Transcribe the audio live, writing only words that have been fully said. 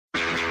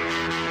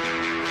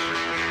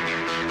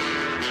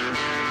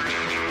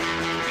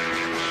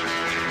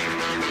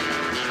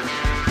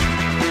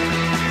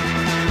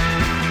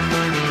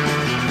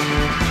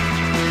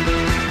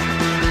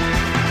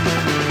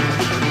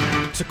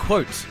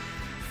Quote,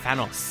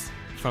 Thanos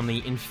from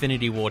the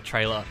Infinity War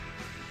trailer.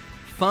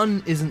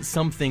 Fun isn't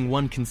something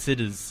one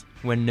considers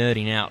when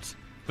nerding out,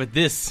 but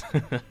this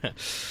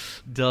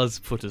does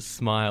put a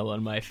smile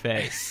on my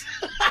face.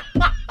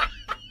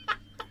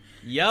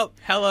 Yup,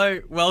 hello,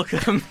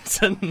 welcome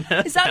to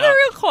Nerd Is that Out. the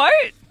real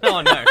quote?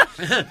 Oh, no.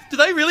 Did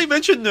they really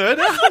mention nerd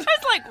out? I was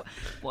like,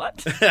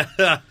 what?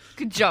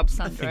 Good job,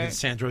 Sandro.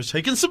 Sandro's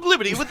taken some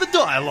liberty with the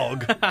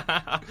dialogue.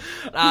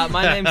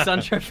 My name's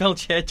Sandro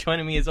Felcher.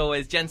 Joining me as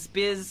always, Jen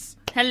Spears,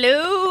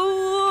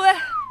 Hello.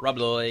 Rob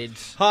Lloyd.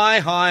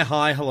 Hi,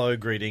 hello,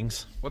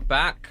 greetings. We're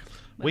back.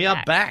 We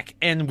are back,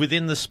 and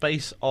within the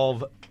space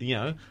of, About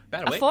a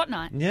A week.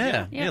 fortnight.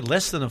 yeah,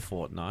 less than a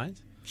fortnight.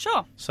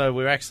 Sure. So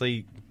we're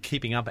actually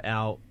keeping up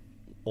our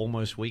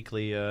almost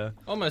weekly,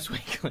 Almost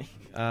weekly.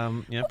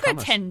 We'll go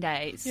promise. 10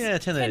 days. Yeah,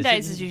 10 days. 10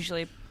 days is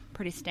usually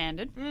pretty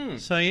standard.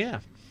 So yeah,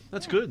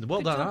 that's good. Well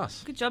Good done, job.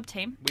 us. Good job,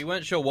 team. We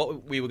weren't sure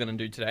what we were going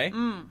to do today,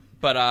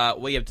 but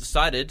we have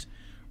decided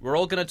we're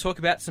all going to talk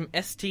about some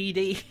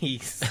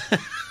STDs.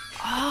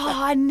 Oh,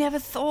 I never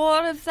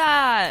thought of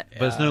that.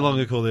 But it's no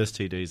longer called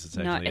STDs. It's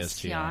No, actually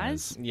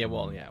STIs.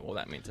 Well,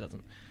 that means it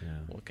doesn't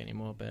work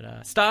anymore.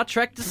 But Star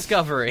Trek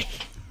Discovery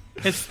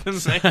is the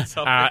main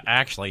topic.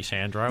 Actually,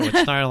 Sandro,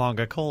 it's no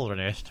longer called an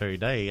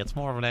STD. It's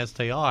more of an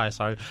STI.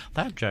 So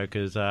that joke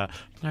is no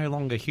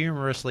longer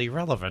humorously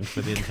relevant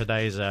within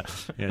today's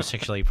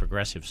sexually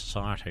progressive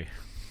society.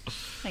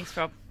 Thanks,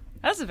 Rob.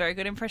 That was a very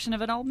good impression of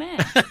an old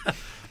man.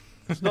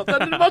 It's not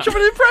that much of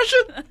an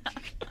impression.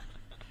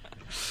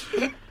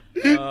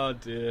 Oh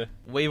dear.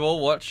 We've all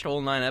watched all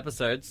 9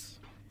 episodes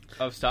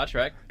of Star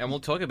Trek, and we'll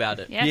talk about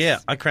it. Yes. Yeah,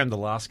 I crammed the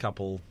last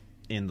couple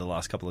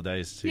of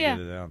days to Yeah.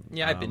 get it out.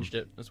 Yeah, I binged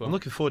it as well. I'm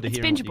looking forward to It's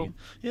hearing. bingeable.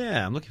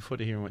 I'm looking forward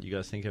to hearing what you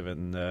guys think of it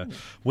and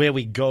where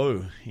we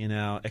go in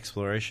our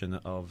exploration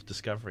of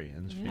Discovery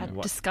and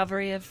what.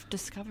 Discovery of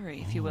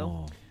Discovery, if you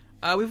will.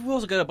 We've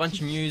also got a bunch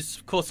of news,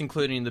 of course,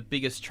 including the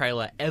biggest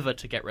trailer ever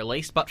to get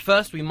released. But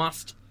first, we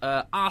must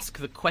ask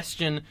the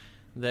question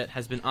that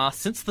has been asked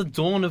since the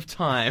dawn of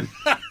time.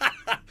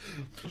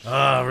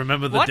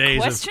 Remember the What days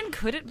question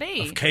could it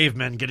be? of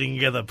cavemen getting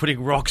together, putting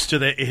rocks to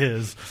their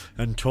ears,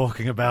 and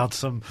talking about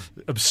some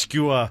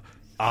obscure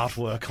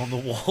artwork on the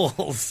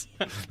walls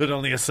that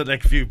only a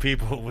select few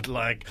people would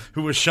like,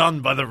 who were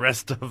shunned by the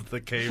rest of the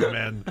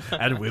cavemen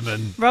and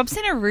women. Rob's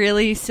in a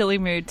really silly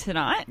mood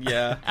tonight.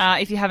 Yeah.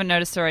 If you haven't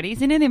noticed already,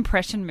 he's in an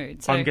impression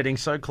mood. So I'm getting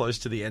so close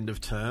to the end of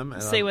term.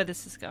 And see where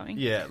this is going.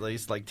 Yeah, at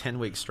least like 10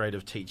 weeks straight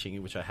of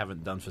teaching, which I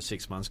haven't done for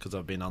 6 months because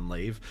I've been on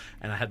leave.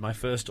 And I had my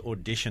first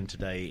audition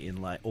today in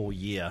like all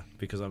year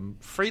because I'm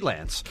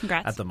freelance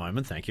Congrats. at the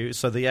moment. Thank you.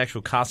 So the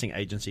actual casting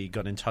agency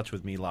got in touch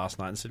with me last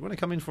night and said, "Want to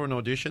come in for an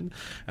audition?"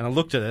 And I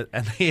looked at it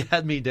and he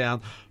had me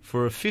down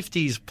for a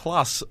 50s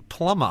plus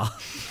plumber.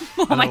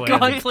 Oh my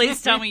God,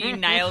 please tell me you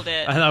nailed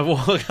it. And I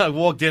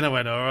walked in and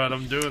went, "All right,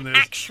 I'm doing this."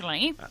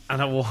 Actually,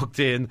 And I walked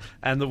in,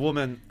 and the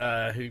woman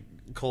who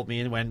called me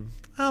in went,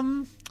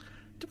 "Do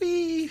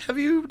we have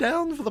you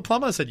down for the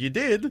plumber?" I said, "You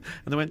did." And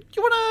they went,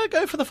 "You want to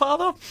go for the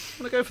father? Want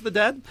to go for the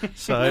dad?"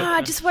 So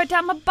I just worked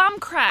out my bum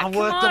crack. I Come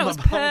worked on, on it was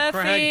my bum crack.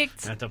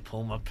 perfect. I had to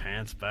pull my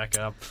pants back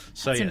up.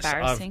 So That's yes,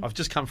 embarrassing. I've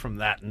just come from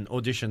that, and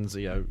auditions,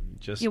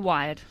 just You're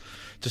wired.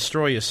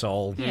 destroy your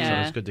soul. So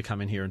Yeah. it's good to come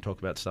in here and talk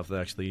about stuff that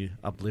actually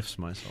uplifts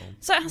my soul.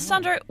 So,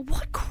 Sandro,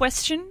 what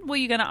question were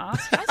you going to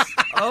ask us?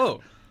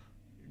 Oh.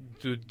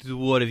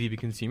 What have you been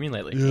consuming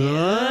lately?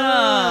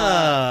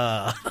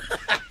 Ah.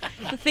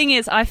 The thing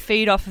is, I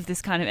feed off of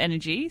this kind of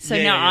energy, so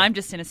Yeah, now yeah, yeah. I'm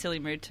just in a silly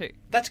mood too.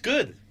 That's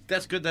good.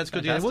 That's good. That's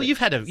good. Yeah. Well,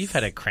 Fantastic. you've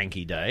had a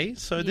cranky day,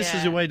 so this is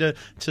Yeah. your way to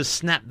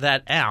snap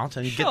that out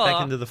and get Sure.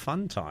 back into the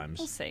fun times.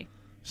 We'll see.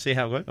 See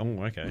how it goes.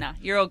 Oh, okay. Nah,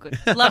 you're all good.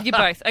 Love you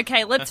both.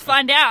 Okay, let's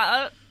find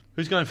out.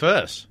 Who's going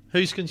first?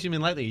 Who's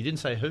consuming lately? You didn't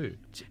say who.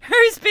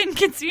 Who's been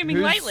consuming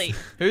lately?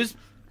 Who's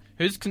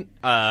What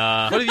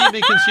have you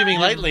been consuming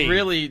lately?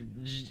 Really,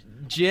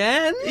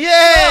 Jen?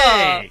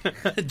 Yay!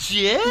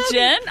 Jen?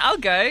 Jen, I'll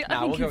go. I've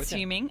Nah, been we'll go with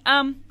consuming.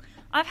 I've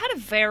had a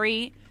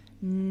very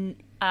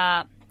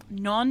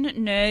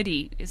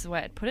non-nerdy, is the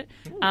way I'd put it,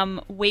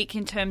 week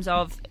in terms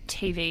of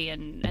TV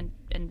and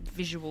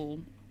visual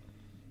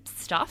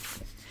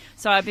stuff.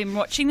 So I've been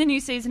watching the new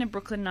season of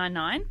Brooklyn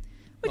Nine-Nine,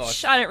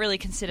 which I don't really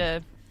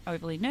consider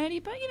overly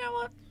nerdy, but you know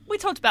what? We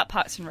talked about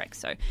Parks and Rec,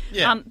 so...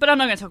 Yeah. but I'm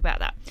not going to talk about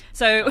that.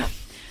 So...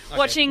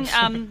 Watching,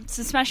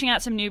 so smashing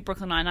out some new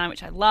Brooklyn Nine-Nine,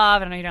 which I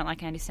love. I know you don't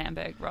like Andy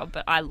Samberg, Rob,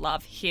 but I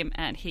love him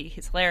and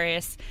he's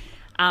hilarious.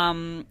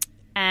 And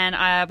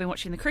I've been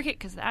watching the cricket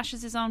because the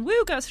Ashes is on.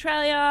 Woo, go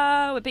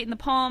Australia! We're beating the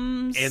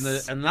Poms. And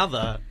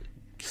another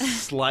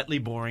slightly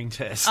boring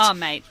test. Oh,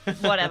 mate,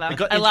 whatever.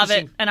 got I love it,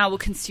 interesting- and I will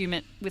consume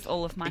it with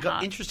all of my It got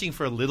heart. interesting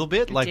for a little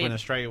bit, like did. when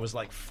Australia was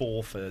like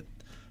 4 for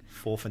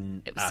 4 for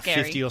It was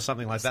scary. 50 or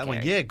something like that. I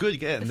went, Scary. yeah,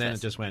 good, yeah. And then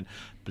first- it just went,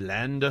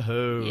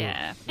 Blandaho.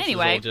 Yeah. This is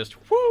Anyway, all just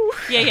woo.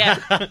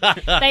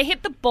 yeah. They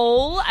hit the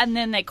ball and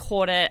then they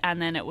caught it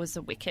and then it was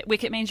a wicket.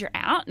 Wicket means you're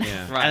out.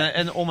 Yeah. Right.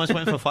 And almost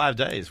went for 5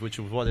 days, which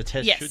is what a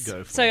test Yes. should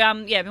go for. So,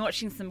 I've been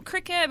watching some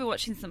cricket. I've been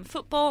watching some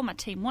football. My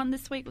team won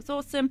this week. It was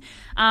awesome.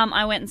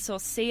 I went and saw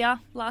Sia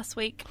last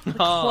week. The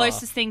Oh.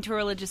 closest thing to a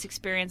religious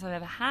experience I've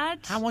ever had.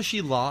 How was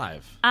she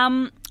live?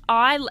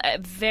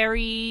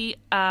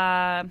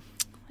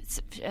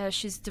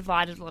 She's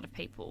divided a lot of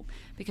people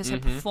because her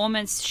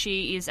performance,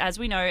 she is, as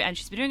we know, and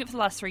she's been doing it for the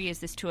last 3 years,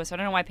 this tour, so I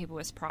don't know why people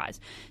were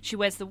surprised. She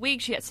wears the wig,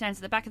 she stands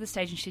at the back of the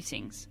stage and she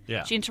sings.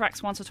 Yeah. She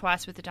interacts once or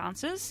twice with the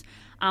dancers.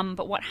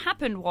 But what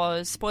happened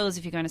was, spoilers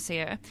if you're going to see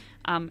her,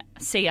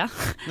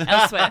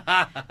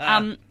 elsewhere.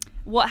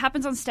 What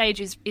happens on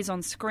stage is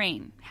on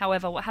screen.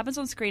 However, what happens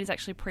on screen is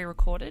actually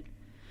pre-recorded.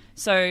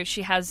 So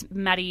she has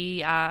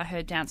Maddie,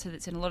 her dancer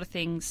that's in a lot of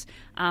things.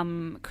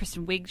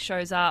 Kristen Wiig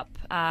shows up.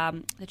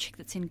 The chick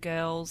that's in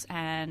Girls,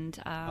 and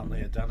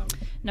Leah Dunham.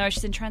 no,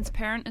 she's in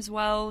Transparent as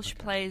well. She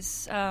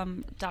plays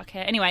dark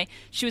hair. Anyway,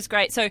 she was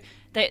great. So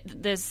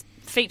there's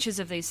features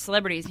of these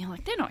celebrities, and you're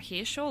like, they're not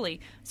here, surely.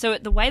 So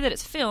the way that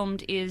it's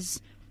filmed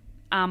is.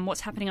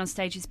 What's happening on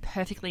stage is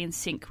perfectly in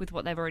sync with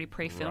what they've already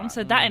pre-filmed. Right.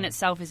 So that in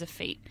itself is a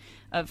feat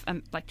of just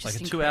Like a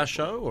incredible. 2-hour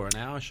show or an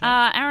hour show?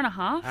 Hour and a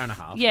half. Hour and a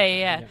half.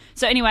 Yeah.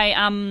 So anyway,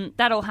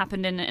 that all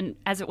happened, and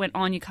as it went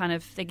on,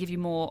 they give you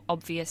more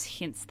obvious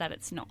hints that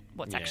it's not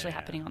what's actually Yeah.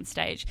 happening on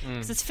stage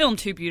because it's filmed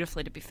too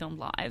beautifully to be filmed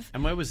live.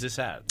 And where was this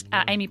at?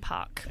 Amy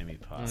Park. Amy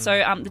Park. So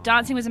the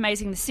dancing was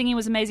amazing, the singing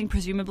was amazing.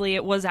 Presumably,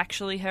 it was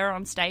actually her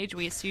on stage.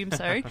 We assume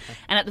so. And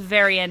at the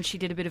very end, she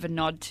did a bit of a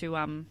nod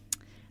to.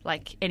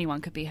 Like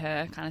anyone could be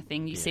her kind of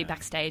thing. You see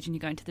backstage and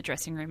you go into the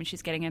dressing room and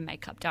she's getting her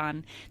makeup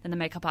done. Then the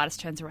makeup artist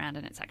turns around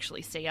and it's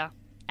actually Sia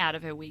out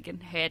of her wig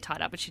and hair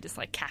tied up, and she just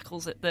like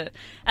cackles at the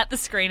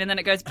screen, and then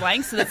it goes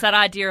blank. So that's that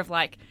idea of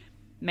like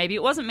maybe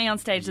it wasn't me on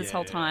stage this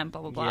whole time,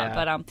 blah blah blah.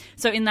 Yeah. But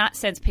so in that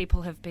sense,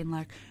 people have been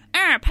like,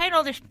 paid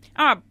all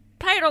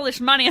this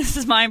money, this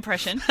is my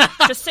impression,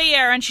 to see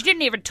her, and she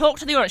didn't even talk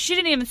to the audience. She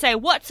didn't even say,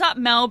 "What's up,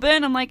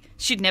 Melbourne?" I'm like,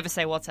 she'd never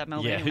say, "What's up,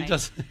 Melbourne?" Yeah, anyway. who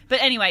does?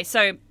 But anyway,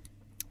 so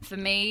for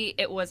me,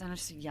 it was, and I'm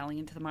just yelling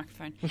into the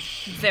microphone,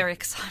 very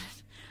excited.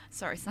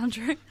 Sorry,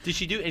 Sandra. Did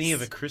she do any of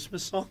her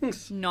Christmas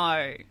songs?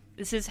 No.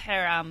 This is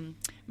her,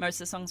 most of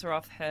the songs were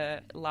off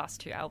her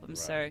last 2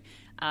 albums, so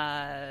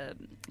can't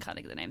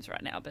think of the names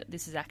right now, but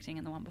this is Acting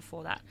and the one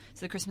before that.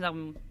 So the Christmas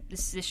album,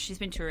 she's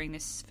been touring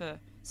this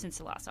since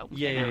the last album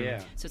came out. Yeah.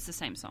 So it's the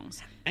same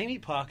songs. Amy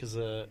Park as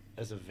a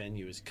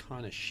venue is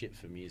kind of shit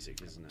for music,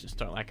 isn't it? Just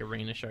don't like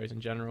arena shows in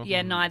general.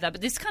 Yeah, neither.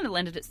 But this kind of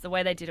lended it. The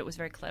way they did it was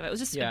very clever. It was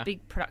just Yeah. a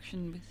big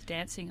production with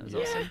dancing. It was Yeah.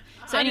 awesome.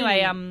 So anyway,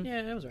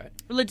 yeah, that was right.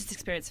 religious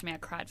experience for me. I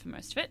cried for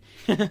most of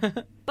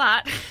it.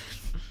 But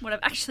what I've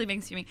actually been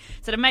consuming.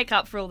 So to make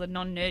up for all the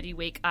non-nerdy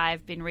week,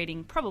 I've been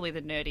reading probably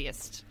the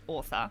nerdiest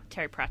author,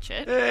 Terry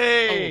Pratchett.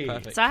 Hey! Oh,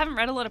 perfect. So I haven't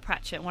read a lot of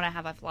Pratchett, and what I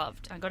have I've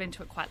loved. I got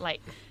into it quite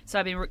late. So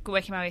I've been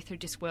working my way through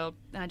Discworld,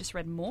 and I just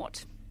read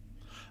Mort.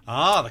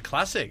 Ah, the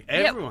classic.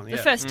 Everyone, The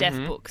first Death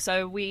book.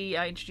 So we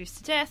are introduced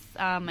to Death,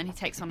 and he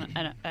takes on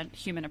a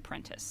human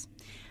apprentice.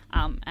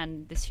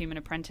 And this human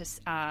apprentice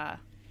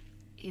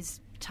is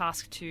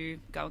tasked to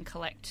go and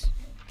collect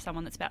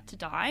someone that's about to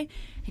die.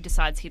 He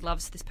decides he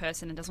loves this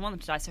person and doesn't want them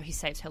to die, so he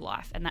saves her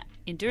life. And that,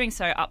 in doing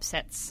so,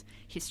 upsets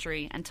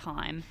history and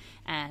time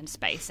and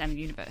space and the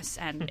universe,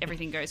 and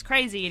everything goes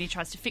crazy, and he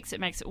tries to fix it,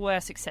 makes it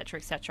worse, etc.,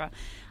 etc.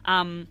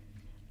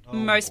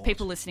 Most Lord.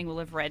 people listening will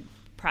have read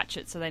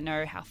Pratchett, so they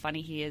know how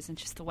funny he is and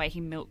just the way he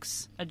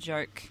milks a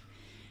joke.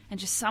 And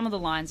just some of the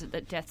lines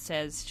that Death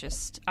says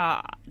just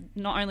are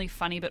not only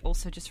funny, but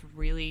also just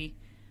really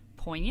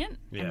poignant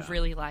Yeah. and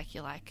really like,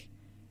 you're like,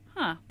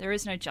 there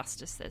is no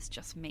justice, there's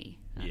just me.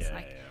 And it's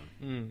like,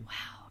 wow.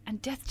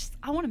 And Death,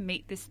 I want to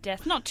meet this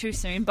Death. Not too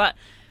soon, but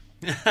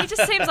he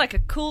just seems like a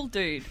cool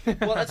dude.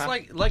 Well, it's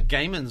like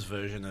Gaiman's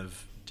version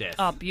of Death.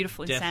 Oh,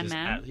 beautiful in Death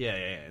Sandman.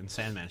 Is in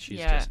Sandman, she's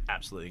Yeah. just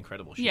absolutely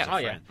incredible. She's Yeah. a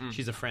Oh, friend. yeah.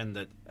 She's a friend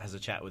that has a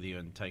chat with you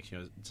and takes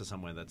you to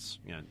somewhere that's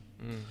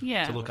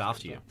Yeah. to look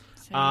after you.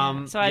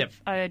 So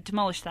I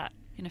demolished that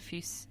in a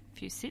few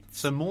sits.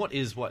 So Mort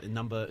is what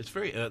number? It's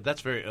very. That's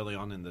very early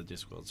on in the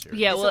Discworld series.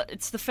 Yeah, well,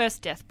 it's the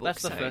first Death book.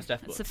 That's the so first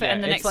Death it's book. the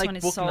and the It's next like one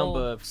is book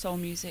number Soul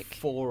Music.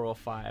 4 or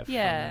 5.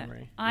 Yeah, From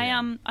memory.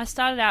 I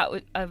started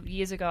out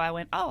years ago. I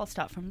went, I'll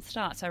start from the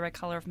start. So I read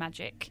Color of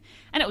Magic,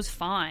 and it was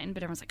fine.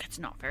 But everyone's like, it's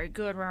not very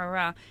good, rah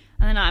rah.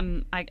 And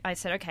then I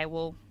said, okay,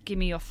 well, give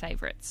me your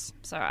favorites.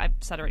 So I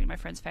started reading my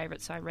friends'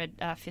 favorites. So I read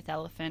Fifth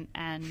Elephant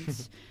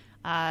and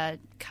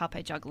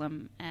Carpe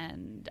Jugglum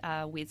and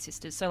Weird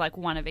Sisters. So like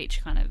one of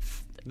each kind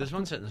of. There's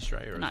one set in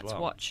Australia as Night's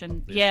well. Watch,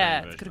 and The yeah,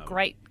 Australian it's got a version of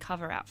great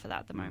cover out for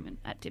that at the moment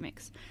at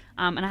Dimmicks.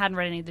 And I hadn't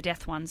read any of the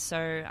Death ones,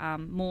 so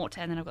Mort,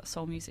 and then I've got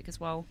Soul Music as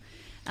well.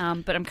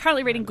 But I'm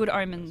currently reading Good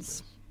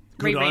Omens,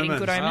 rereading Omens.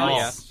 Good Oh,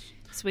 Omens.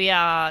 yeah. So we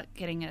are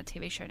getting a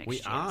TV show next We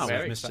year. are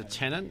Very with Mr. exciting.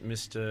 Tennant,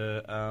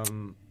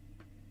 Mr.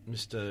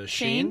 Sheen,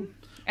 Sheen,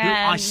 who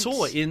I and-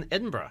 saw in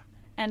Edinburgh.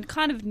 And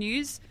kind of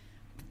news,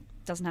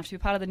 doesn't have to be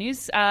part of the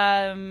news.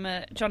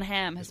 John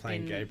Hamm has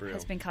playing Gabriel.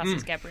 been cast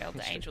as Gabriel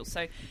the Angel.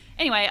 So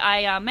anyway,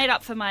 I made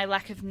up for my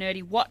lack of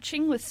nerdy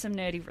watching with some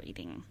nerdy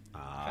reading.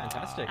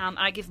 Fantastic.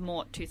 I give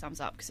Mort 2 thumbs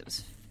up because it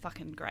was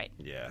fucking great.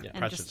 Yeah, And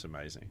Pratchett's just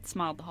amazing.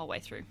 smiled the whole way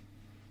through.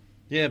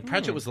 Yeah,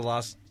 Pratchett was the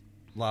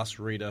last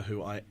reader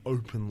who I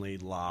openly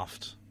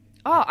laughed.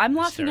 Oh, I'm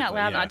laughing out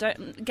loud.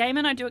 Hysterically, I don't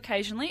Gaiman. I do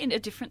occasionally in a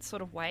different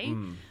sort of way,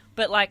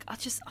 but like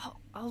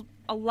I'll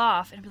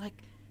laugh and be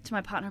like to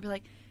my partner, I'll be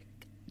like,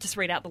 just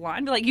read out the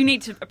line. Be like, you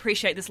need to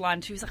appreciate this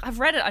line too. He's like,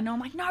 I've read it. I know. I'm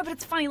like, no, but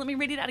it's funny. Let me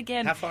read it out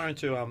again. How far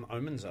into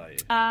Omens are you?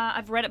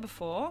 I've read it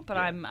before, but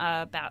I'm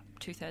about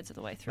 2/3 of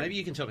the way through. Maybe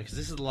you can tell me, because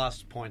this is the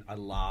last point I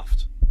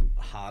laughed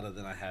harder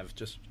than I have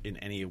just in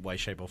any way,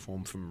 shape or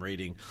form from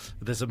reading.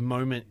 There's a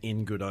moment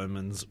in Good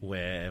Omens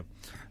where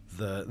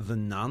the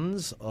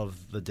nuns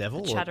of the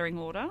devil... The Chattering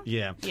Order.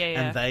 Yeah. Yeah.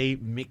 And they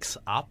mix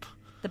up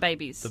The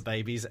babies.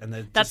 and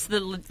they're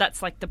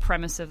That's like the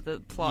premise of the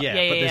plot. Yeah,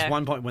 Yeah, but there's yeah.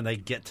 one point when they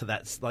get to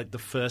that, like the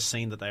first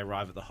scene that they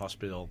arrive at the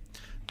hospital,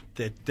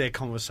 their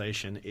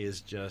conversation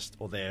is just,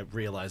 or their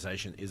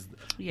realization is,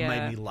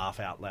 made me laugh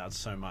out loud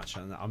so much,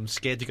 and I'm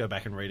scared to go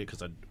back and read it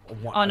because I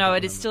want. Oh no, I it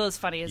don't is still as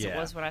funny as it Yeah.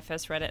 was when I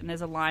first read it. And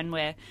there's a line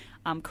where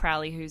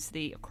Crowley, who's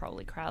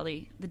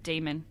Crowley, the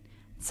demon,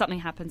 something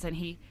happens and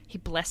he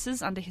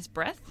blesses under his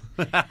breath.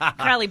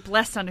 Crowley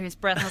blessed under his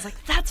breath. And I was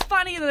like, that's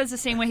funny. And there's a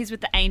scene where he's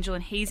with the angel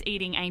and he's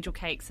eating angel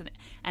cakes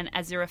and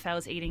Aziraphale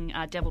is eating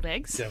deviled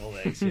eggs. Deviled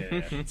eggs,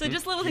 yeah. So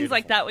just little things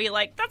like that where you're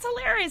like, that's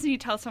hilarious. And you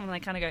tell someone, they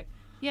kind of go,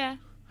 yeah.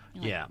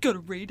 You're like, Yeah. gotta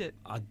read it.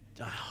 I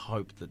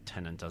hope that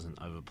Tennant doesn't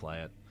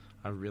overplay it.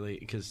 I really,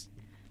 because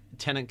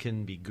Tennant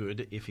can be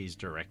good if he's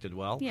directed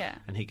well. Yeah.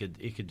 And he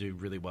could do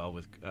really well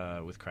with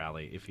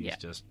Crowley if he's Yeah.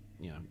 just,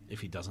 if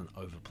he doesn't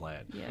overplay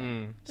it.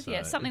 Yeah. But So yeah,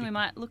 it's something we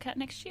might look at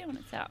next year when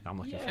it's out. I'm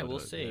looking Yeah, forward we'll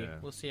to it. see. Yeah.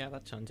 We'll see how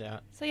that turns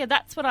out. So yeah,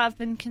 that's what I've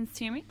been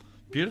consuming.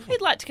 Beautiful.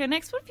 Who'd like to go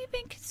next? What have you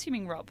been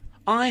consuming, Rob?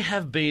 I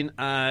have been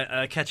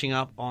catching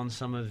up on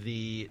some of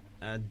the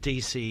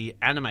DC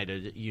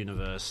animated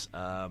universe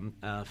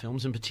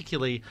films, and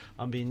particularly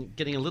I've been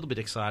getting a little bit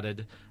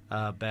excited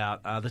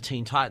about the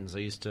Teen Titans. I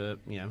used to,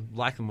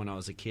 like them when I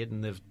was a kid,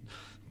 and they've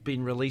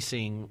been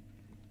releasing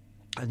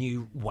a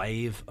new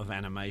wave of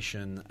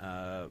animation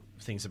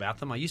things about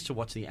them. I used to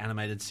watch the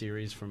animated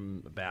series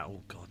from about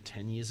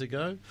 10 years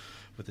ago,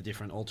 with the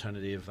different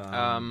alternative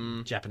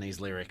Japanese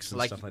lyrics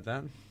and stuff like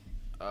that.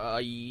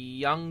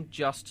 Young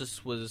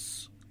Justice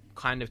was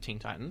kind of Teen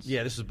Titans.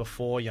 Yeah, this is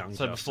before Young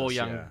So Justice. before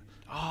Young... yeah.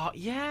 Oh,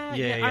 yeah,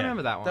 I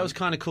remember that one. That was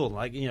kind of cool.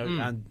 Like,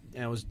 and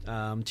it was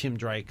Tim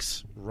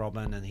Drake's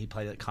Robin, and he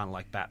played it kind of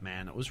like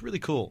Batman. It was really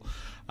cool.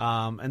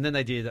 And then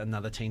they did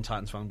another Teen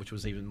Titans one, which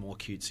was even more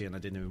cutesy, and I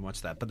didn't even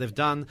watch that. But they've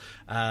done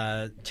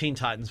Teen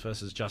Titans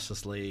versus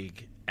Justice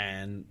League,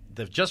 and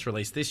they've just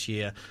released this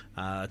year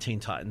Teen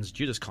Titans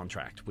Judas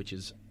Contract, which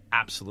is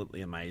absolutely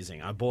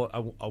amazing. I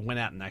went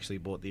out and actually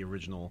bought the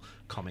original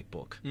comic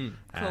book,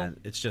 and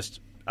it's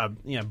just a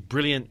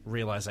brilliant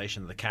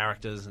realization of the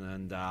characters,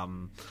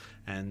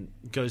 and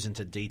goes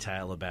into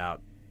detail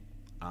about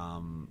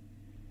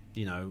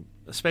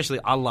especially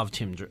I love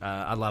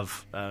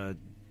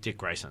Dick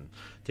Grayson.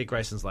 Dick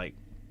Grayson's like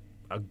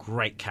a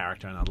great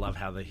character, and I love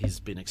how he's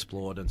been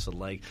explored and sort of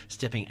like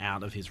stepping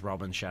out of his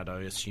Robin shadow,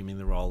 assuming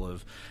the role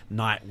of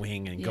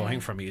Nightwing, and going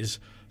from his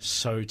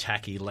so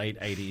tacky late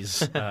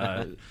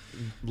 80s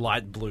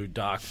light blue,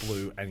 dark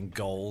blue and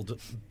gold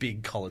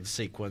big collared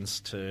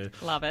sequence to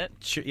Love it.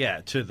 to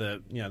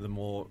the the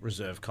more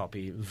reserved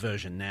copy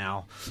version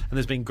now. And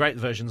there's been great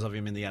versions of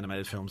him in the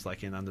animated films,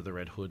 like in Under the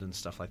Red Hood and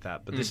stuff like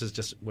that, but this is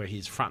just where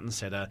he's front and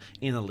center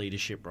in a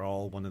leadership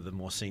role, one of the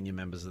more senior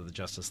members of the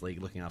Justice League,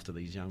 looking after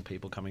these young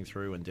people coming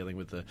through and dealing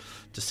with the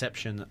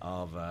deception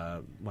of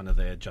one of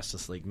their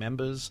Justice League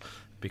members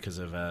because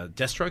of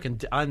Deathstroke.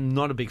 And I'm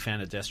not a big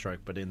fan of Deathstroke,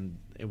 but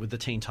with the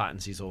Teen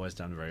Titans, he's always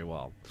done very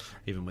well,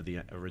 even with the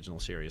original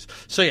series.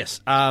 So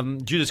yes,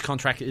 Judas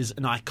Contract is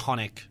an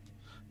iconic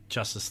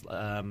Justice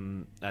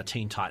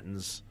Teen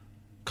Titans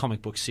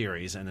comic book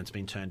series, and it's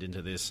been turned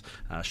into this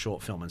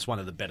short film. And it's one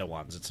of the better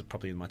ones. It's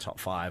probably in my top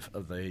 5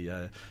 of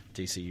the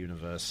DC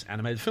Universe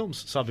animated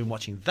films. So I've been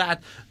watching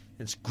that.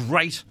 It's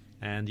great.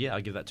 And yeah, I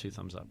give that 2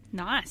 thumbs up.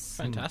 Nice.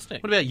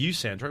 Fantastic. What about you,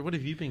 Sandra? What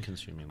have you been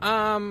consuming?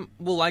 Well,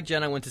 like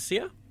Jen, I went to see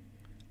her.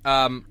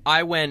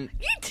 I went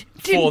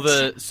for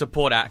the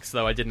support acts,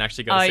 though I didn't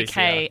actually go to see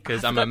Okay, her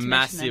because I I'm a forgot to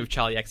mention massive them.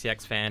 Charlie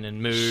XCX fan,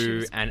 and Moo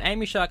She's and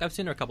Amy Shark. I've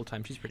seen her a couple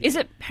times. She's pretty. Is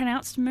it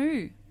pronounced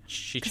Moo?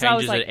 She 'Cause I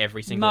was changes like, it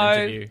every single Mo,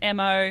 interview.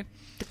 M.O.,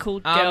 the cool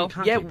girl.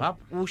 Can't yeah, keep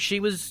up. well, she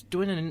was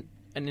doing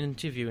an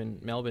interview in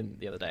Melbourne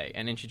the other day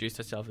and introduced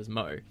herself as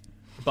Mo.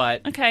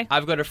 But Okay.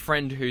 I've got a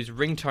friend whose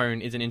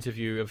ringtone is an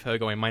interview of her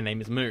going, "My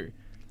name is Moo."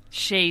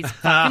 She's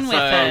fucking with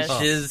us. So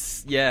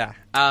she's Yeah,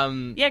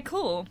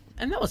 cool.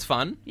 and that was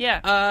fun.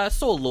 Yeah.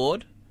 Saw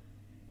Lord.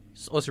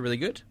 It's also really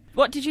good.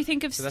 What did you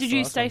think of... So that's did the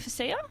you last stay one. for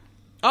see her?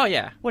 Oh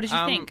yeah. What did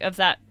you think of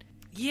that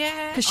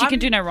Yeah, Because she can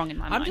do no wrong in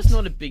my mind. I'm just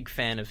not a big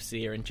fan of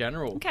Sia in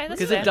general. Okay, that's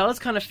because fair. it does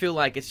kind of feel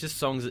like it's just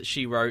songs that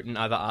she wrote and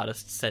other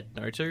artists said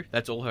no to.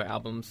 That's all her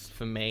albums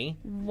for me.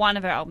 One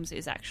of her albums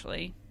is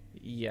actually.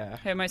 Yeah,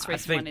 Her most I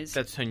recent think one is-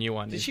 that's her new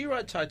one. Did she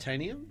write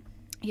Titanium?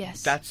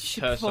 Yes. That's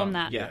she her performed song.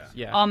 that. Yeah,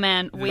 yeah. Oh,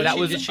 man. But that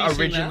was Did she sing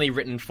originally that?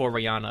 written for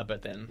Rihanna,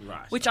 but then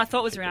Right. Which I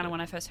thought was Rihanna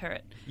when I first heard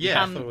it.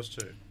 Yeah, I thought it was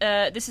too.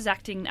 This Is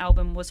Acting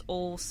album was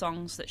all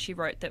songs that she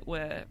wrote that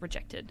were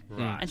rejected.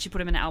 Right. And she put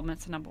them in an album.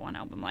 It's a #1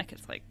 album. Like,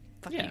 it's like,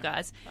 fuck Yeah. you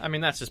guys. I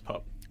mean that's just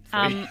pop.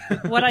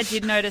 What I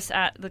did notice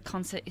at the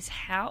concert is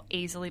how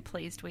easily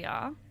pleased we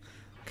are.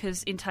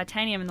 Because in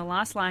Titanium, in the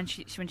last line,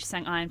 when she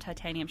sang I Am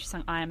Titanium, she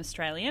sang I Am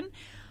Australian.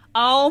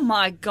 Oh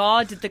my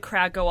God, did the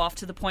crowd go off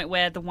to the point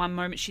where the one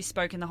moment she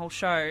spoke in the whole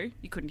show,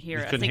 you couldn't hear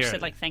it. I couldn't think she hear said,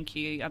 it. like, thank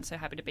you, I'm so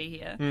happy to be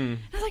here. And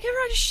I was like,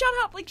 everyone just shut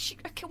up. Like,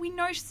 okay, we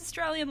know she's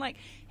Australian. Like,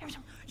 every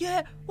time,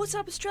 yeah, what's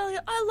up,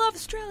 Australia? I love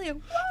Australia.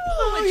 Woo!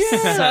 Like,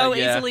 so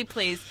Yeah. easily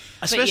pleased.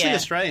 But Especially yeah.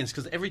 Australians,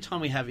 because every time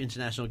we have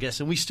international guests,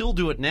 and we still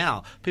do it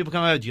now, people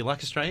come over, do you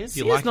like Australia? Do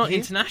you Sia's like not it here?"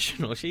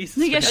 international. She's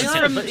Yeah, she's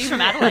Australian.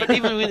 from Adelaide. But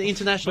even with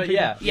international But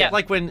people, yeah. Yeah.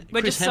 like when We're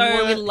Chris just so,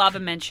 we Hemsworth, love a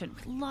mention.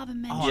 We love a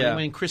mention. oh, Yeah.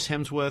 when Chris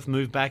Hemsworth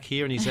moved back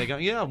here, and he's like,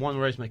 yeah, I want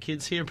to raise my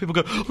kids here, and people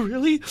go, oh,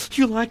 really?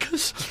 You like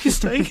us? You're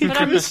staying here,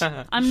 But Chris?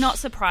 I'm not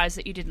surprised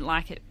that you didn't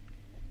like it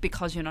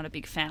because you're not a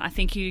big fan. I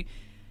think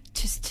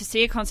to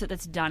see a concert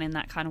that's done in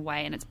that kind of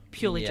way and it's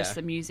purely Yeah. just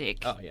the music.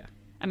 Oh yeah,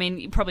 I mean,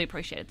 you probably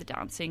appreciated the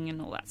dancing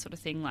and all that sort of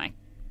thing, like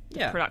the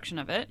Yeah. production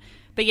of it.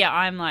 But yeah,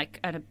 I'm like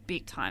a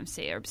big time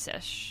Sia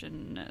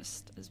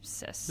obsessionist.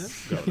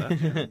 Go with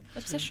that. Yeah.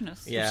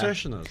 Obsessionist. yeah.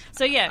 Obsessionist.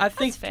 So yeah, I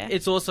think that's fair.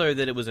 it's also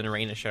that it was an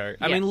arena show.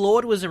 I Yeah. mean,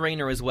 Lord was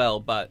arena as well,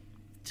 but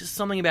just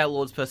something about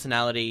Lord's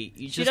personality.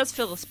 You she just does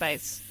fill the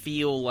space.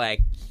 feel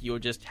like you're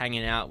just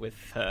hanging out with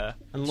her.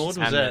 And Lord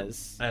was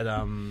there's at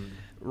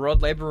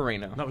Rod Laver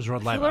Arena. that was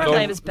Rod Laver. Rod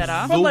Laver's better.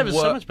 Rod The Laver's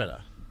so wor- much better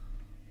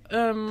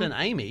Um, than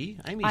Amy.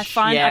 Amy's I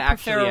find Yeah, I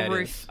prefer actually, a yeah, it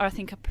roof. is. I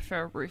think I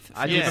prefer a roof.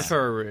 I do Yeah.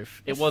 prefer a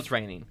roof. It was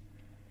raining.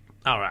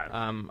 all right.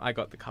 I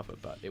got the cover,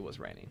 but it was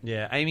raining.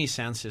 Yeah, Amy's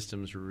sound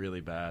system's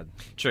really bad.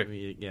 True.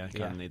 Yeah, kind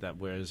Yeah. of need that.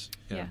 Whereas,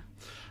 Yeah.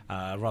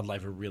 Rod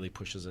Laver really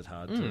pushes it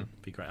hard to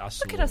be great.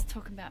 Look at us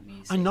talking about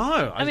music. I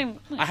know. I mean,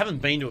 I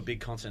haven't been to a big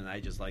concert in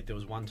ages. Like, there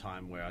was one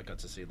time where I got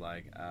to see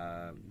like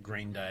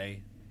Green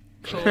Day.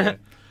 Cool.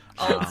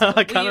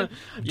 I kinda-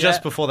 Just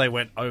yeah. before they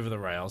went over the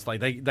rails,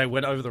 like they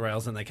went over the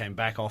rails and they came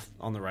back off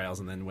on the rails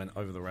and then went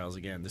over the rails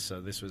again. This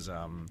was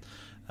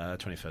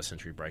 21st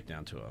Century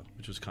Breakdown tour,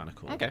 which was kind of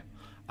cool. Okay.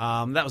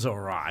 That was all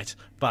right,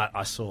 but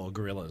I saw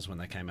Gorillaz when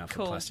they came out for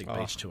Cool. Plastic Oh.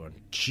 Beach tour. And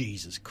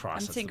Jesus I Christ!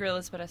 haven't that's seen the-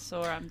 Gorillaz, but I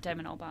saw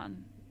Damon Albarn.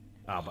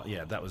 but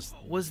yeah, that was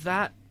Was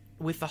that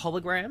with the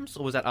holograms,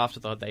 or was that after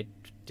they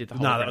did the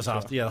holograms? no, that was tour?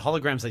 after. Yeah, the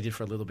holograms they did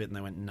for a little bit and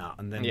they went nah,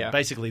 and then Yeah.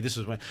 basically this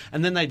was when,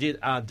 and then they did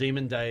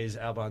Demon Days.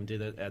 Albarn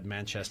did it at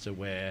Manchester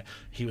where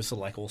he was sort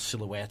of like all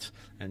silhouette,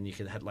 and you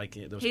could have like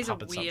there was He's a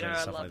puppets up there weirdo, and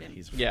I stuff love like that. him.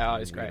 He's Yeah, fucking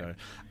he's great.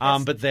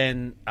 weirdo. But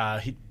then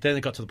then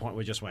it got to the point where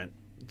we just went.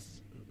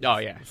 Oh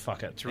yeah.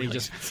 Fuck it. really He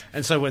just,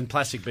 and so when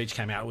Plastic Beach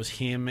came out, it was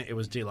him, it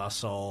was De La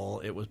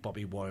Soul, it was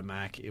Bobby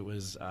Womack, it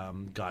was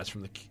guys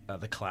from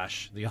the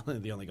Clash, the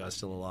only guys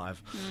still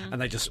alive, and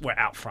they just were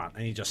out front,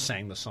 and he just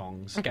sang the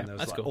songs. Okay, and there was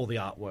that's like, cool. all the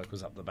artwork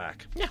was up the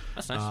back. Yeah,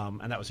 that's nice.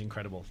 And that was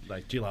incredible.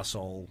 Like De La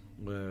Soul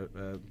were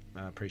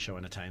pre-show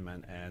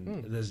entertainment,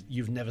 and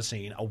you've never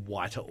seen a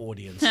whiter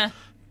audience.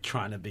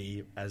 Trying to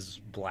be as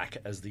black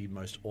as the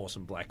most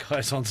awesome black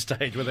guys on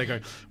stage, where they go,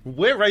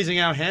 "We're raising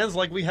our hands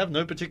like we have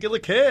no particular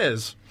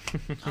cares."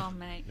 Oh,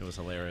 mate. It was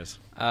hilarious.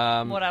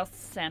 What else,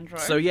 Sandro?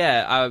 So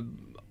yeah,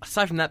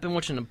 aside from that, been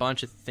watching a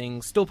bunch of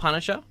things. Still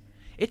Punisher.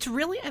 It's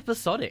really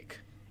episodic.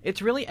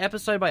 It's really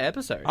episode by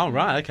episode. Oh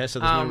right, okay. So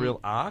there's no Um, real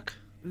arc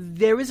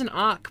There is an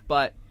arc,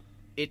 but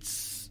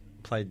it's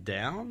played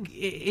down.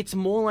 it's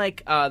more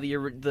like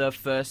the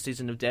first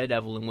season of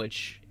Daredevil, in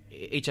which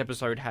each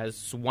episode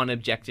has one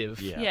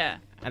objective. yeah.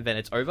 And then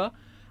it's over,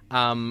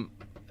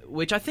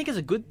 which I think is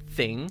a good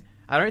thing.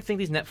 I don't think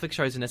these Netflix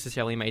shows are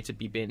necessarily made to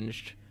be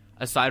binged,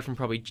 aside from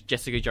probably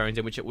Jessica Jones,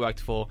 in which it worked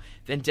for.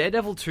 Then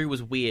Daredevil 2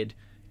 was weird,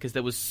 because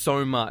there was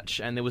so much,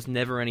 and there was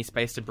never any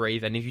space to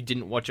breathe, and if you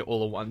didn't watch it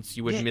all at once,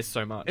 you would Yeah, miss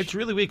so much. It's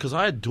really weird because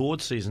I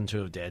adored season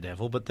 2 of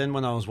Daredevil, but then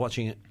when I was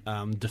watching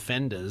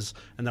Defenders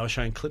and they were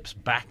showing clips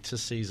back to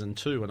season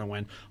 2, and I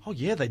went, "Oh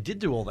yeah, they did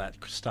do all that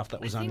stuff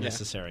that was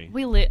unnecessary."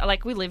 We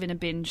live in a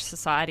binge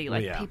society.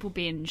 Like, Yeah. people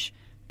binge,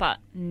 but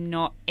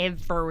not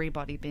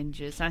everybody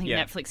binges. I think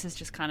Yeah. Netflix has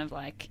just kind of,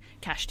 like,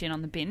 cashed in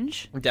on the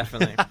binge.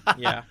 Definitely,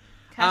 yeah.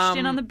 Cashed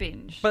in on the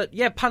binge. But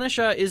yeah,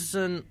 Punisher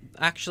isn't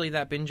actually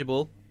that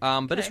bingeable,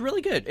 but it's Okay.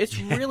 really good. It's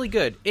really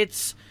good.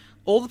 It's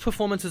all the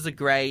performances are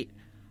great.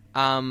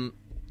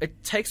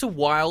 It takes a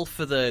while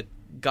for the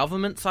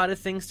government side of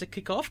things to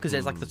kick off, because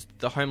there's like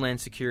the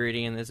Homeland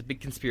Security, and there's a big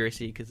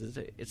conspiracy because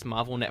it's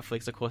Marvel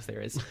Netflix, of course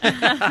there is.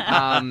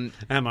 Am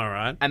I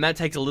right? And that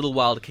takes a little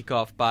while to kick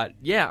off, but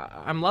yeah,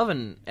 I'm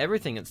loving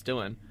everything it's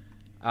doing.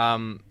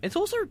 It's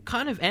also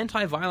kind of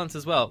anti-violence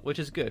as well, which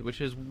is good,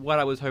 which is what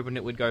I was hoping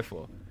it would go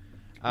for.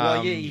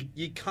 Well, yeah,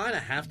 you kind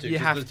of have to. You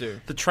 'cause have the,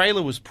 to. The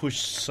trailer was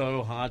pushed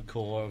so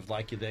hardcore of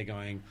like you're there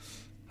going,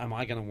 am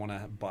I going to want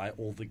to buy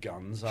all the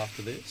guns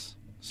after this?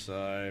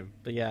 So,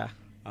 But yeah.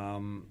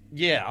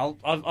 yeah,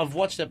 I've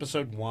watched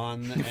episode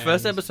 1. The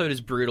first episode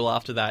is brutal.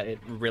 After that, it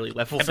really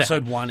levels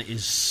Episode out. 1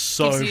 is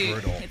so Gives you-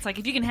 brutal. It's like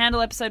if you can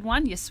handle episode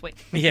 1, you're sweet.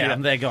 Yeah,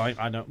 and they're going,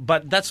 I know.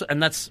 But that's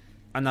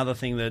another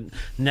thing that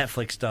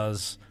Netflix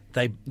does.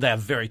 They are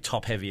very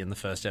top heavy in the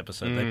first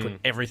episode. They put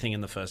everything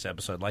in the first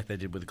episode, like they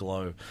did with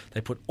Glow.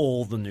 They put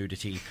all the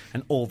nudity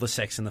and all the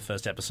sex in the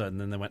first episode, and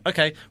then they went,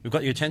 okay, we've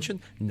got your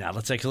attention. Now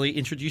let's actually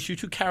introduce you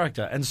to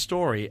character and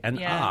story and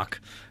Yeah.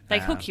 arc. They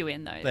hook you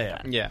in, though. They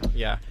but- Yeah,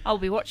 yeah. I'll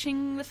be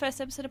watching the first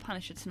episode of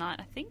Punisher tonight,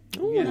 I think.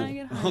 Ooh. When I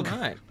get home. All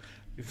right.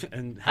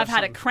 And I've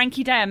had a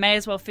cranky day. I may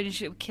as well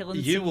finish it with killing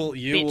some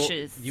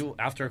bitches.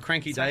 After a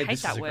cranky So I day, hate this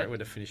is that a great word. way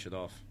to finish it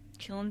off.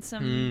 Killing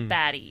some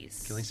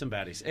baddies. Killing some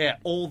baddies. Yeah,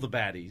 all the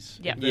baddies.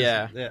 Yep.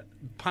 Yeah.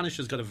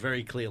 Punisher's got a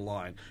very clear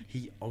line.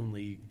 He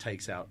only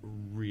takes out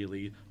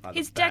really either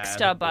He's bad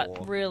Dexter, or-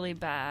 but really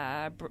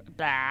blah,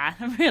 blah,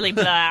 really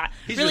blah,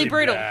 He's really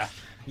brutal. blah.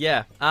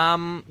 Yeah.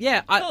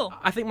 Yeah. Cool.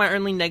 I think my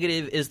only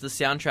negative is the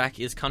soundtrack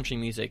is country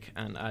music,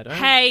 and I don't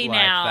Hey, like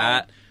now.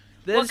 that.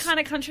 What There's- kind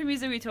of country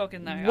music are we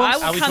talking, though? Well, I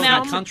Are will we come talking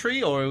out.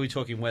 country or are we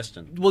talking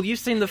western? Well, you've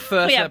seen the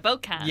first. We have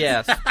both kinds.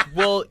 Yes.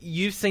 Well,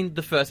 you've seen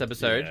the first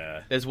episode.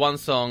 Yeah. There's one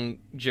song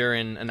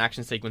during an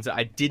action sequence that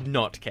I did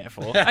not care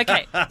for.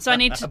 Okay, so I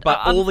need to. But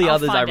all the I'll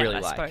others I find out, really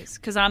like. suppose,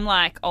 because I'm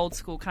like old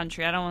school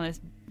country. I don't want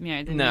to, the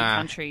new Nah,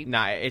 country.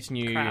 nah, it's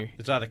new. crap.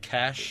 It's either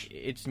cash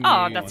It's new.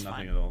 Oh, or that's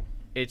nothing fine. at all.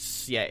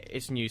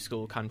 It's new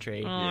school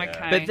country. Oh, Yeah.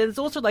 okay. But there's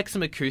also like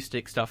some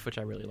acoustic stuff which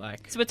I really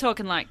like. So we're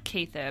talking like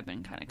Keith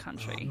Urban kind of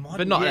country.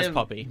 But not as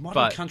poppy, Modern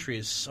but- country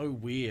is so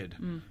weird.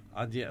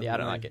 Yeah, I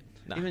don't like it.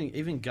 No.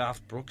 Even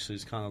Garth Brooks,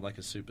 who's kind of like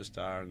a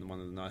superstar and one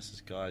of the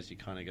nicest guys, you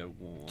kind of go,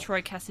 whoa.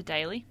 Troy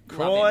Cassadaly.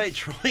 Troy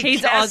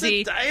He's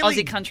Aussie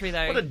Cassadaly. country,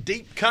 though. What a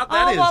deep cut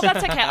that Oh, is. well,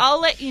 that's okay.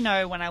 I'll let you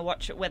know when I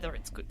watch it whether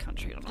it's good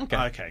country or not.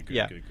 Okay, good,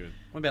 Yeah. good.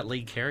 What about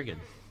Lee Kerrigan?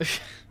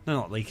 No,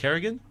 not Lee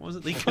Kerrigan. What was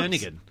it? Lee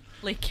Kernigan.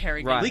 Lee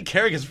Kerrigan. Right. Lee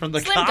Kerrigan's from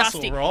the Slim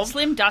castle, Dusty. Rob.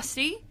 Slim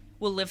Dusty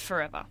will live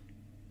forever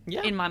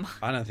Yeah. in my mind.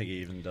 I don't think he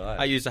even died.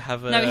 I used to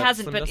have a. No, he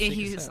hasn't, Slim but Dusty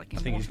he's cassette. like I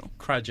think he's immortal.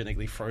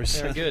 cryogenically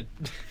frozen. Very good.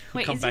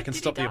 Wait, Come is back he- and did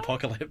stop he the die?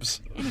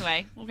 apocalypse.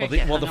 Anyway, we'll Well, get the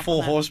hung up Four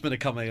on that. Horsemen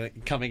are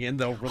coming in.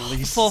 They'll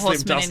release Four Slim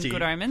Horsemen in Dusty.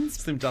 Good Omens.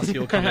 Slim Dusty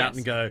will come out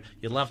and go,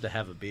 "You'd love to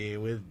have a beer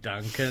with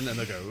Duncan," and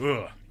they'll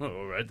go, "Oh,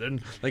 all right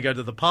then." They go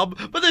to the pub,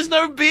 but there's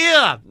no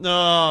beer.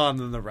 No, and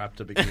then the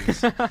raptor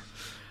begins.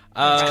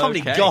 It's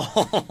comedy okay.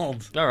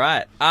 gold. All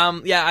right.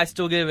 Yeah, I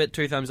still give it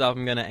 2 thumbs up.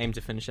 I'm going to aim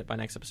to finish it by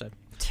next episode.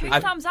 2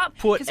 I've thumbs up.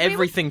 Put 'cause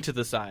everything to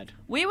the side.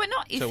 We were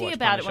not to iffy watch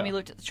about it when Punisher. we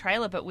looked at the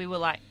trailer, but we were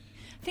like,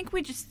 I think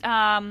we just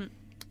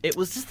It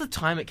was just the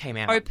time it came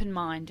out.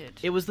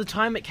 open-minded. It was the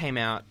time it came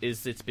out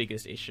is its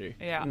biggest issue.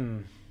 Yeah.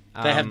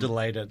 They have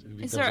delayed it.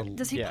 Is There's there? a-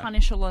 Does he yeah.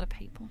 punish a lot of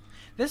people?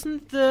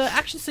 The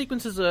action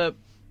sequences are Does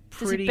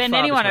pretty he bend far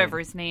anyone between. over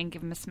his knee and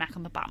give him a smack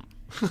on the bum?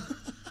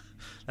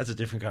 That's a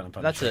different kind of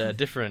That's punishment. a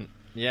different...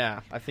 Yeah,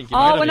 I think you Oh,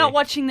 might we're be. not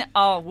watching the.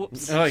 Oh,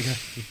 whoops. Oh, you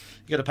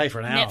got to pay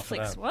for an hour.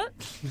 Netflix. For What?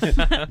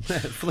 that.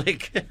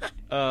 Flick.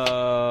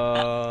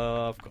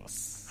 Of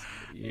course.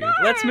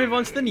 Let's move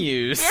on to the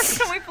news. Yes,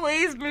 can we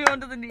please move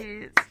on to the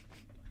news?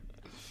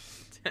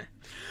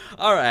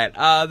 All right.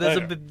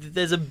 Okay.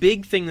 There's a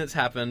big thing that's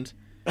happened.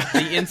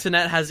 The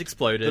internet has The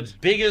exploded.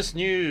 biggest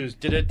news.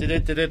 Is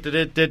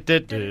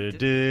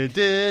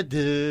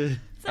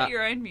that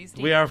your own music?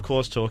 We are, of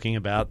course, talking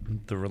about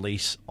the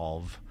release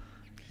of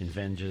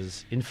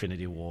Avengers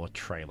Infinity War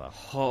trailer.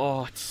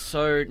 Oh,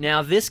 so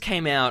now this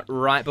came out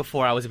right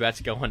before I was about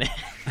to go on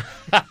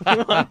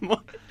air.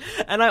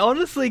 And I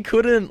honestly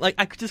couldn't,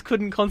 I just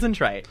couldn't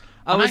concentrate.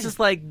 I was just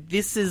like,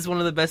 this is one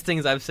of the best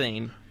things I've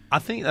seen. I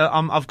think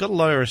I've got a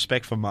lot of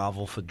respect for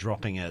Marvel for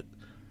dropping it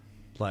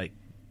like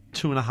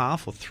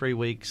 2.5 or 3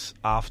 weeks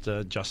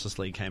after Justice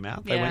League came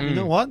out. They Yeah. went, you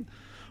know what?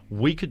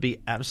 We could be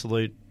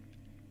absolute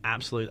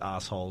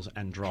assholes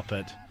and drop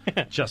it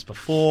just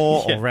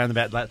before Yeah. or around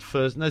about that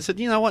first. And they said,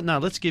 you know what? No,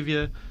 let's give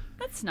you.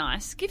 That's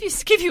nice. Give you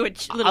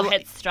a little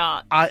head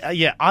start.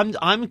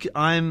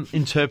 I'm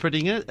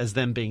interpreting it as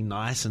them being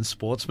nice and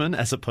sportsmen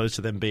as opposed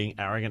to them being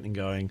arrogant and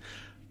going,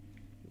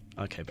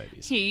 okay,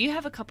 babies. Here, you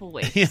have a couple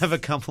weeks. You have a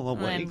couple of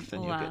Then weeks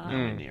and we'll, you'll get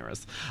nowhere near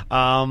us.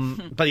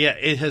 But yeah,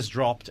 it has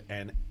dropped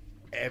and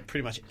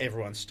pretty much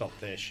everyone stopped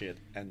their shit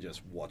and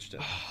just watched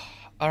it.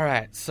 All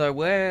right, so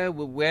where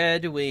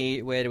do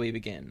we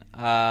begin?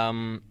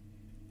 All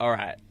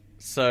right,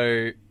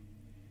 so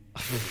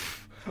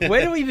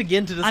where do we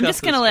begin to discuss? I'm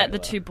just going to this let the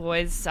trailer? two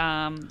boys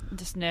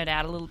just nerd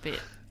out a little bit.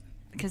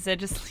 Because they're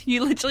just,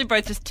 you literally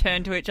both just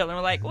turn to each other and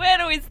we're like, where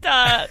do we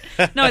start?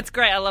 No, it's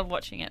great. I love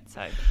watching it.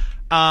 So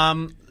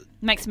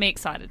makes me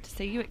excited to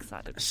see you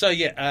excited. So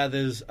yeah,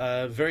 there's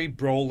very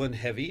Brolin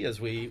heavy as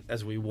we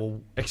were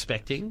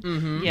expecting.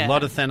 Mm-hmm. Yeah. A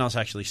lot of Thanos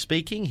actually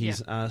speaking.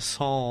 He's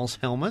Saul's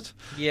helmet.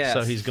 Yes.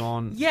 So he's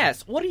gone.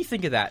 Yes. What do you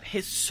think of that?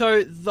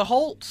 So the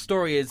whole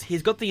story is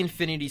he's got the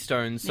Infinity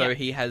Stones, so Yeah.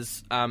 he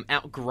has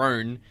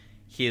outgrown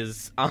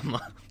his armor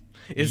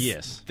is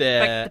Yes.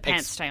 their Like the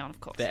pants stay on, of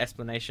course. their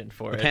explanation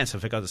for The it. pants, I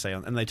forgot to say,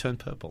 and they turn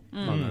purple.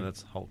 Oh no,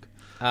 that's Hulk.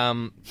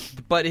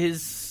 But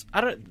his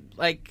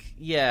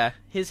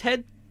his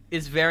head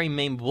is very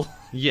memeable.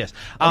 Yes.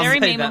 Very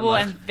say that memeable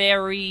much. and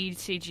very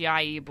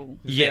CGI-able.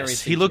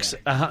 Yes, Very he looks.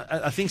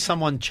 CGI. I think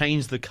someone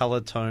changed the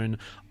color tone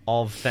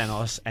of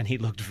Thanos, and he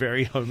looked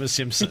very Homer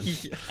Simpson.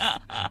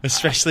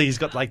 Especially, he's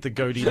got like the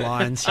goatee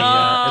lines here.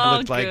 Oh, it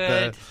looked like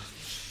good.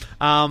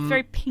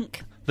 Very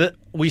pink.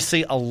 we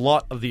see a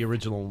lot of the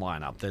original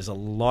lineup. There's a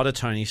lot of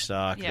Tony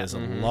Stark. Yeah. There's a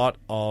lot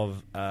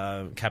of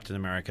Captain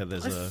America.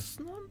 There's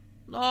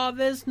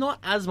not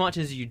as much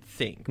as you'd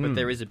think, but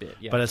there is a bit.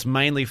 Yeah. But it's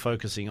mainly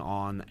focusing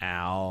on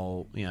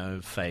our,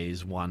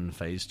 phase 1,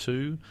 phase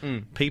 2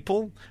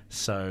 people.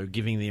 So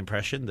giving the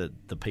impression that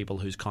the people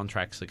whose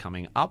contracts are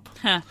coming up,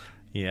 Huh.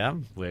 yeah,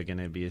 we're going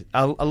to be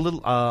a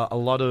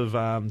lot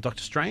of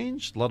Doctor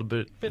Strange,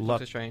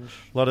 Doctor Strange.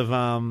 a lot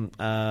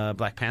of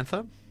Black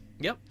Panther.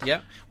 Yep.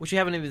 Which you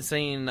haven't even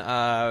seen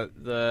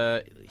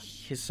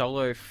his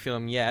solo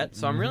film yet,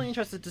 so I'm really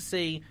interested to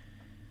see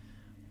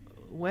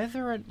where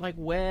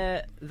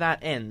that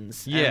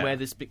ends. Yeah. And where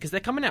this, because they're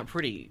coming out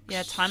pretty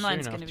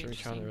timeline's soon gonna be after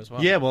each interesting. other as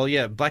well.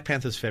 Yeah, Black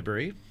Panther's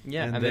February.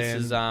 Yeah, and and this then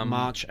is,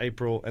 March,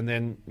 April, and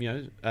then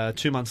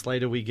 2 months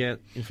later we get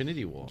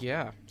Infinity War.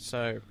 Yeah,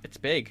 so it's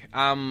big.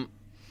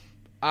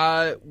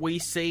 We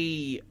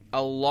see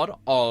a lot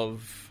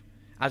of,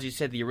 as you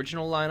said, the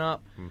original lineup.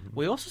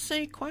 We also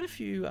see quite a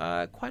few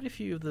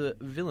of the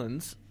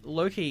villains.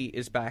 Loki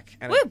is back,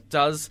 and it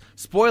does,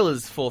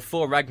 spoilers for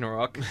Thor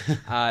Ragnarok,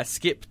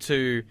 skip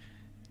to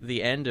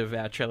the end of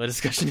our trailer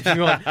discussion if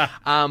you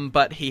want.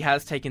 But he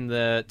has taken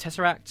the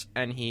Tesseract,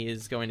 and he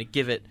is going to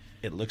give it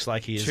It looks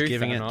like he is to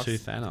giving Thanos, it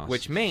to Thanos.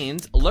 which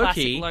means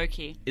Classic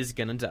Loki. is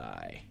going to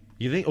die.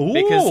 you think? Ooh.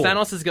 Because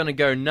Thanos is going to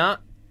go, nah,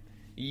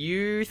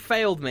 you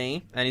failed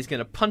me, and he's going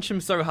to punch him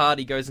so hard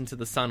he goes into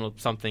the sun or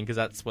something, because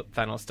that's what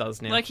Thanos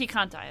does now. Loki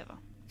can't die ever.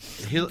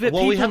 Well,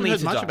 people we haven't need heard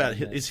to much die about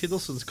in it. Is this.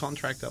 Hiddleston's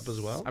contract up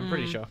as well? I'm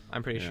pretty sure.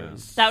 Yeah.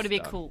 he's That would be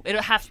done. cool. It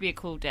would have to be a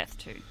cool death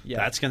too. Yeah.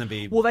 That's going to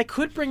be... Well, they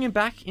could bring him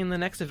back in the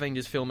next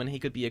Avengers film, and he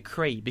could be a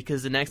Kree,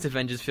 because the next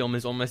Avengers film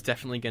is almost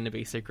definitely going to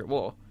be Secret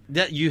War.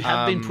 that you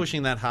have been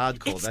pushing that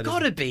hardcore. It's That got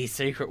to be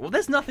Secret War.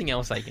 There's nothing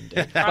else I can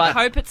do. I But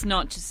hope it's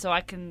not, just so I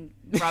can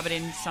rub it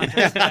in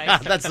Sandra's face.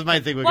 That's the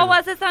main thing we're What going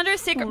was it, Thunder?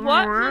 Secret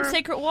what?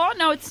 Secret War?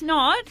 No, it's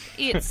not.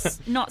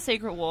 It's not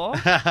Secret War.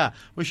 to...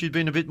 Wish you'd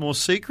been a bit more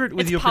secret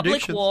with It's your public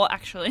predictions. war,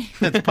 actually.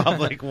 It's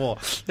public war.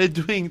 They're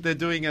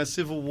doing a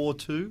Civil War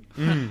 2.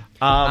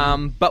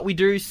 but we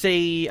do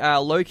see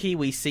Loki.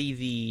 We see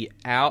the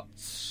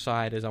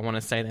Outsiders. I want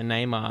to say their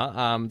name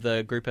are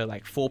the group of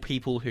like 4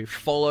 people who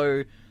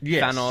follow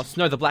Yes. Thanos.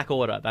 No, the Black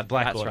Order. That's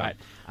Order.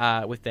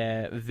 right. With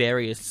their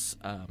various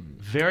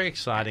Very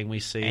exciting. We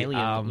see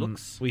Alien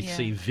looks. we Yeah.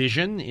 see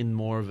Vision in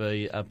more of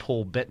a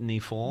Paul Bettany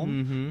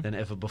form than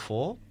ever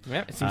before.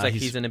 Yeah, it seems like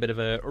he's- he's in a bit of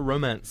a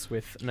romance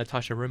with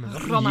Natasha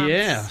Romanoff. Romance.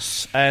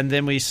 Yes, and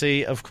then we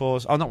see, of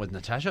course, not with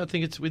Natasha. I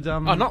think it's with Oh,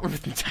 not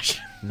with Natasha.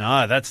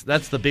 No, that's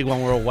the big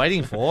one we're all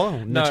waiting for.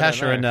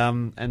 Natasha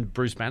no. and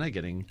Bruce Banner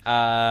getting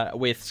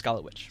With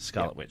Scarlet Witch.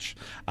 Scarlet Witch.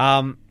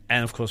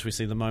 And of course, we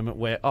see the moment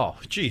where,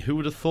 who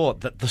would have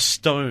thought that the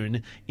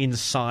stone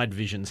inside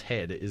Vision's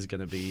head is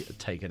going to be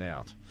taken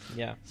out?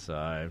 Yeah.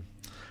 So,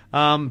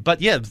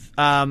 but yeah,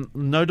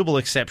 notable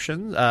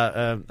exceptions,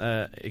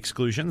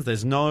 exclusions.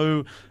 There's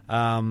no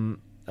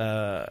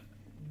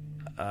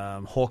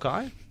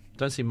Hawkeye.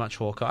 Don't see much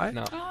Hawkeye.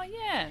 No. Oh,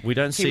 yeah. We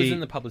don't He see. was in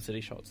the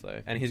publicity shots,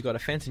 though, and he's got a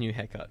fancy new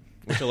haircut,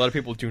 which a lot of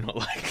people do not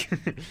like.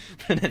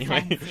 But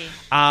anyway.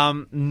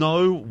 Fancy.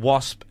 No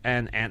Wasp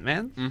and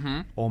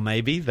Ant-Man. Or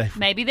maybe they.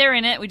 Maybe they're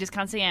in it. We just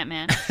can't see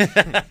Ant-Man.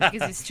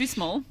 because he's too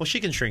small. Well,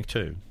 she can shrink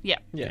too. Yeah.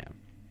 Yeah.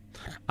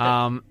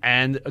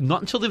 And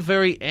not until the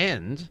very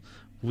end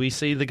we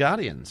see the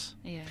Guardians.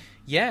 Yeah.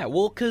 Yeah,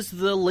 well, because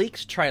the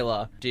leaked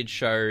trailer did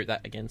show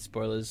that, again,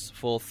 spoilers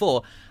for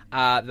Thor,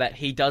 that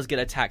he does get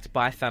attacked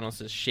by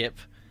Thanos' ship.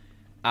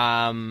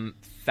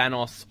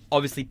 Thanos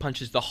obviously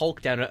punches the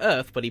Hulk down to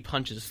Earth, but he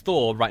punches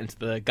Thor right into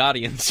the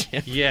Guardians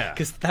ship. Yeah.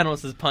 Because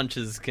Thanos'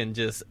 punches can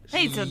just...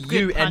 He's a you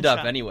good end up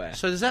puncher. anywhere.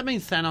 So does that mean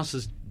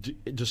Thanos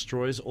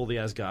destroys all the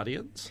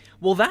Asgardians?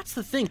 Well, that's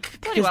the thing. Bloody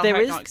Because well there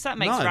hope is... not, 'cause that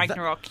makes No, that-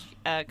 Ragnarok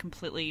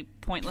completely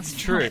pointless.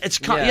 True. It's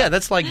Yeah.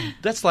 that's like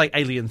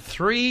Alien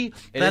 3. It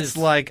That's is.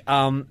 like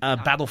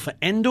Battle for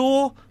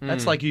Endor.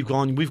 That's like we've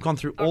gone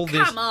through all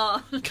this. Come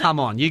on. Come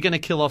on, you're going to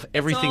kill off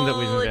everything that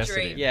we've all a invested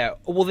dream. in. Yeah,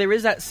 well, there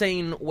is that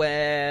scene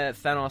where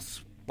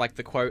Thanos, like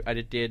the quote I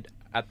did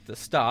at the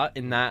start,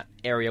 in that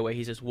area where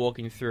he's just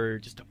walking through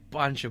just a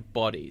bunch of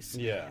bodies.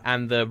 Yeah.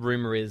 And the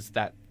rumor is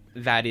that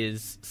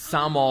is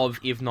some of,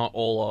 if not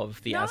all of,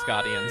 the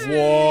Asgardians.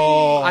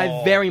 Whoa!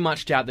 I very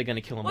much doubt they're going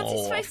to kill them What's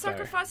all his face off, though.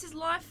 sacrifice his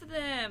life for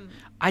them?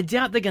 I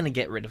doubt they're going to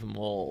get rid of them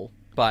all,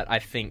 but I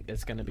think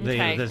there's going to be...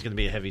 Okay. There's going to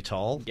be a heavy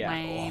toll. Yeah.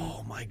 Lame.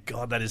 Oh my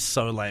god, that is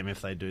so lame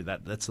if they do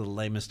that. That's the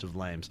lamest of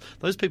lames.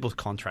 Those people's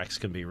contracts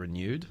can be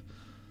renewed.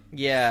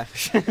 Yeah.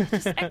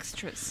 Just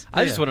extras.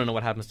 I just want to know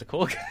what happens to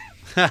Korg.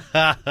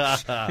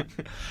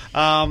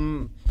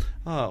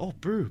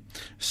 Boo.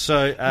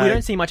 So We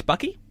don't see much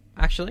Bucky,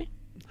 actually.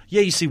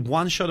 yeah, you see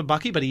one shot of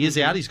Bucky, but he is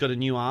out. He's got a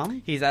new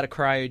arm. He's at a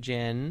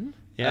cryogen.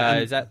 Yeah,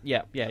 Is that?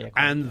 Yeah.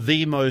 And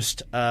the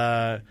most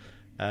reused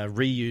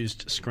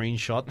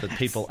screenshot that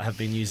people have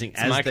been using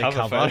as my their cover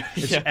cover, photo.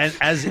 It's- Yeah. and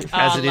as it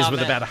love is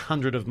with it. about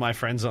 100 of my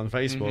friends on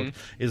Facebook,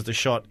 is the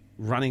shot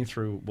running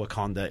through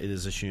Wakanda. It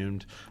is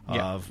assumed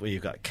of where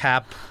you've got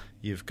Cap,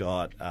 you've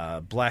got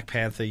Black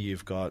Panther,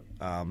 you've got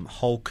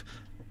Hulk,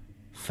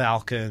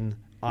 Falcon,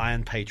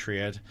 Iron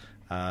Patriot.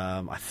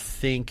 I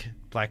think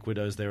Black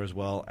Widow's there as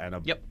well, and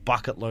a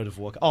bucket load of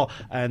work. Oh,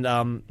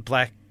 and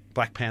Black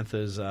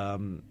Panther's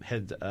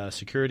head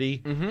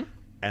security,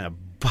 and a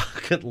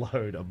bucket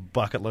load of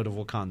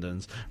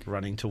Wakandans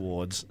running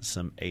towards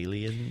some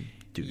alien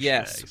douchebags.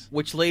 Yes,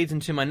 which leads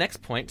into my next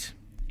point.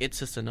 It's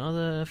just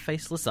another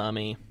faceless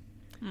army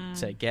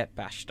to get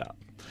bashed up.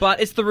 But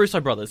it's the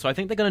Russo brothers, so I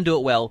think they're going to do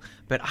it well.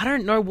 But I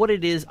don't know what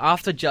it is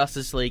after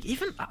Justice League.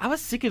 Even I was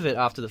sick of it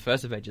after the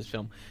first Avengers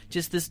film.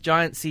 Just this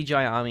giant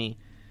CGI army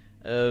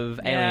of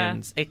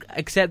aliens.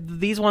 Except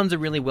these ones are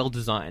really well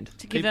designed.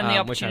 To give them the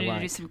which I opportunity to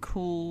like. do some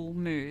cool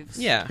moves.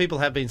 Yeah, People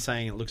have been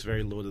saying it looks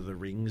very Lord of the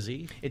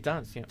Ringsy. it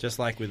does. Yeah. Just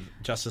like with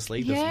Justice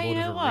League, Yeah, there's Lord you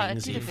know of the what? It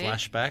Ringsy did a bit.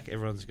 flashback.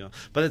 Everyone's going,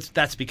 but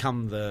that's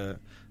become the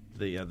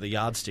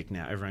yardstick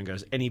now. Everyone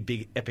goes, any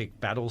big epic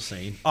battle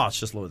scene, it's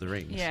just Lord of the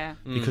Rings. Yeah.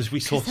 Because we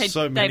saw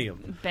so many of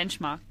them.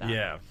 Benchmark that.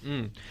 Yeah.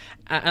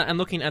 And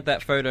looking at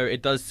that photo,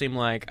 it does seem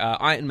like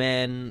Iron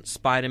Man,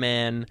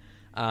 Spider-Man,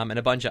 and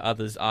a bunch of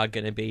others are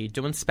going to be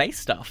doing space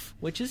stuff,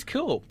 which is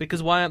cool.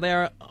 Because while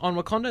they're on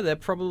Wakanda, they're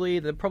probably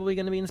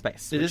going to be in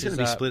space. It is going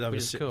to be split over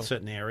which is cool.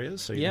 certain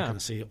areas, so you're Yeah. not going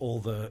to see all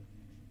the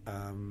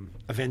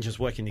Avengers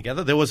working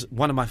together. There was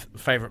one of my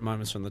favourite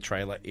moments from the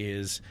trailer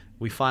is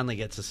we finally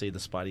get to see the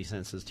Spidey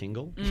senses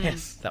tingle.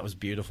 Yes. That was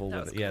beautiful.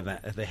 That was Yeah,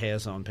 the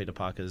hairs on Peter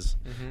Parker's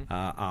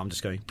arm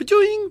just going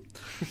ba-joing.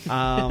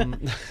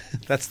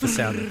 That's the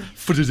sound of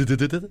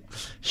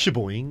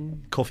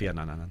shaboing. Coffee,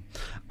 no.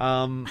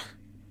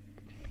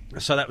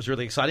 So that was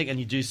really exciting, and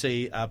you do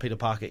see Peter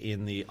Parker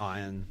in the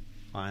Iron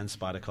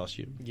Spider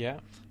costume. Yeah.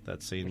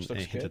 That scene Which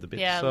looks hinted good. a bit.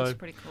 Yeah, it so, looks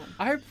pretty cool.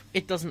 I hope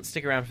it doesn't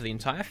stick around for the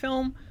entire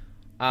film.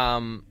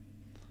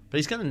 but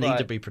he's going to need But-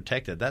 to be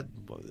protected. That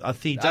I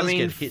think he does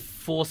get hit.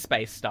 for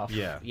space stuff.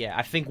 Yeah. Yeah.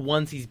 I think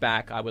once he's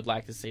back, I would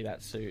like to see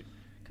that suit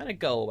kind of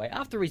go away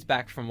after he's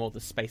back from all the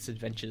space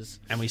adventures.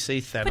 And we see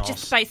Thanos. Put your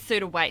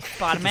spacesuit away,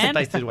 Spider-Man.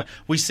 Spacesuit away.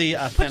 We see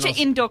Put your Thanos.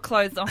 indoor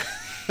clothes on.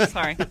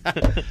 Sorry.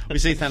 We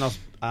see Thanos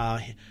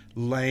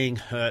laying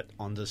hurt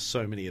onto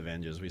so many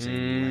Avengers. We see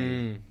him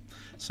laying.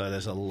 So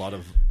there's a lot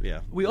of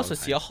We also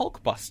see a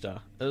Hulkbuster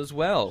as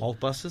well.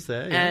 Hulkbusters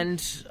there. Yeah.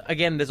 And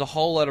again, there's a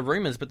whole lot of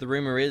rumors, but the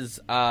rumor is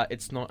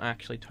it's not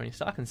actually Tony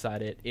Stark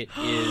inside it. It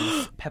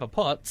is Pepper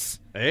Potts,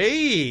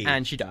 hey,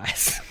 and she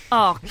dies.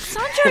 Oh,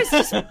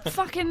 Sanjo's just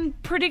fucking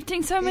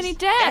predicting so many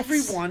deaths.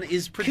 everyone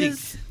is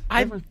predicting.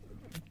 Because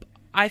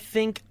I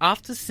think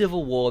after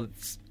Civil War,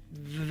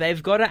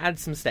 they've got to add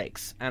some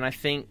stakes, and I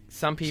think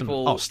some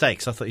people.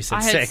 Steaks. I thought you said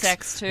I had sex.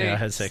 sex too. Yeah, I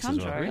had sex as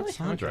well. Sandro. Really?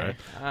 Sandro. Okay.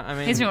 I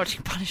mean, He's been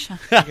watching Punisher.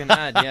 you can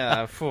add,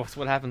 yeah. Phew, that's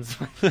what happens.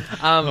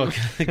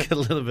 Get a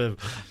little bit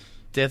of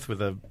death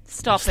with a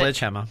Stop it.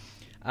 sledgehammer.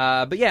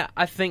 But yeah,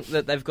 I think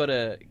that they've got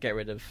to get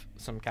rid of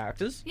some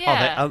characters.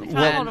 Yeah. they- they can't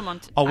well- hold him on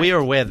to- We are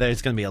aware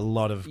there's going to be a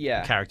lot of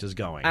Yeah. characters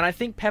going. And I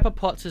think Pepper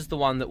Potts is the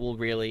one that will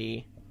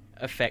really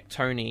affect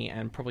Tony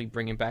and probably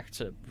bring him back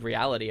to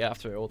reality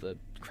after all the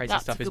crazy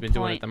That's stuff a he's good been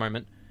doing point. at the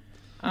moment.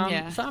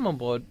 Yeah. So I'm on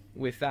board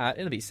with that.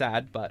 It'll be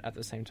sad, but at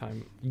the same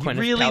time, Gwyneth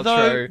Really,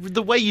 Paltrow, though,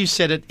 the way you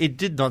said it, it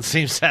did not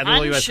seem sad. at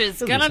all. You went, Ansha's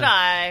 "It'll be gonna sad."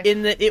 die.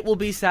 in that it will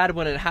be sad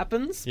when it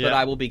happens, but Yeah.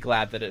 I will be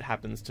glad that it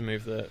happens to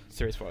move the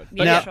series forward.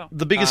 But Yeah, Now, sure.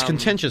 the biggest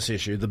contentious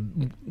issue,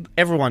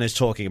 everyone is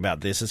talking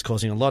about this. It's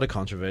causing a lot of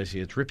controversy.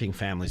 It's ripping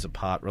families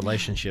apart.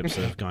 Relationships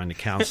are going to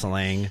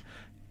counselling.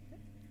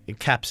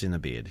 Cap's in a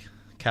beard.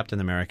 Captain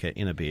America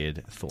in a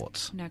beard.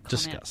 Thoughts? No comment.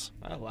 Discuss.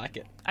 I like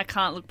it. I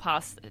can't look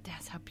past.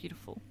 That's how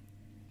beautiful.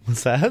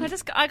 What's that?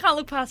 I can't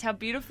look past how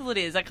beautiful it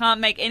is. I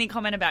can't make any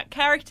comment about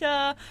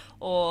character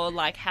or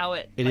like how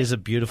it. It is a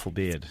beautiful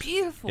beard.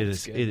 beautiful. It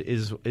is. good. It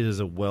is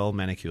a well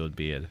manicured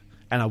beard,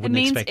 and I wouldn't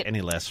means expect it-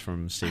 any less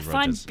from I Steve find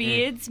Rogers.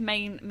 beards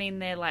mean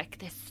they're like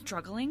they're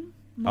struggling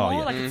more.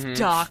 yeah. Like it's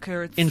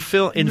darker. It's In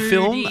film,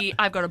 moody.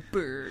 I've got a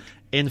bird.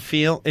 in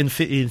film,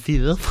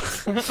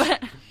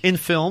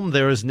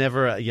 there is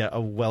never a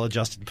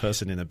well-adjusted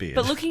person in a beard.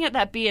 But looking at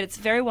that beard, it's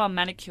very well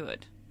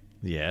manicured.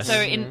 yes.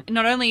 So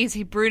not only is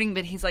he brooding,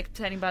 but he's like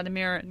standing by the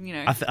mirror, and you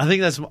know. I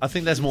think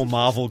that's more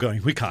Marvel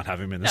going. We can't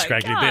have him in a No,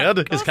 scraggly can't. beard.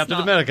 Of He's course Captain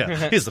not.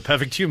 America. He's the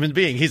perfect human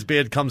being. His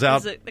beard comes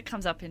out. It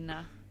comes up in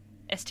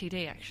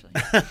STD actually.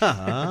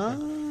 Ah.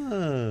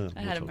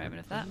 I had a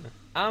moment of that.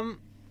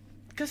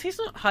 Because he's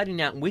not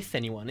hiding out with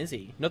anyone, is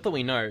he? Not that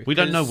we know. We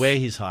don't know 'cause- where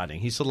he's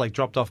hiding. He's sort of like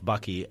dropped off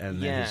Bucky and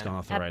then Yeah. he's gone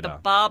off the At radar.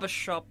 the barber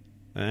shop.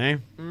 Eh?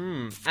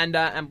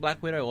 And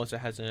Black Widow also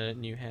has a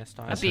new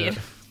hairstyle. A beard.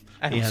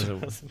 He has a,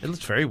 it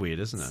looks very weird,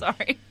 doesn't it?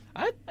 Sorry.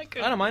 I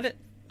couldn't. don't mind it.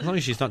 As long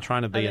as she's not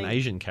trying to be an think-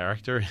 Asian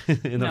character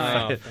in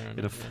No. a Fair in a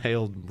enough,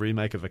 failed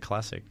remake of a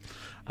classic.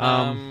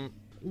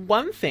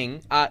 One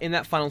thing in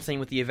that final scene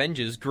with the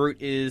Avengers,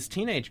 Groot is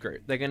teenage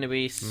Groot. They're going to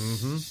be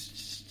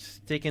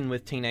sticking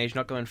with teenage,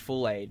 not going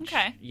full age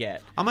Okay.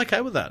 yet. I'm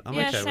okay with that. I'm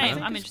Yeah, okay same. with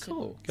that. I'm It's interested.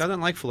 cool. I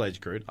don't like full age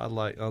Groot. I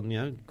like,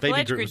 baby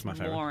Full-age Groot Groot's was my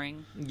favorite.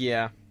 boring.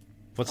 Yeah.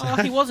 What's Oh,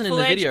 that? he wasn't in the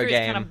Full-age video Groot's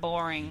game. kind of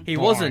boring. He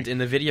Boring. wasn't in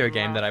the video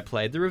game that Right. I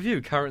played. The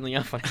review currently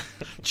up on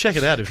Check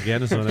it out if you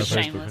can. It's on our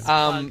Shameless.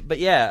 Facebook. But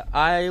yeah,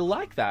 I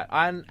like that,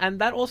 and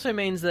that also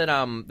means that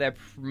they're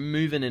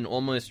moving in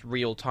almost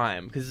real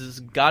time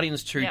because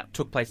Guardians 2 Yep.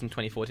 took place in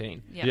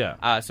 2014. Yeah.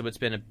 Yeah. So it's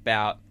been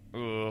about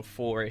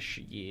 5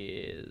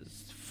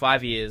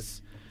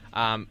 years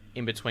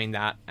in between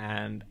that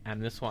and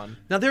this one.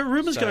 Now there are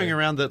rumors So- going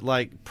around that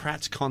like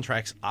Pratt's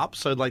contract's up,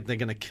 so like they're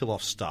going to kill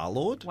off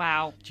Star-Lord.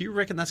 Wow. Do you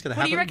reckon that's going to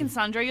What happen? do you reckon,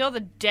 Sandra? You're the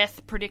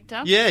death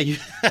predictor. Yeah,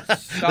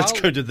 let's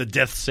go to the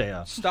Death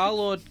Sayer.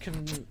 Star-Lord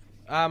can,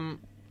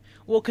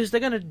 well, because they're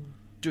going to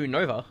do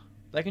Nova.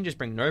 They can just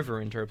bring Nova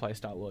in to replace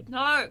Star-Lord.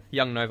 No.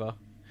 Young Nova.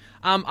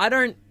 I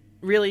don't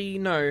really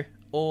know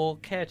or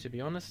care, to be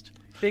honest.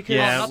 Because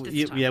Yeah, not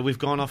this time. we've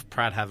gone off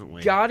Pratt, haven't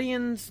we?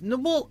 Guardians... No,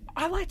 well,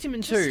 I liked him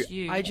in Just 2.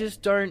 you. I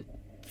just don't...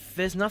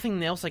 There's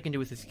nothing else I can do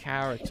with his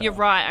character. You're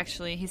right,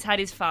 actually. He's had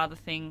his father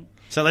thing.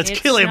 So let's It's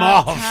kill him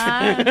not off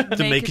time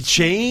to make a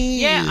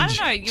change. Yeah, I don't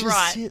know. You're Just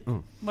right. sit-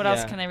 What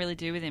else Yeah. can they really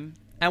do with him?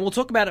 And we'll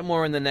talk about it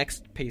more in the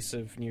next piece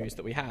of news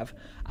that we have.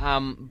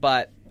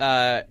 But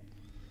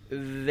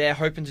they're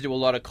hoping to do a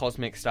lot of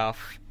cosmic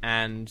stuff,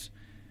 and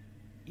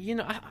you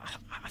know,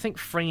 I think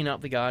freeing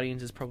up the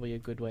Guardians is probably a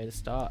good way to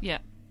start. Yeah.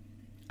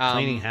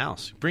 Cleaning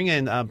house. Bring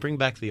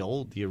back the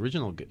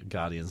original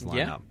Guardians lineup.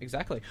 Yeah,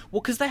 exactly.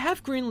 Well, because they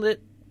have greenlit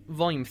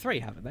Volume 3,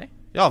 haven't they?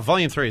 Oh,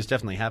 Volume 3 is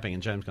definitely happening,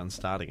 and James Gunn's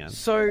starting it.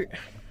 So,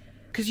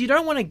 because you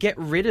don't want to get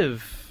rid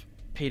of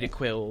Peter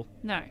Quill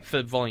No.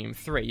 for Volume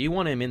 3. You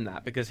want him in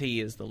that because he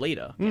is the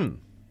leader.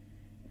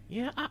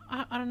 Yeah,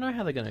 I don't know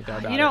how they're going to go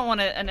about it. You don't want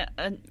a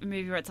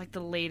movie where it's like the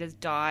leader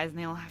dies and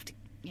they'll have to,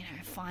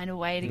 find a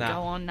way to Nah. go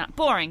on. Nah.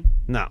 Boring.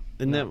 No.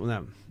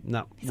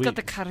 He's got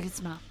the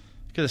charisma.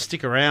 Gotta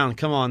stick around.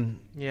 Come on,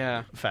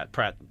 Yeah. Fat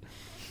Pratt.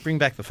 Bring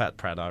back the Fat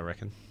Pratt, I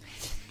reckon.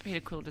 Peter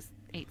Quill just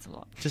eats a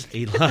lot. Just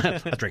eat. I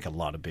drink a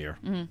lot of beer.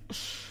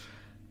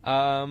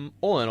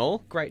 All in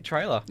all, great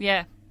trailer.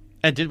 Yeah.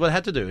 And did what it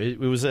had to do. It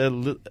was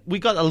we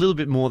got a little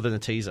bit more than a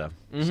teaser,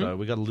 so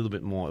we got a little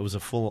bit more. It was a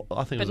full.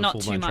 I think it But was a not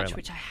full too blown much, trailer.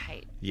 which I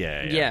hate.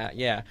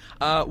 Yeah.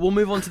 We'll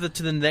move on to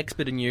the next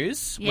bit of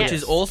news, which Yes.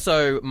 is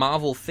also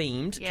Marvel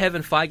themed. Yes.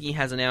 Kevin Feige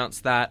has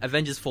announced that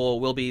Avengers 4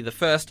 will be the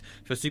first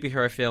for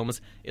superhero films.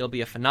 It'll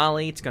be a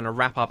finale. It's going to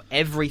wrap up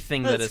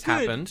everything that has That's good.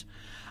 happened.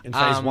 In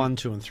phase 1,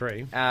 2, and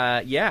 3.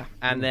 Yeah,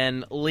 and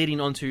then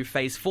leading on to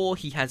Phase 4,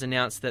 he has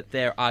announced that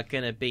there are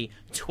going to be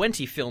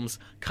 20 films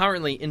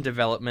currently in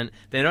development.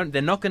 They're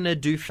not going to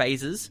do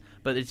phases,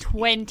 but it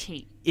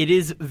 20.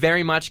 is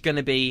very much going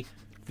to be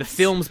the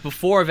films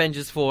before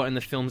Avengers 4 and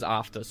the films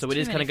after. So it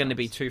is Too kind many of going to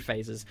be films. 2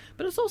 phases,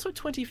 but it's also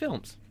 20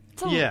 films.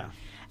 It's a Yeah.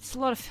 It's a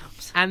lot of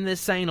films. And they're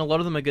saying a lot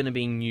of them are going to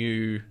be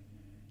new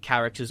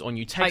characters or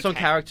new takes on Okay.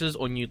 characters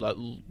or new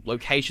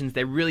locations.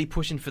 They're really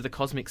pushing for the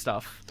cosmic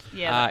stuff,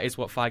 Yeah. is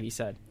what Feige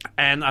said.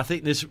 And I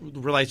think this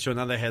relates to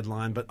another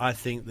headline, but I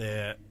think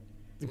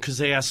because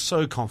they are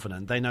so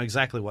confident, they know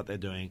exactly what they're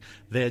doing.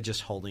 They're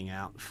just holding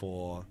out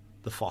for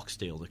the Fox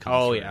deal to come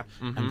Oh, through, yeah.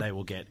 Mhm. and they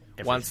will get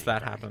everything Once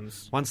that back.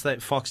 happens. Once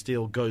that Fox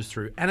deal goes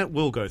through, and it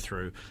will go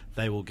through,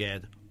 they will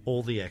get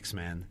all the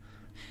X-Men,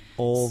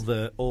 all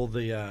the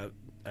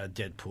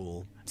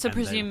Deadpool. So,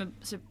 and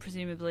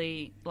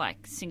presumably,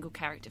 like single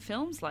character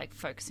films, like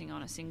focusing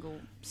on a single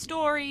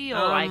story,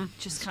 or like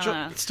just Still,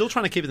 kind of. still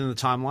trying to keep it in the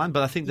timeline,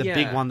 but I think the Yeah.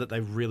 big one that they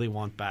really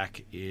want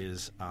back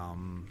is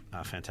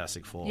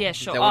Fantastic Four. Yeah,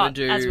 sure. They want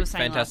Oh, to as do we were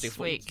saying Fantastic last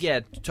Four. week. Yeah,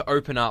 to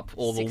open up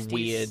all the 60s.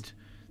 weird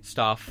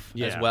stuff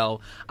as Yeah.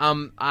 well.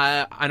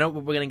 I know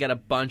we're going to get a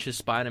bunch of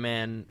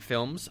Spider-Man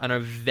films. I know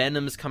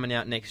Venom's coming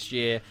out next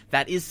year.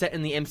 That is set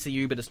in the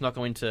MCU, but it's not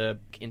going to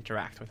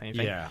interact with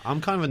anything. Yeah,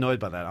 I'm kind of annoyed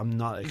by that. I'm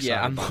not excited.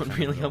 Yeah, I'm by not Venom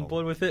really at on all.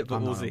 board with it, but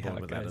I'm we'll not see on how board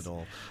it with that goes. at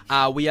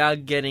all. We are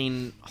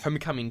getting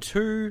Homecoming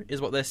 2 is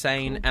what they're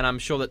saying, and I'm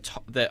sure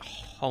that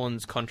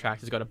Holland's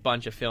contract has got a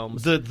bunch of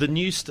films. The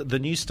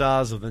new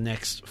stars of the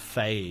next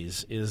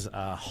phase is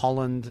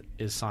Holland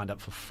is signed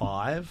up for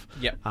 5.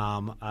 Yep.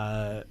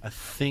 I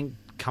think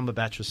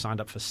Cumberbatch was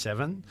signed up for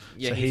 7.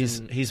 Yeah, so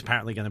he's he's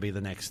apparently going to be the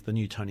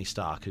new Tony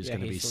Stark, who's Yeah,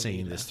 going to be he's the seeing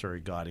leader. this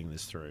through, guiding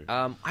this through.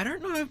 I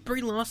don't know if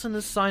Brie Larson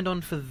has signed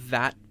on for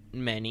that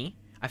many.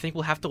 I think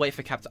we'll have to wait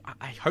for Captain.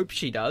 I hope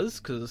she does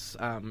because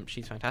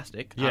she's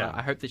fantastic. Yeah.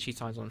 I hope that she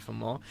signs on for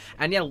more.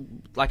 And yeah,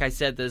 like I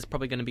said, there's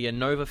probably going to be a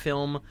Nova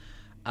film.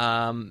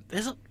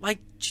 There's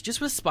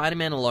just with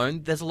Spider-Man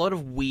alone, there's a lot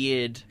of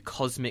weird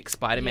cosmic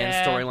Spider-Man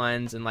Yeah.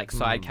 storylines and like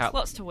side characters.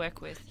 Lots to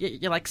work with.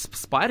 Yeah, like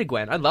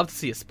Spider-Gwen. I'd love to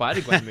see a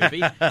Spider-Gwen movie.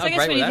 So I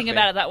guess when you think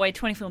about it that way,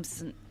 20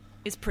 films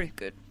is pretty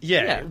good.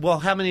 yeah. yeah. Well,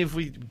 how many have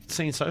we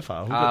seen so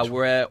far? We've got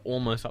we're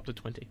almost up to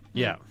 20.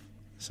 yeah.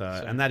 So,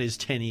 and that is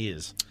 10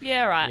 years.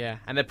 Yeah, right. Yeah,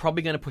 and they're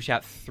probably going to push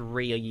out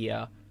 3 a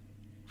year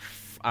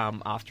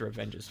after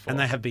Avengers 4. And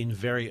they have been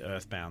very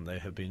earthbound. They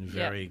have been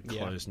very Yeah.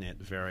 close-knit,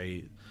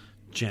 very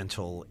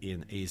gentle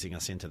in easing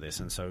us into this.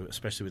 And so,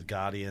 especially with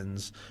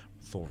Guardians,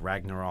 Thor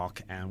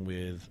Ragnarok, and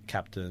with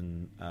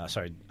Doctor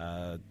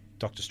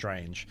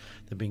Strange,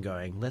 they've been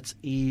going, let's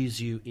ease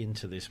you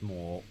into this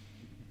more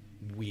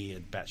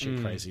weird,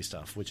 batshit crazy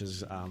stuff, which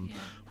is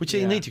which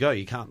you need to go.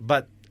 You can't.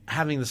 But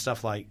having the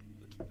stuff like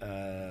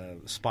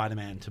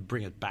Spider-Man to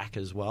bring it back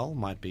as well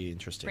might be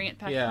interesting. Bring it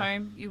back Yeah.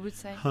 home, you would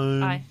say.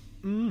 Home. Aye.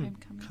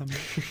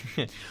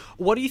 Homecoming.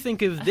 What do you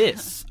think of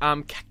this?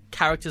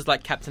 Characters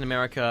like Captain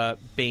America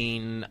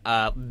being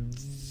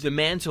the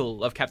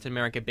mantle of Captain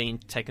America being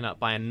taken up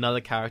by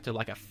another character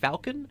like a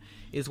Falcon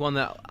is one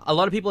that a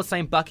lot of people are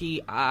saying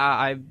Bucky.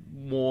 I'm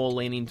more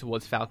leaning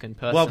towards Falcon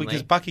personally. Well,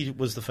 because Bucky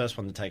was the first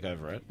one to take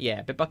over it.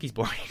 yeah, but Bucky's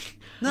boring.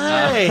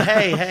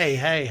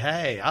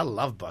 Hey! I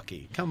love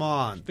Bucky. Come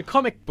on. The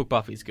comic book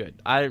Buffy's good.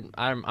 I'm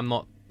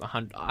not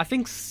 100. I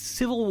think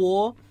Civil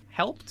War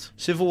helped,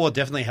 Civil War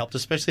definitely helped,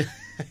 especially.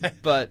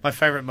 but My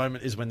favourite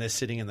moment is when they're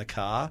sitting in the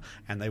car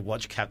and they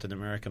watch Captain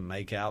America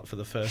make out for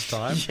the first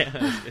time.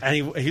 yeah,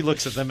 And he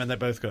looks at them and they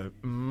both go,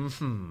 both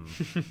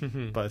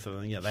of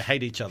them. Yeah, they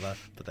hate each other,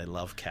 but they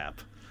love Cap.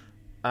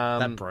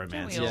 That bromance.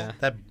 Don't we all? Yeah.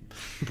 That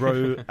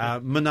bro,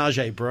 menage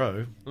a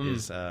bro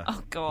is Oh, my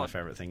God.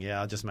 favourite thing.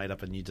 Yeah, I just made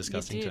up a new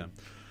disgusting did.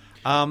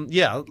 term.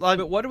 Yeah, like,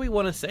 but what do we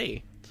want to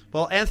see?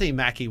 well, Anthony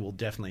Mackie will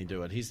definitely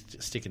do it. He's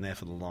sticking there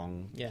for the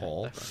long Yeah,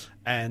 haul. definitely.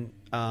 And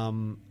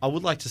I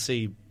would like to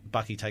see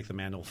Bucky take the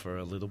mantle for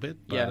a little bit.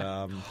 But,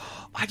 Yeah.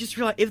 I just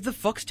realized if the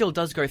Fox deal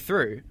does go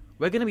through,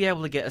 we're going to be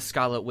able to get a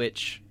Scarlet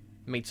Witch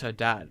meets her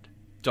dad,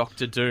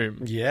 Doctor Doom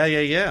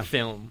yeah.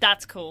 film.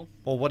 That's cool.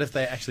 Or what if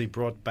they actually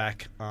brought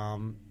back...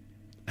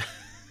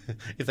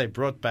 if they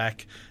brought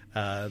back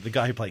the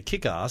guy who played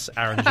Kick-Ass,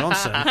 Aaron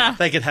Johnson,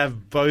 they could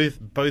have both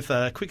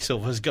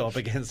Quicksilvers go up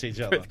against each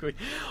other.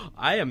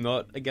 I am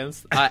not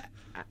against.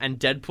 And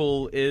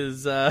Deadpool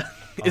is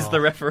the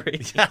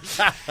referee.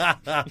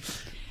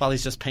 While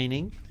he's just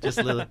painting. Got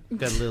a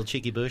little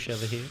cheeky bush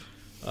over here.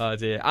 Oh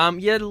dear.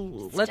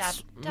 Let's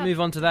Stab. move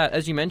on to that.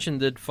 As you mentioned,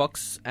 the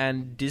Fox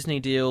and Disney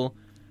deal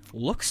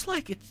looks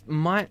like it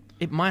might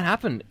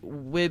happen.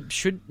 We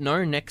should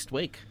know next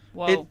week.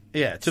 Whoa.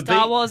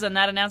 Star Wars and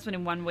that announcement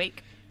in 1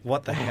 week.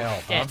 What the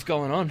hell? Dead. What's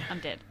going on? I'm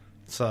dead.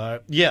 So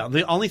yeah,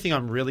 the only thing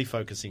I'm really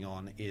focusing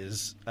on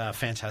is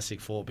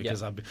Fantastic Four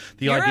because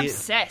You're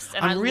obsessed,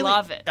 and I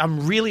love it.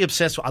 I'm really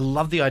obsessed. I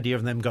love the idea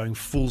of them going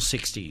full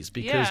 60s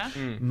because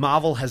Yeah.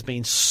 Marvel has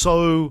been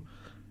so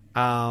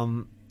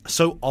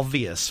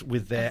obvious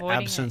with their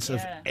Avoiding absence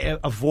it, of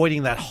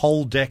avoiding that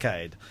whole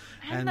decade.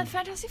 And the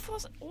Fantastic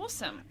Four's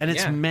awesome. And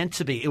it's Yeah. meant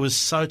to be. It was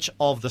such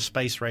of the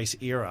space race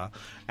era,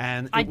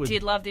 and I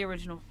did love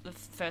the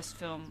first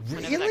film.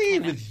 whenever that really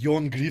came out. with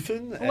Jon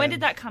Griffin. When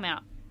did that come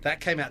out? That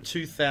came out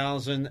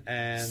 2000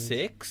 and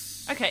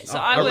 6. Okay, so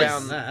I was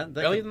around that.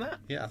 Earlier than that?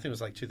 Yeah, I think it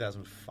was like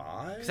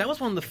 2005. 'Cause that was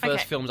one of the first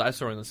Okay. films I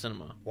saw in the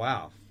cinema.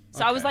 Wow.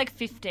 So I was Okay. like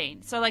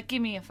 15. So like,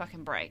 give me a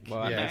fucking break.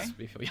 Well, you that know? makes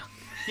me feel young.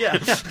 Yeah.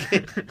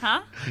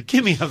 Huh?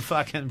 Give me a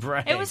fucking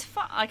break. It was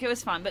fun. Like, it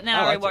was fun. But then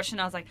I I liked rewatched it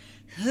and I was like,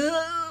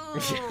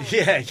 oh.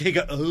 Yeah, you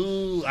go,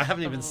 ooh. I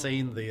haven't even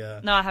seen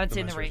the. No, I haven't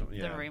seen most the recent-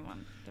 yeah. Reen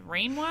one. The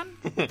Reen one?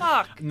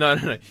 Fuck.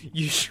 No.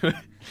 You should.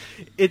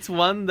 It's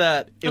one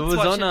that Let's was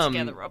watch on. it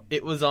together, Rob.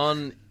 It was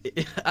on.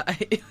 It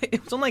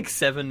was on like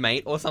 7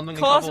 Mate or something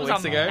Of a course couple it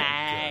was weeks on ago,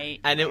 Mate.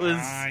 and it was.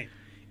 Right.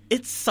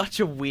 It's such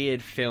a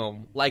weird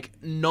film. Like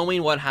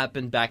knowing what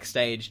happened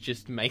backstage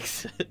just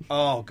makes it.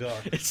 Oh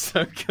god. It's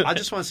so good. I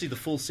just want to see the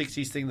full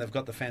 60s thing. They've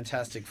got the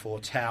Fantastic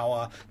Four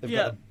tower. They've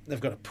Yeah.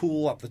 got a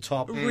pool up the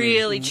top.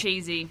 Really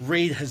cheesy.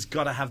 Reed has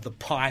got to have the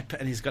pipe,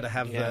 and he's got to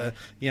have Yeah.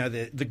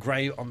 the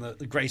grey on the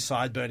grey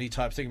sideburny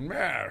type thing.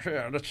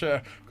 Yeah, let's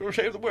go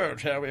save the world,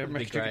 shall we?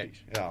 be great.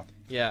 Yeah.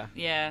 Yeah.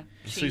 Yeah.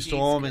 Sue cheesy.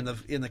 Storm in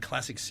the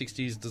classic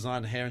 60s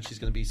design hair, and she's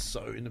going to be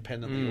so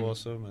independently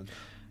awesome.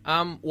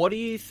 And What do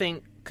you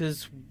think?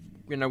 Because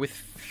with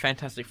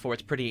Fantastic Four,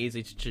 it's pretty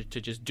easy to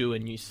just do a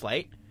new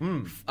slate.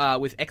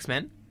 With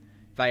X-Men,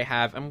 they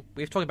have, and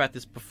we've talked about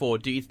this before.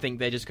 Do you think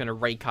they're just going to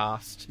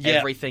recast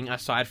everything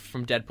aside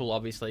from Deadpool,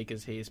 obviously,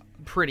 because he's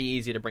pretty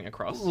easy to bring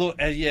across? look,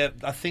 yeah,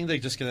 I think they're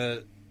just going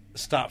to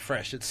start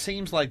fresh. It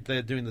seems like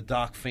they're doing the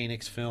Dark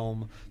Phoenix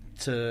film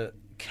to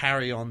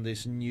carry on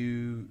this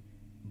new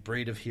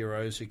breed of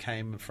heroes who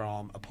came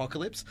from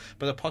Apocalypse,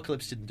 but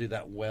Apocalypse didn't do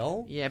that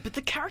well. Yeah, but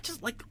the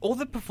characters, like all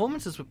the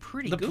performances, were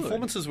pretty The good.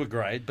 performances were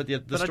great, but the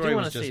but I story do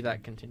want was to just see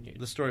that continued.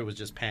 the story was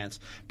just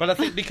pants. But I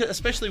think because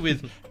especially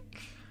with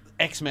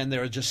X-Men,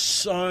 there are just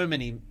so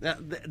many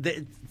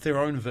their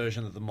own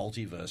version of the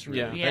multiverse. Really.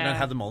 Yeah. They Yeah. don't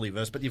have the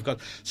multiverse, but you've got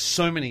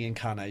so many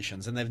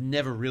incarnations, and they've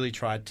never really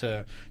tried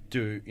to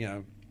do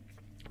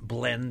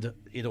blend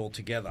it all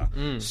together.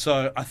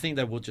 So I think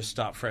they will just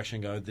start fresh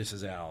and go, this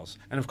is ours.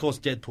 And of course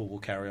Deadpool will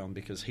carry on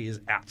because he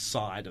is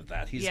outside of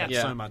that. He's had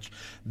so much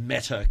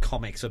meta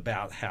comics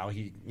about how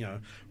he,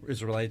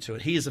 is related to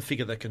it. He is a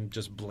figure that can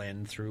just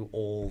blend through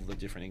all the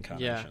different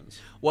incarnations.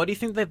 What do you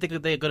think they're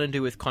going to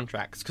do with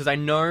contracts? Because I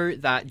know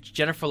that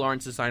Jennifer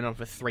Lawrence is signed on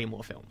for 3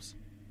 more films.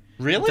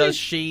 Really? Does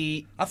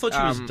she... I thought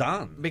she was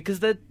done. Because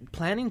they're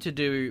planning to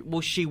do...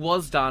 Well, she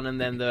was done, and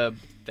then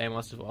they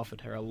must have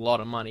offered her a lot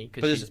of money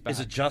because she's back. Is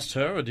it just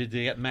her, or did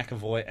they get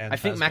McAvoy and I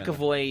think Fassbender?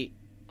 McAvoy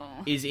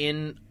is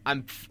in...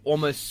 I'm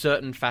almost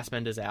certain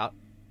Fassbender's out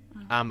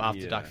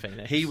after Dark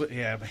Phoenix. He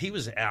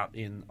was out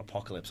in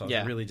Apocalypse. I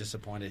was really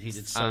disappointed. He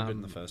did so good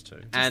in the first 2.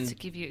 Just to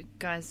give you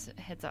guys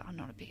a heads up, I'm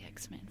not a big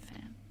X-Men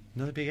fan.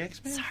 Not a big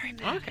X-Men? Sorry,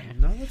 man. Okay.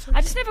 No, that's okay.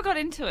 I just never got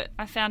into it.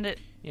 I found it...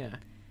 Yeah.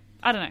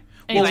 I don't know.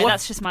 Anyway, Well,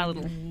 that's just my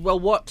little... Well,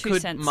 what 2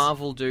 could cents.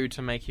 Marvel do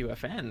to make you a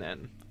fan,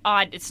 then?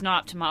 It's not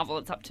up to Marvel.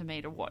 It's up to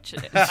me to watch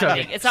it. I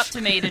think. It's up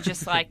to me to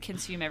just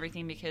consume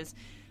everything, because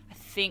I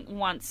think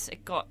once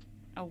it got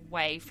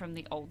away from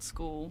the old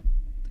school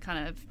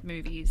kind of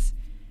movies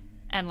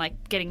and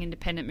getting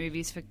independent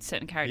movies for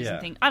certain characters and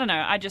things, I don't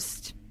know. I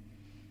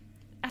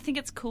think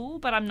it's cool,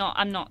 but I'm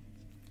not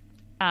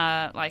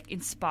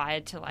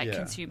inspired to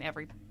consume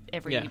every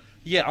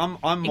I'm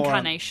more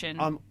incarnation.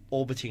 I'm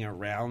orbiting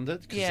around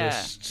it because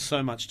there's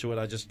so much to it.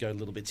 I just go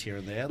little bits here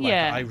and there.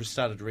 I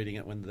started reading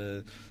it when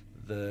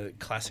the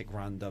classic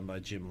run done by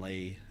Jim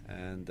Lee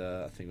and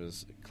I think it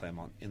was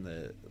Claremont in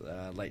the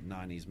late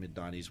 90s, mid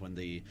 90s when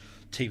the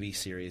TV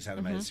series,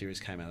 animated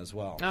series came out as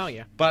well. Oh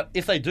yeah. But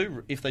if they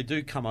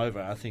do come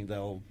over, I think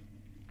they'll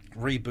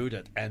reboot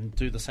it and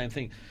do the same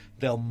thing.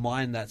 They'll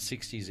mine that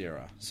 60s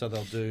era. So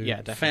they'll do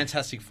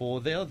Fantastic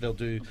Four there. They'll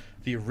do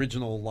the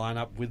original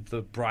lineup with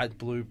the bright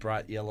blue,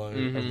 bright yellow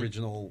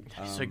original.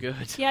 So good.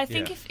 Yeah, I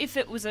think if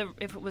it was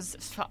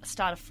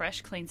start a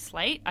fresh, clean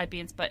slate, I'd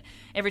be but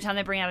every time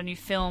they bring out a new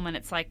film and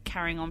it's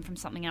carrying on from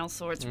something else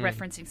or it's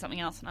referencing something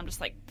else, and I'm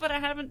just but I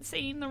haven't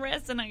seen the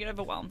rest, and I get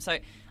overwhelmed. So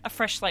a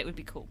fresh slate would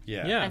be cool.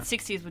 Yeah. And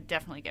 60s would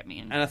definitely get me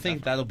in. And I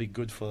think that'll be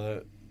good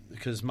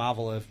because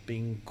Marvel have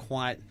been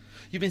quite...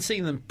 You've been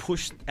seeing them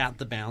push out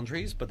the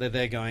boundaries, but they're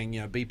there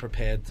going, be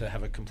prepared to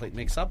have a complete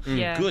mix-up.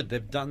 Yeah. Good.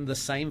 They've done the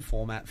same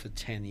format for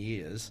 10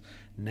 years.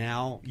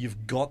 Now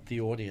you've got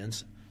the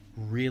audience.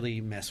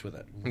 Really mess with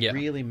it. Yeah.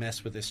 Really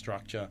mess with this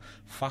structure.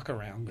 Fuck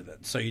around with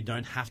it so you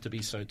don't have to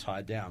be so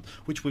tied down,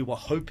 which we were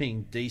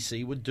hoping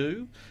DC would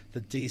do.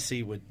 That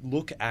DC would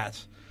look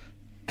at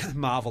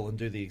Marvel and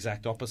do the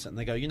exact opposite. And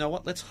they go, you know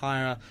what? Let's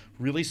hire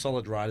really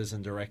solid writers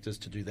and directors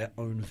to do their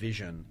own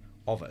vision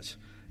of it.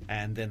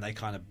 And then they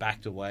kind of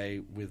backed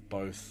away with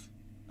both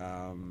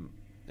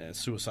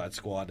Suicide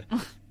Squad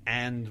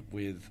and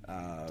with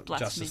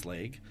Justice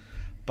League.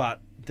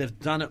 But they've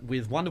done it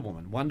with Wonder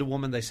Woman. Wonder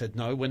Woman, they said,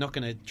 no, we're not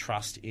going to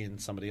trust in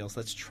somebody else.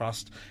 Let's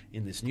trust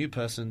in this new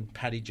person,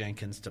 Patty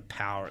Jenkins, to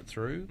power it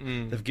through.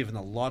 They've given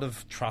a lot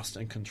of trust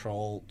and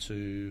control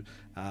to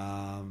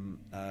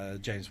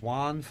James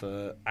Wan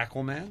for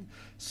Aquaman.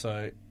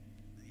 So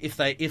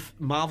if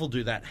Marvel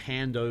do that,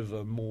 hand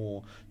over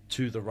more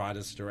to the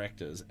writers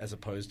directors as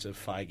opposed to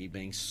Feige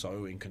being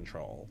so in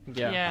control.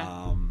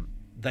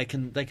 They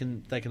can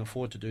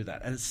afford to do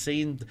that. And it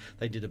seemed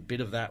they did a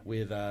bit of that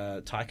with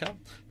Taika.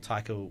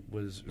 Taika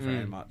was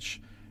very much,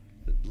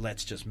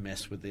 let's just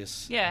mess with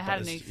this. Yeah, how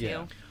did he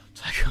feel?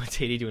 Taika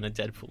Waititi doing a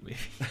Deadpool movie.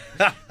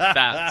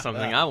 That's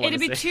something I want to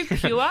see. It'd be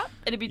too pure.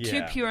 It'd be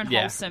too pure and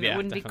Yeah. wholesome. Yeah, it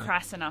wouldn't definitely. be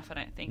crass enough, I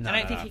don't think. I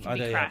don't think he can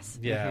be crass.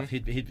 Yeah,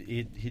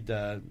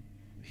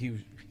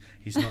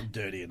 he's not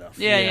dirty enough.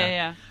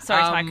 Yeah.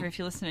 Sorry, Taika, if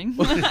you're listening.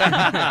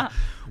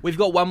 We've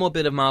got one more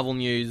bit of Marvel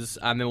news,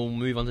 and then we'll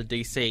move on to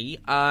DC.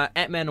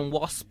 Ant-Man and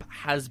Wasp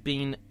has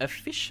been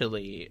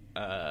officially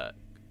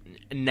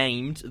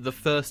named the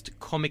first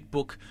comic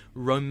book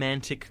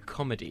romantic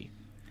comedy.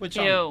 Which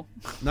Ew.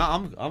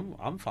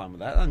 I'm fine with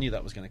that. I knew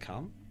that was going to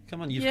come.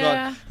 Come on, you've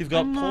got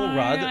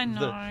I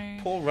know.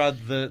 Paul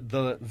Rudd,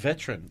 the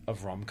veteran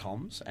of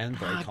rom-coms and I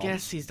break-coms.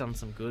 guess he's done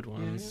some good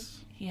ones.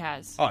 He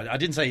has. Oh, I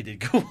didn't say he did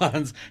good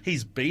ones.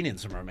 He's been in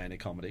some romantic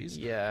comedies.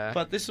 Yeah.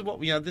 But this is what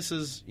this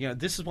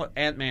is what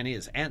Ant-Man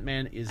is.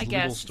 Ant-Man is I little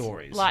guess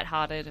stories,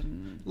 lighthearted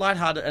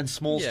and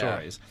small Yeah.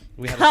 stories.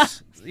 We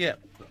had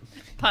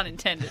pun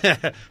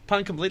intended.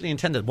 pun completely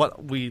intended.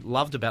 What we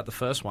loved about the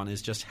first one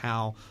is just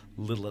how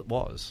little it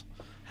was,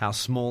 how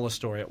small a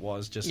story it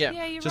was. Just Yeah.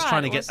 Yeah, you're just right.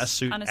 trying to It get was a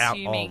suit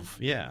unassuming.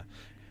 out of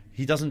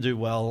He doesn't do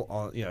well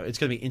on. It's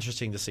going to be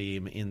interesting to see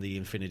him in the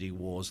Infinity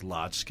Wars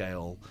large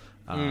scale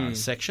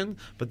section.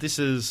 But this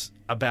is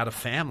about a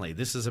family.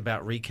 This is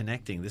about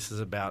reconnecting. This is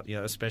about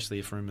especially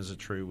if rumors are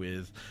true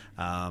with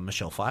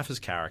Michelle Pfeiffer's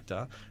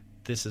character.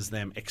 This is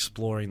them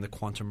exploring the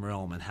quantum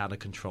realm and how to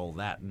control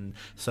that. And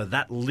so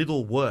that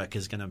little work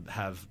is going to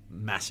have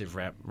massive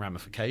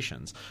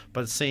ramifications.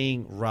 But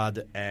seeing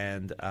Rudd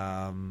and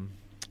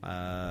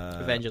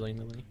Evangeline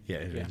Lilly. Yeah,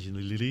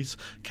 Evangeline Lilly's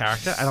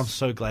character. And I'm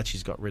so glad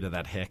she's got rid of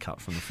that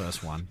haircut from the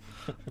first one.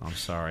 I'm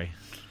sorry.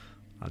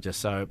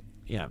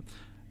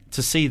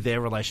 to see their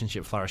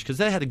relationship flourish, because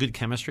they had a good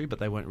chemistry, but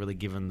they weren't really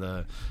given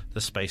the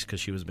space because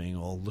she was being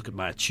all look at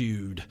my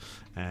attitude,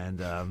 and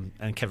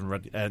Kevin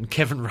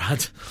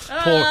Rudd,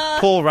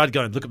 Paul Rudd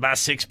going look at my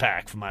six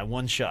pack for my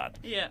one shot.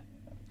 Yeah.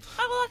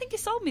 Oh, well, I think you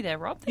sold me there,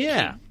 Rob.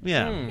 Thank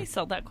you. You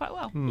sold that quite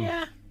well.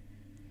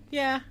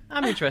 Yeah,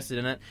 I'm interested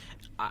in it.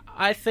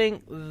 I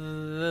think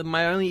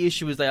my only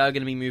issue is they are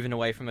going to be moving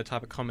away from the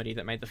type of comedy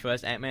that made the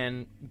first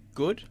Ant-Man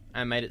good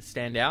and made it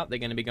stand out. They're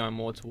going to be going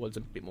more towards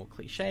a bit more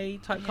cliche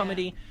type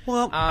comedy.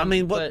 Well, I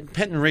mean, what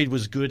Penton Reed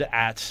was good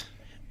at,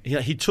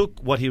 he took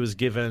what he was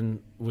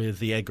given with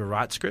the Edgar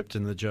Wright script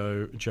and the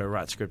Joe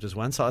Wright script as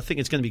one. So I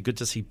think it's going to be good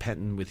to see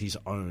Penton with his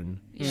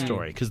own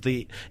story, because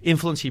the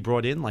influence he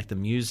brought in, like the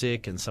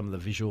music and some of the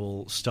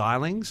visual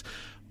stylings,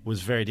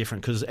 was very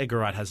different, because Edgar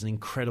Wright has an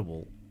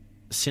incredible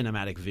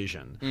cinematic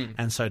vision,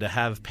 and so to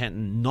have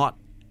Penton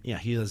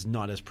he is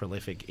not as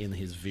prolific in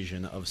his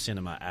vision of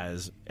cinema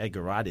as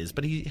Edgar Wright is,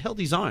 but he held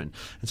his own,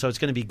 and so it's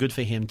going to be good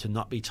for him to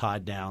not be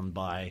tied down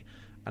by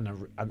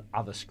an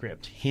other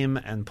script. Him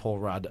and Paul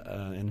Rudd,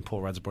 and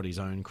Paul Rudd's brought his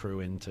own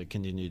crew in to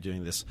continue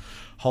doing this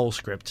whole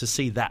script. To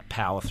see that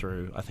power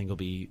through, I think will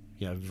be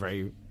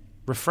very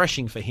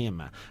refreshing for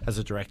him as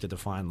a director to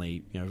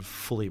finally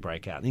fully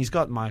break out. And he's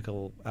got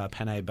Michael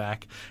Pena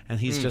back, and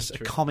he's just a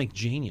comic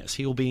genius.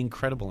 He will be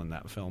incredible in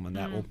that film, and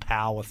that will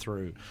power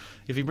through.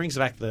 If he brings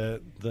back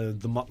the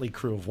motley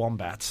crew of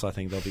wombats, I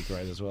think they'll be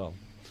great as well.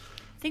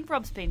 I think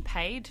Rob's been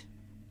paid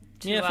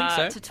to, I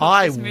think so. to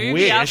talk this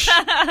movie up.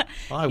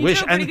 I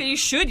wish. And you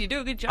should. You do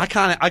a good job.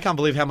 I can't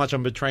believe how much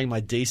I'm betraying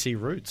my DC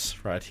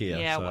roots right here.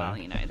 Yeah, so. well,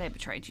 they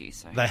betrayed you,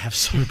 so. They have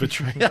so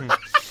betrayed.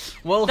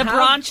 Well, the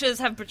branches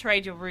have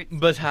betrayed your roots.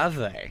 But have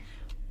they?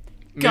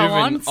 Go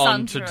Moving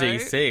on to Sandro.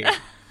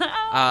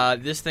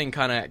 DC. This thing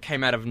kind of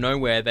came out of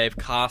nowhere. They've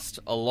cast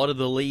a lot of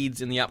the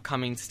leads in the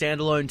upcoming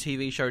standalone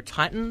TV show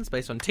Titans,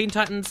 based on Teen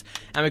Titans,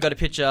 and we got a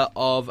picture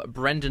of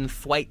Brendan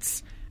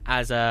Thwaites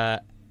as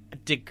a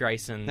Dick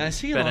Grayson, now,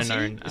 is he better an Aussie?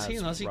 known Is he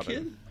an as Aussie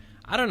Robin. kid?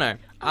 I don't know.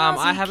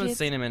 I haven't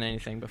seen him in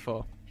anything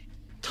before.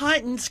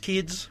 Titans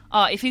kids.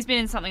 Oh, if he's been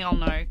in something, I'll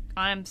know.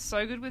 I am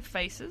so good with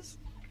faces.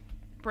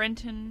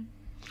 Brenton.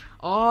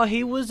 Oh,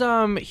 he was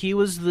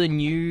the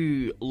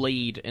new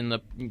lead in the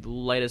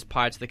latest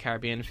Pirates of the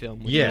Caribbean film,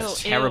 which was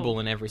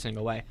terrible in every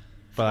single way.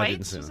 But Thwaites? I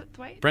didn't see Was him. it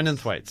Thwaites? Brendan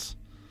Thwaites.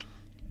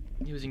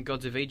 He was in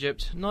Gods of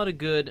Egypt. Not a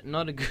good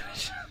Not a good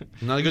track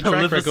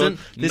Maleficent,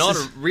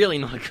 record. Really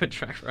not a good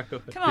track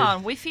record. Come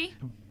on, Whiffy.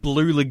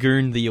 Blue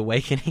Lagoon: The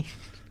Awakening.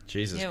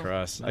 Jesus Ew.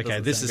 Christ. Okay,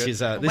 doesn't this sound is his.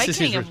 good. This is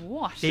his. Awakening of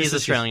what? He is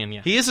Australian,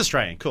 yeah. He is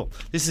Australian. Cool.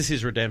 This is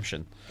his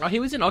redemption. Oh,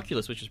 he was in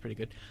Oculus, which is pretty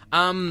good.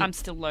 I'm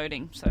still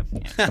loading, so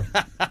yeah.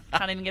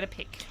 Can't even get a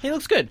pick. He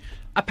looks good.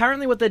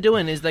 Apparently, what they're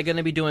doing is they're going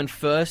to be doing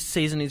first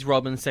season he's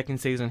Robin, second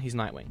season he's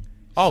Nightwing.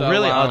 Oh, So,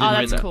 really? I didn't Oh,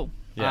 read that's that. cool.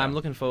 Yeah. I'm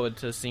looking forward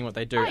to seeing what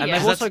they do. Oh, And yeah.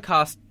 they've also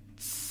cast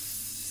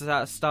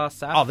Star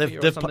Sapphire. Oh, they've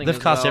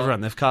cast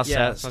everyone. They've cast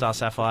Yeah, Star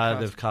Sapphire.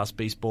 They've cast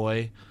Beast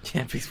Boy.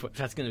 Yeah, Beast Boy.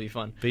 That's going to be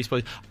fun. Beast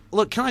Boy.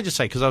 Look, can I just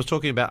say, because I was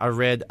talking about, I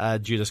read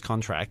Judas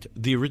Contract,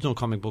 the original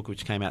comic book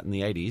which came out in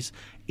the 80s.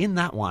 In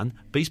that one,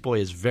 Beast Boy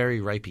is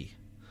very rapey.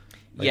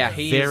 Like, Yeah,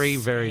 he's very,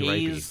 very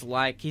he's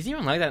rapey. he's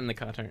even like that in the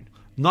cartoon.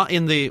 Not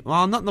in the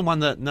one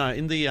that, no,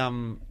 in the,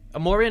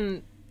 More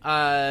in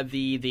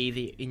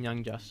the in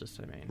Young Justice,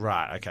 I mean.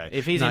 right, okay.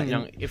 If he's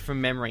if from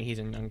memory he's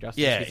in Young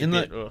Justice. Yeah, he's in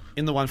a the bit,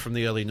 in the one from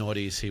the early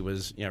noughties, he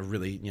was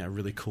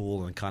really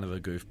cool and kind of a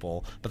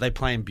goofball. But they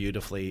play him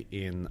beautifully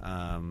in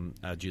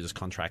Judas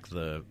Contract,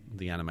 the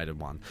animated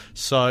one.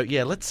 So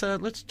yeah, let's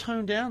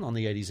tone down on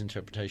the 80s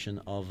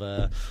interpretation of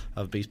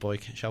Beast Boy,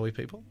 shall we,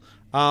 people?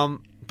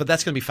 But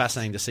that's going to be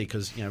fascinating to see,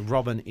 because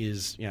Robin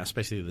is,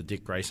 especially the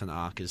Dick Grayson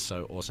arc is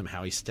so awesome.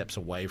 How he steps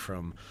away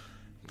from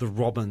the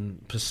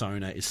Robin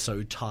persona is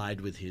so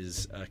tied with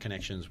his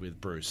connections with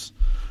Bruce.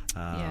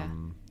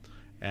 And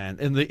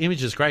the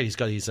image is great. He's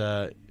got his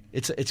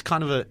it's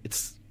kind of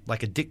it's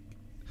like a Dick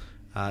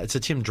it's a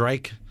Tim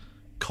Drake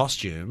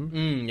costume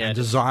and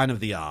design of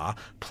the R,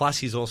 plus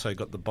he's also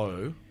got the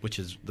bow, which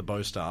is the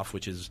bow staff,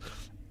 which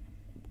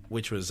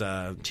was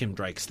Tim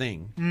Drake's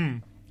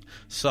thing.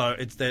 So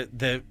it's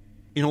they're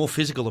in all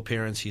physical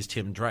appearance, he's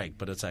Tim Drake,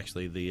 but it's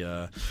actually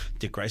the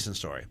Dick Grayson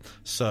story.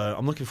 So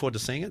I'm looking forward to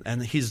seeing it.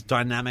 And his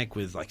dynamic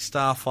with like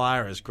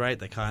Starfire is great.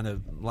 They kind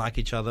of like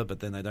each other,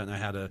 but then they don't know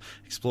how to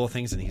explore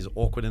things, and he's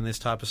awkward in this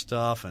type of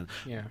stuff. And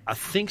I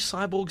think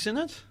Cyborg's in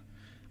it.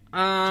 Did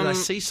I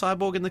see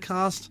Cyborg in the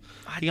cast?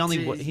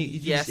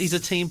 He's a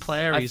team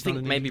player. I he's think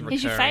not maybe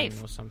He's your recurring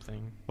fave. or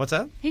something. What's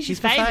that? He's your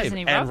my fave, isn't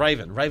he, Rob? And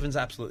Raven. Raven's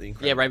absolutely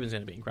incredible. Yeah, Raven's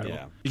going to be incredible.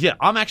 Yeah,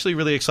 I'm actually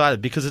really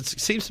excited because it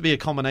seems to be a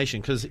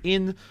combination, because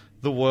in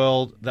the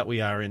world that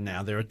we are in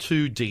now, there are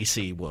two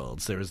DC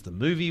worlds. There is the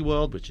movie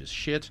world, which is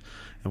shit,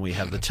 and we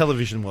have the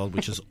television world,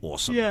 which is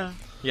awesome. Yeah.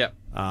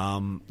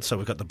 So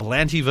we've got the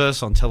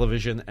Berlantiverse on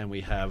television, and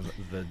we have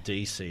the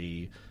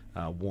DC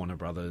Warner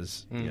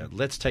Brothers.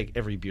 Let's take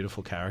every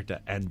beautiful character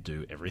and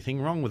do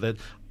everything wrong with it,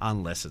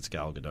 unless it's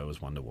Gal Gadot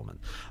as Wonder Woman.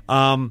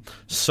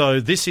 So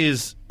this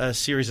is a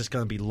series that's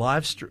going to be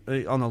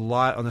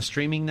on a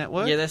streaming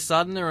network. Yeah, they're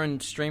starting their own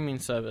streaming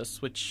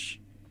service, which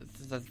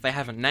they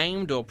haven't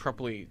named or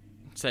properly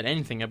said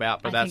anything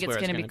about, but I that's think where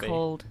it's it's going to be. be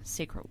called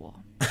Secret War.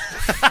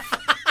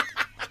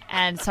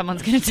 And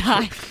someone's going to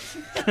die.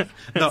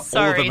 No,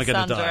 Sorry, all of them are going to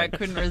Sandra, die. I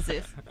couldn't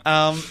resist.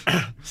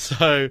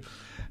 So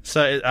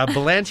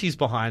Belanti's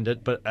behind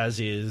it, but as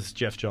is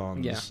Jeff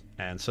Johns. Yeah.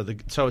 And so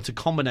it's a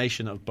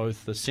combination of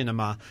both the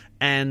cinema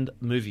and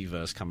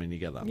movieverse coming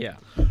together. Yeah.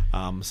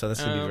 So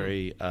that's going to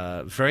be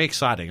very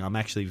exciting. I'm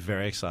actually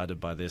very excited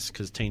by this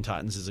because Teen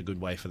Titans is a good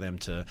way for them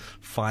to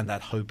find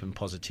that hope and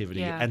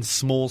positivity Yeah. and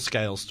small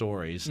scale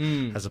stories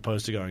as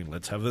opposed to going,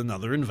 let's have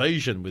another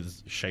invasion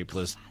with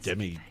shapeless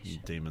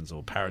demi-demons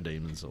or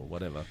parademons or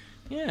whatever.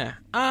 Yeah.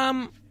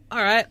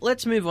 All right,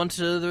 let's move on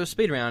to the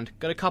speed round.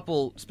 Got a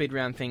couple speed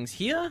round things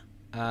here.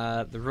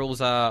 The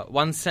rules are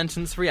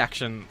one-sentence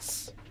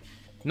reactions.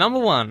 Number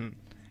 1.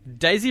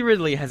 Daisy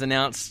Ridley has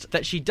announced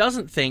that she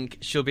doesn't think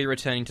she'll be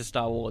returning to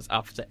Star Wars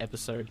after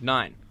Episode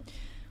 9.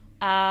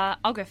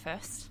 I'll go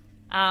first.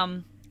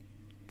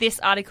 This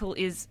article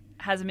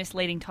has a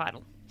misleading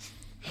title.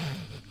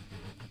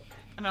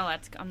 I'm not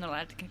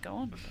allowed to go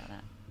on about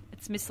that.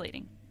 It's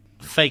misleading.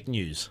 Fake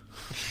news.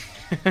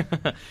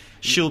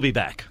 She'll be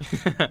back.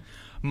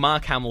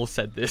 Mark Hamill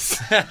said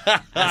this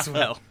as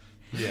well.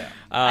 Yeah.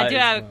 I do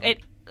have it.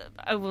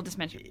 I will just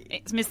mention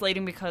it's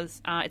misleading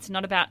because it's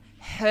not about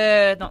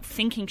her not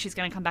thinking she's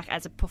going to come back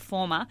as a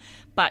performer,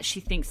 but she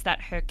thinks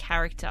that her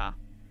character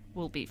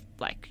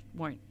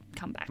won't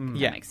come back. If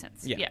Yeah. that makes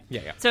sense. Yeah.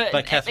 So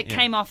But it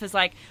came off as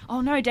like,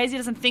 oh no, Daisy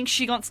doesn't think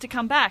she wants to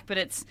come back, but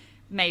it's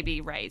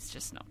maybe Rey's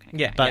just not going to.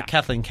 Yeah. But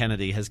Kathleen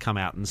Kennedy has come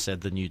out and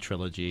said the new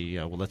trilogy,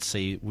 well, let's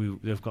see,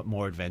 we've got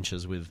more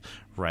adventures with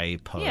Rey,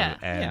 Poe, Yeah.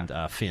 and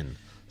Finn.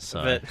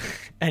 So But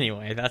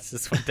anyway, that's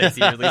just what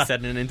Daisy Ridley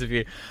said in an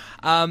interview.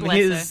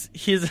 Bless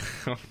Here's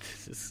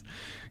this is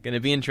going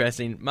to be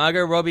interesting.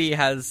 Margot Robbie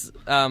has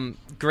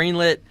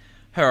greenlit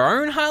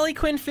her own Harley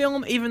Quinn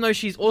film, even though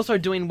she's also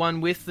doing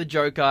one with the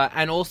Joker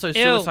and also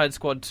Suicide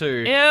Squad 2.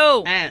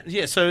 Ew. and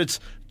yeah, so it's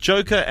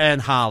Joker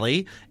and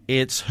Harley.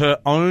 It's her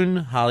own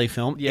Harley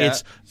film. Yeah.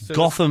 It's So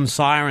Gotham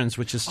Sirens,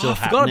 which is still I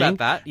happening. forgot about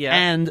that, yeah.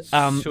 And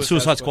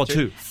Suicide Squad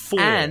 2. 4.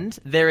 And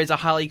there is a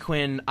Harley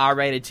Quinn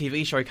R-rated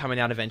TV show coming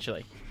out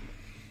eventually.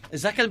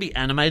 Is that going to be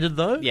animated,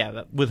 though?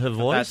 Yeah. With her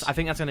voice? I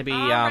think that's going to be...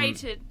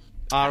 R-rated.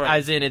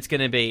 as in, it's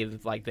going to be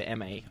like the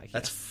MA. I guess.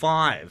 That's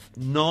 5.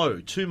 No,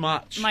 too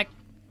much. My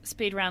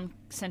speed round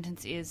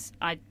sentence is: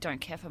 I don't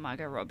care for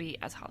Margot Robbie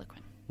as Harley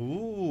Quinn.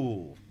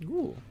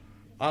 Ooh.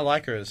 I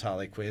like her as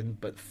Harley Quinn,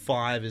 but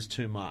 5 is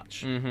too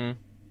much. Mm-hmm.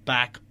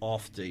 Back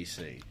off,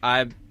 DC.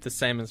 I'm the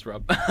same as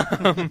Rob. We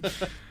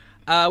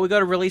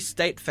got a release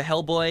date for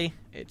Hellboy.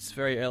 It's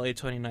very early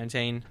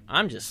 2019.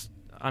 I'm just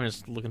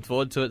looking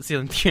forward to it.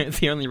 It's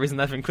the only reason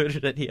I've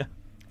included it here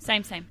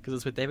Same. because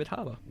it's with David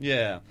Harbour.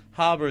 Yeah.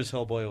 Harbour as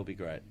Hellboy will be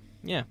great.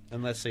 Yeah.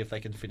 And let's see if they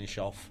can finish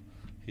off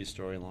his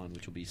storyline,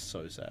 which will be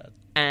so sad.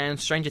 And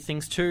Stranger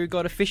Things 2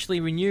 got officially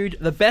renewed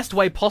the best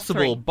way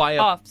possible 3. by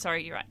a... Oh,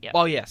 sorry, you're right. Yeah.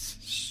 Well, yes.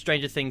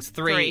 Stranger Things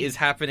 3 3. is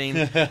happening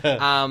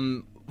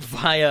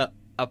via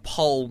a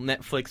poll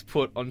Netflix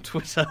put on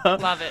Twitter.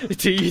 Love it.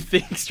 Do you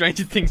think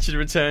Stranger Things should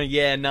return?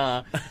 Yeah,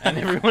 nah. And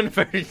everyone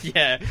voted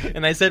yeah.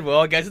 And they said,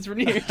 well, I guess it's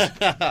renewed.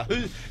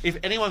 If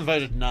anyone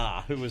voted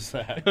nah, who was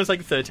that? It was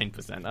like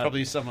 13%.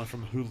 Probably someone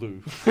from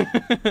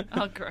Hulu.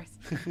 Oh, gross.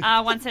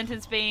 One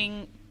sentence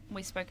being,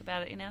 we spoke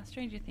about it in our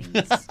Stranger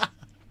Things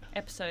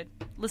episode.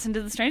 Listen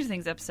to the Stranger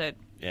Things episode.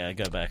 Yeah,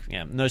 go back.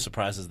 Yeah, no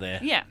surprises there.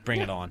 Yeah.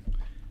 Bring it on.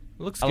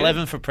 Looks good.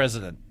 11 for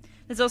president.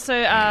 There's also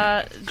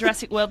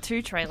Jurassic World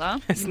 2 trailer.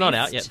 It's You not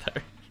missed. out yet,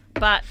 though.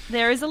 But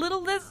there's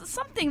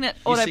something that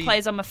You auto see-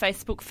 plays on my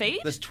Facebook feed.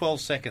 There's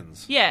 12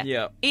 seconds. Yeah.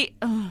 Yeah. It,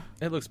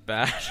 It looks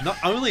bad. Not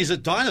only is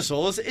it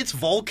dinosaurs, it's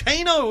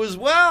Volcano as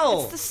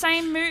well. it's the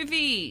same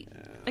movie.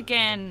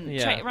 Again,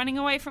 Yeah. running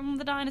away from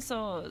the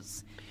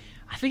dinosaurs.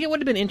 I think it would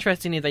have been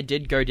interesting if they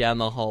did go down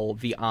the whole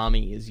the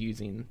army is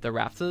using the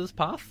Raptors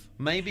path.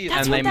 Maybe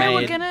That's And what they they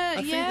were made- gonna. I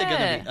think yeah. they're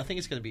gonna be. I think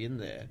it's gonna be in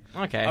there.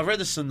 Okay. I read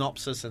the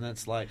synopsis and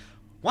it's like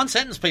one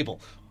sentence, people.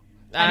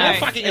 I know. I'm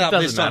fucking it up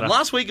doesn't this time. matter.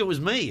 Last week it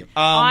was me.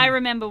 I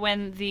remember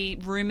when the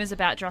rumours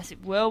about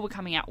Jurassic World were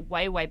coming out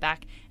way, way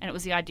back, and it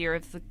was the idea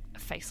of the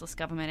faceless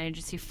government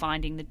agency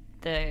finding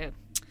the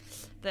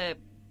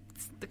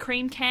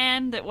cream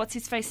can that what's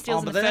his face steals Oh,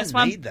 in but the they first don't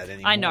one. need that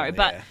anymore, I know,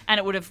 but yeah. and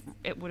it would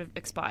have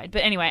expired.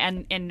 But anyway,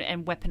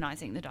 and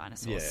weaponizing the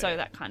dinosaurs, Yeah. so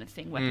that kind of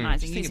thing, weaponizing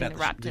Just think using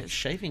about the the raptors.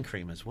 shaving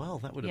cream as well.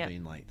 That would have Yep.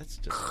 been like that's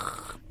just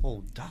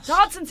all dust.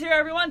 Dodson's here,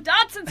 everyone.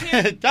 Dodson's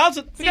here.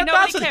 Dawson, we See, got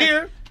nobody Dawson cares.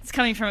 here. It's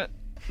coming from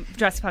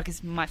Jurassic Park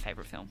is my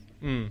favourite film.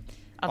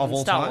 Other Of than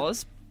all Star time?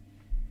 Wars.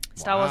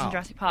 Star Wars and Wow.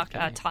 Jurassic Park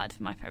are tied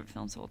for my favourite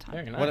films of all time.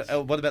 Very nice.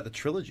 What about the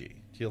trilogy?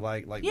 Do you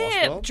like Lost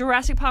Yeah, World?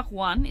 Jurassic Park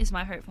 1 is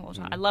my favourite film of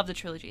all time. I love the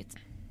trilogy.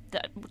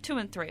 The 2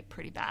 and 3 are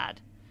pretty bad.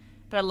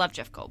 But I love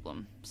Jeff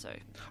Goldblum, so...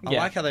 I Yeah.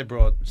 like how they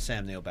brought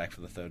Sam Neill back for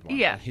the third one.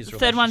 Yeah, His the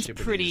third one's relationship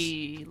with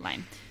pretty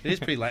lame. It is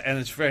pretty late, and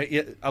it's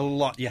a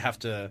lot you have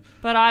to...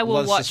 But I a lot will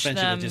of watch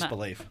suspension them of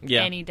disbelief.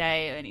 Yeah. any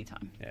day, any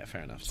time. Yeah,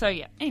 fair enough. So,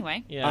 yeah,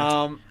 anyway.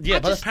 Yeah.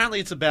 But apparently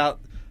it's about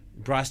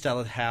Bryce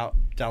Dallas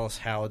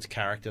Howard's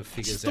character She's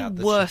figures the out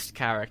that worst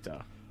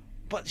character.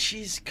 but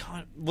she's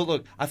kind of... Well,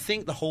 look, I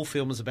think the whole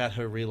film is about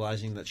her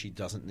realizing that she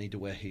doesn't need to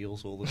wear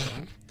heels all the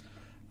time.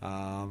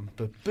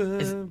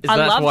 Is I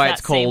that love why that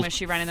it's scene called? where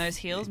she ran in those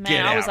heels. Man,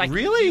 Get I was out. like...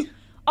 Really?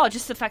 Oh,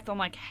 just the fact that I'm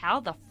like, how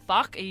the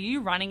fuck are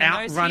you running in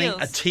those Outrunning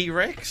heels? a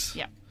T-Rex?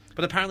 Yeah.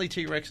 But apparently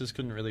T-Rexes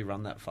couldn't really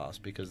run that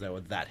fast because they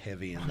were that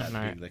heavy and that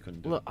No. big they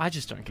couldn't do Look, it. I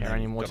just don't care Then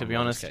anymore, got to on be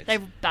roller honest. skates. They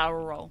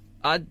barrel roll.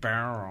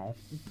 Barrel.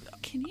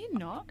 Can you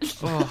not?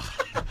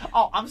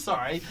 Oh, I'm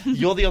sorry.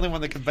 You're the only one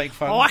that can make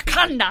fun.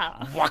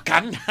 Wakanda!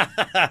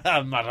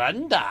 Wakanda.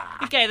 Miranda.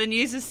 Okay, the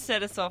news has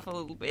set us off a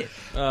little bit.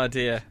 Oh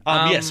dear.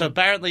 So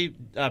apparently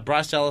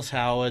Bryce Dallas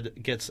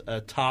Howard gets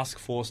a task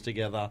force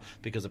together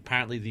because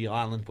apparently the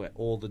island where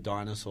all the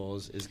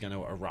dinosaurs is going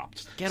to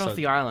erupt. Get So off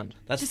the island.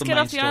 That's Just the get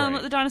main off the story. island,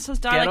 let the dinosaurs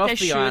die Get like off they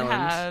the should island.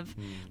 have.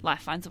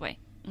 Life finds a way.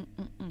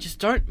 Just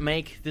don't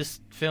make this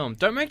film.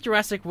 Don't make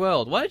Jurassic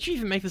World. Why did you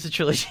even make this a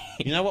trilogy?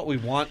 You know what we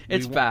want?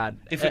 It's bad.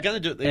 If we're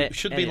going to do it, it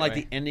should be like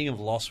anyway. the ending of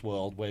Lost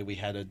World where we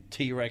had a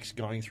T-Rex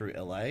going through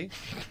LA.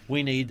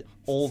 We need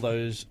all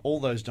those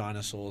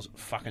dinosaurs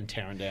fucking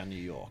tearing down New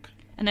York.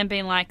 And then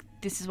being like,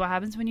 this is what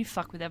happens when you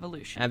fuck with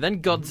evolution. And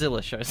then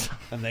Godzilla shows up.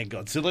 And then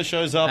Godzilla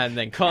shows up. And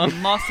then Kong.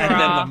 Mothra.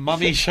 And then the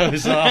mummy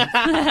shows up.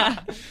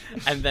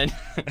 And then...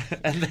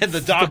 And then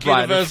the Dark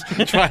Bride Universe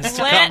tries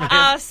to Let come in.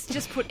 us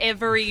just put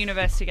every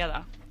universe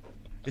together.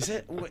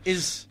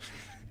 Is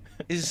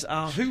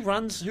who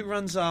runs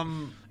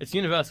It's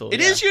Universal.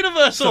 It yeah. is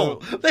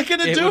Universal. So They're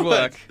gonna it do would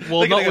work. it.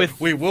 Well, They're gonna not go,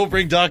 with- we will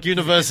bring Dark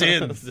Universe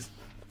in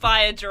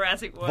Via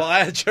Jurassic World.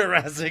 via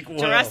Jurassic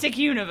World. Jurassic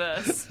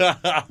Universe.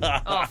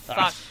 Oh,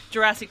 fuck.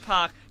 Jurassic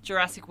Park.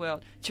 Jurassic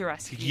World.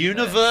 Jurassic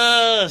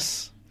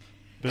Universe.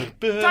 Universe.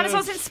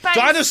 Dinosaurs in space.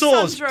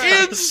 Dinosaurs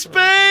Sandra. in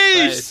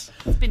space.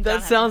 It's been That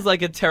done, sounds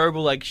like a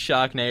terrible, like,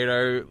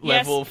 Sharknado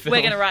yes, level film.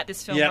 we're going to write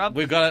this film, Yep, Rob.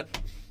 we've got it.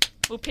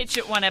 We'll pitch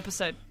it one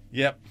episode.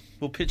 Yep,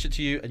 we'll pitch it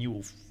to you, and you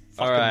will fucking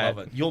All right. love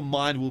it. Your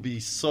mind will be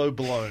so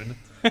blown.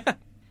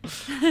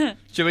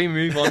 Should we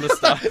move on to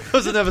stuff?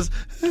 Because it never.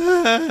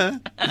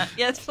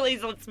 Yes,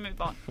 please, let's move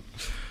on.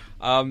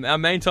 Our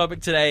main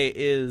topic today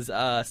is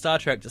Star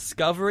Trek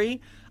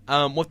Discovery,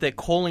 what they're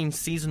calling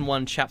Season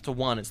 1, Chapter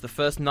 1. It's the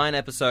first 9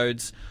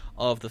 episodes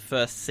of the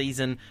first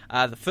season.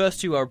 The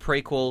first 2 are a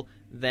prequel,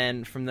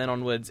 then from then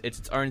onwards it's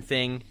its own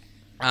thing.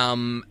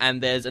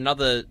 And there's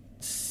another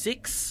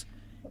 6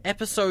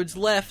 episodes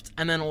left,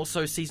 and then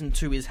also Season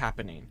 2 is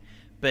happening.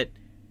 But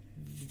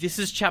this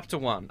is Chapter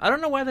 1. I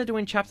don't know why they're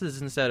doing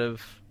chapters instead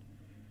of...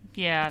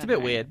 Yeah, It's a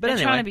bit weird, but They're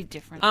anyway. trying to be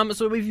different.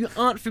 So if you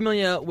aren't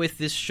familiar with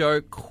this show,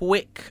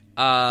 quick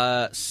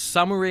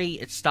summary.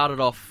 It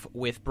started off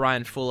with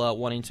Brian Fuller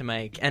wanting to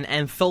make an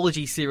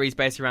anthology series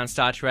based around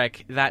Star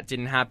Trek. That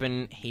didn't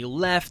happen. He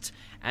left,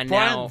 and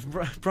now...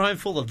 Brian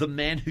Fuller, the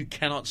man who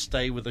cannot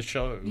stay with a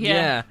show.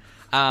 Yeah.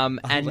 And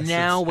Unless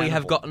now it's we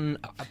have Hannibal. gotten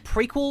a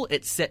prequel.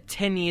 It's set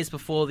 10 years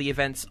before the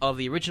events of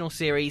the original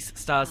series.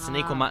 Stars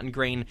Sonequa Martin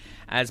Green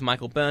as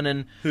Michael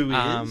Burnham. Who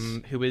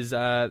is? Who is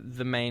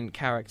the main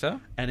character.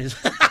 And is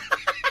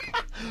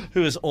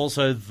who is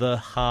also the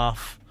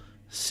half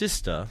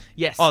sister.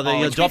 Yes. Oh, the Oh,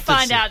 we adopted.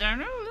 find out. I don't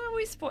know.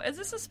 Is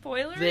this a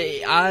spoiler?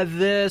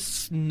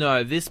 This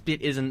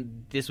bit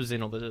isn't. This was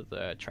in all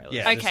the trailers.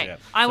 Yeah. Okay, Yeah.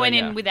 I So, went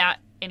yeah. in without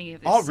any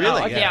of this. Oh,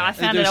 really? So, Yeah. I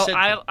found They it. All, said-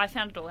 I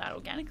found it all out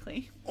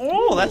organically.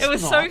 Oh, that's It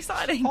was so nice.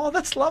 exciting. Oh,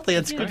 that's lovely.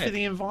 It's good Yeah. for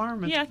the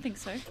environment. Yeah, I think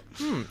so.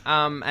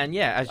 And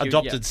yeah, as you,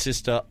 Adopted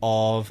sister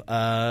of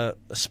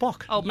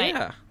Spock. Old mate.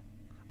 Yeah,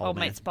 Old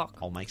mate Spock.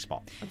 Old mate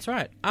Spock. that's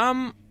right.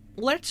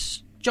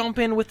 Let's jump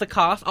in with the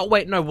cast. Oh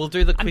wait, no, we'll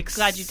do the I'm quick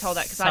glad you told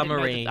that because I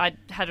summary. didn't know that.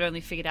 I had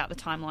only figured out the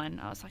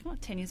timeline. I was like,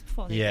 10 years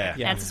before? There you Yeah. go.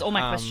 Yeah. Answers all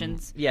my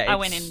questions. yeah, I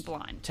went it's- in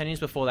blind. 10 years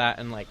before that,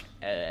 and like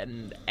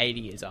 80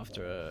 years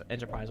after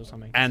Enterprise or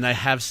something. And they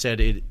have said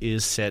it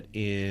is set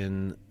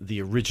in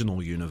the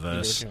original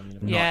universe, original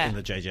universe. not Yeah. in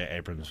the J.J.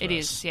 Abrams verse. It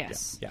is,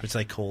 yes. Yeah. Which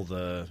they call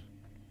the...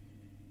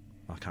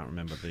 I can't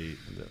remember the...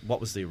 What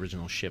was the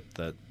original ship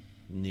that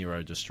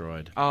Nero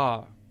destroyed?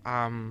 Oh,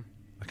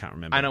 I can't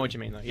remember. I know what you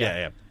mean though. Yeah,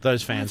 yeah.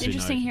 Those fans It's who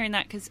interesting know. hearing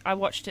that because I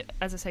watched it,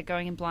 as I said,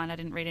 going in blind. I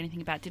didn't read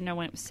anything about it, didn't know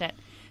when it was set.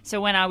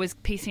 So when I was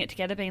piecing it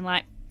together, being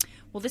like,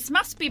 well, this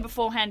must be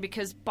beforehand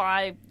because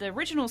by the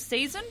original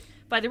season,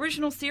 by the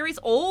original series,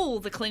 all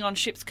the Klingon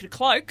ships could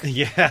cloak.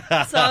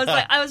 Yeah. So I was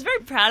like, I was very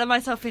proud of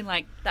myself being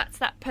like, that's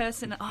that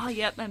person. Oh,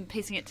 yep, I'm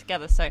piecing it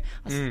together. So I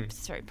was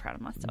just very proud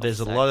of myself.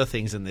 There's a So lot of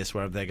things in this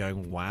where they're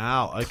going,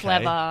 wow, okay.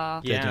 clever.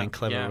 They're Yeah, doing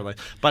clever yeah.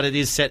 But it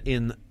is set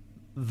in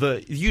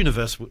the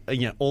universe,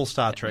 all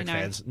Star Trek know.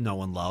 fans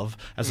know and love,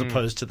 as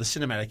opposed to the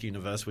cinematic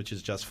universe, which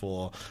is just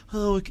for,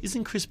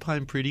 isn't Chris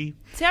Pine pretty?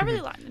 See, I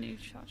really like the new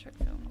Star Trek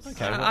films.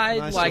 Okay, well, I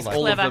I like still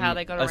all Clever of them how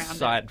they got around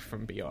aside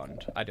from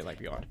Beyond. I do like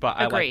Beyond, but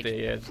I like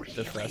Agreed.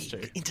 the first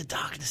two. Into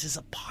Darkness is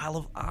a pile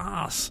of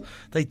arse.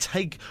 They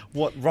take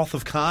what Wrath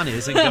of Khan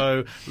is and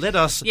go,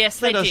 Yes,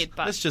 they did,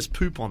 but- let's just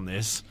poop on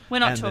this. We're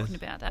not And talking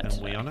about that And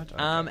we today.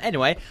 on it?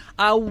 Anyway,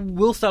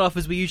 we'll start off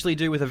as we usually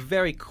do with a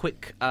very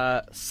quick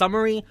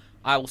summary.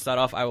 I will start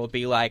off. I will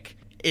be like,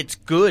 it's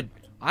good.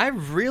 I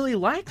really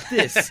like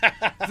this.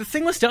 The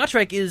thing with Star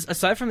Trek is,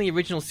 aside from the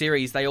original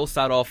series, they all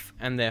start off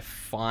and they're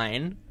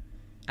fine.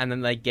 And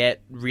then they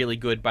get really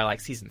good by like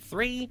season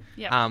 3.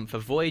 Yep. For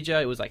Voyager,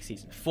 it was like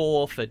season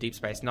 4. For Deep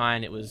Space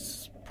Nine, it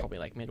was probably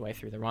like midway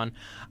through the run.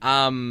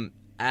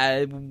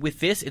 With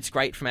this, it's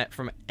great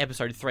from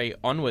episode 3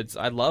 onwards.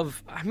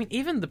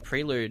 Even the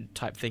prelude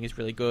type thing is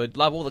really good.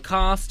 Love all the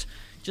cast.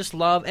 Just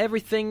love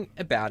everything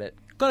about it.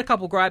 Got a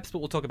couple gripes, but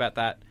we'll talk about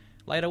that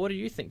later. What do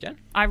you think, Jen?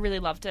 I really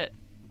loved it.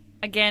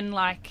 Again,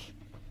 like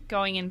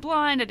going in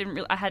blind,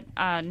 I had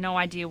no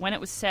idea when it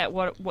was set,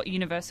 what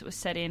universe it was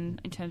set in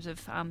terms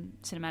of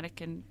cinematic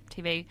and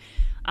TV.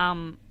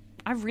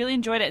 I really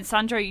enjoyed it. And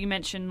Sandro, you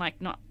mentioned like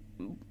not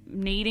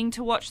needing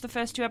to watch the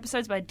first 2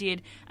 episodes, but I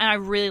did, and I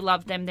really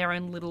loved them. Their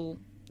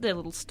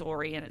little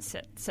story, and it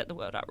set the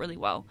world up really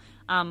well.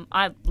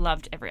 I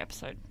loved every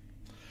episode.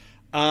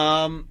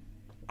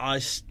 I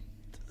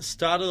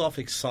started off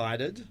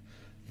excited,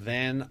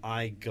 then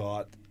I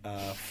got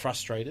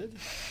frustrated,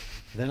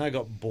 then I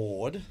got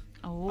bored,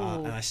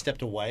 and I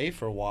stepped away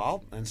for a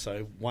while. And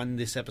so when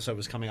this episode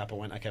was coming up, I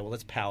went, okay, well,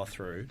 let's power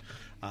through.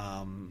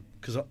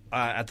 Because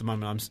at the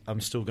moment,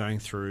 I'm still going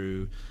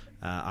through.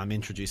 I'm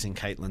introducing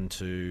Caitlin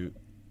to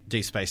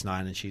Deep Space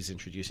Nine, and she's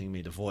introducing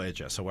me to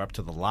Voyager. So we're up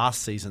to the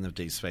last season of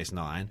Deep Space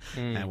Nine,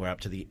 and we're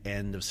up to the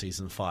end of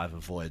season 5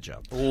 of Voyager.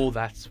 Oh,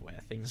 that's where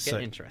things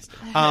get interesting.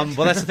 Well,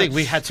 that's the thing.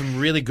 We had some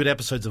really good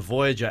episodes of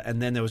Voyager,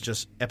 and then there was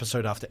just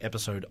episode after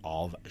episode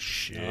of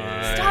shit.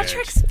 Star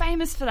Trek's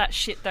famous for that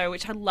shit, though,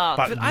 which I love.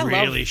 But I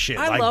really love- shit.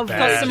 I like love bad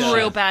Got some shit.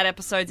 real bad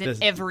episodes in There's-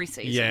 every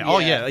season. Yeah. Oh,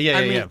 yeah.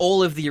 I mean,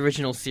 all of the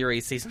original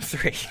series, season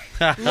 3.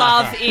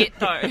 Love it,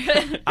 though.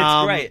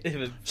 It's great.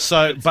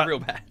 It's but real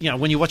bad.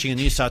 when you're watching a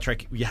new Star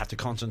Trek, you have to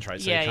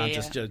concentrate. So Yeah, you can't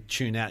yeah, just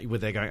tune out. Where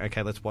they're going,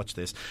 okay, let's watch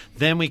this.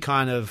 Then we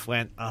kind of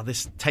went,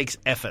 this takes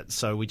effort.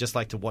 So we just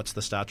like to watch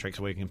the Star Treks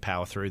where we can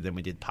power through. Then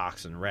we did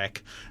Parks and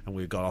Rec, and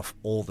we got off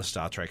all the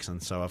Star Treks.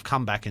 And so I've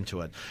come back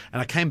into it,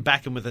 and I came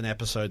back in with an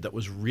episode that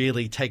was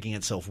really taking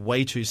itself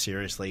way too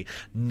seriously.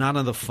 None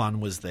of the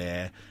fun was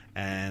there,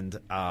 and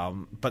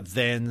but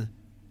then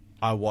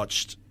I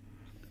watched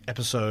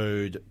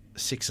episode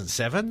 6 and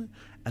 7,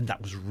 and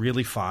that was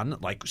really fun,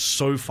 like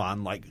so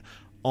fun, like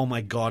oh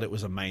my god, it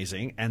was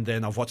amazing. And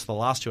then I've watched the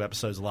last 2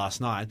 episodes last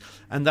night,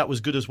 and that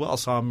was good as well.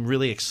 So I'm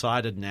really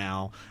excited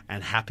now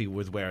and happy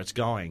with where it's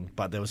going.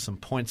 But there was some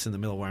points in the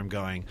middle where I'm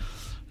going,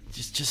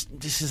 just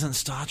this isn't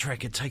Star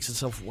Trek. It takes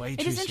itself way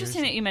too It is seriously.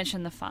 interesting that you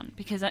mentioned the fun,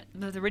 because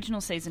the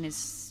original season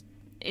is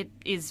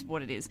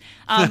what it is.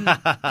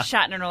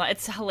 Shatner and all that.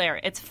 It's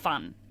hilarious. It's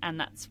fun, and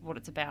that's what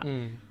it's about.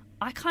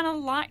 I kind of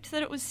liked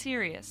that it was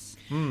serious.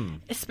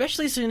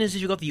 Especially as soon as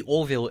you've got the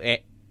Orville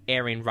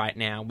airing right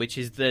now, which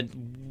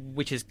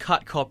is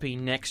cut copy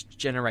next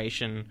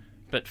generation,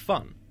 but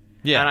fun.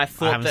 Yeah, and I I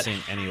thought haven't that seen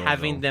any Orville.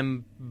 having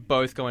them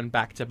both going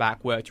back to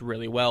back worked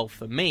really well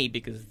for me,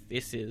 because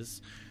this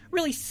is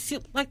really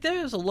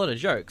there's a lot of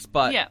jokes,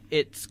 but Yeah.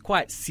 it's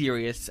quite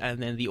serious,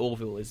 and then the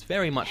Orville is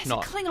very much It's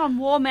not. a Klingon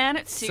war, man.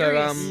 It's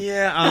serious.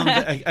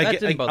 Yeah, That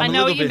didn't bother I I'm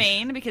know what you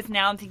mean, because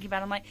now I'm thinking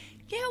about it, I'm like,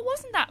 yeah, it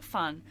wasn't that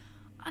fun.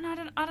 And I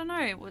don't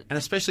know. And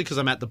especially because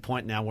I'm at the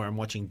point now where I'm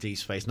watching Deep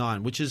Space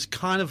Nine, which is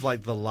kind of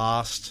like the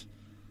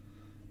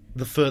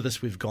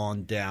furthest we've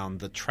gone down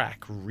the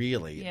track,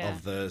 really, Yeah.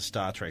 of the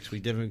Star Treks. We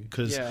didn't,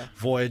 because Yeah.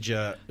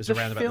 Voyager was The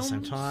around about the same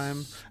films-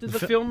 time. Did the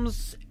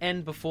films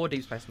end before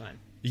Deep Space Nine?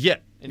 Yeah,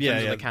 in yeah,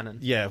 terms of yeah. the canon?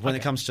 Yeah, when it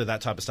Okay. comes to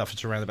that type of stuff,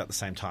 it's around about the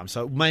same time.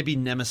 So maybe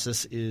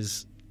Nemesis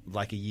is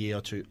like a year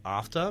or 2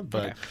 after,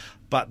 but Okay.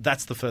 but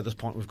that's the furthest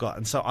point we've got.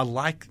 And so I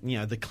like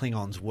the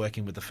Klingons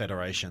working with the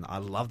Federation. I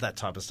love that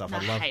type of stuff. I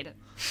I love hate it.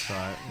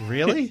 So,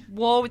 really?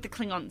 War with the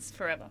Klingons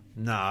forever.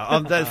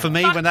 No, for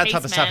me, Fuck when that peace,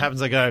 type of stuff man.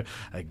 happens, I go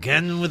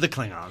again with the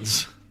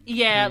Klingons.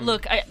 Yeah,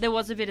 look, there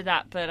was a bit of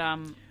that, but I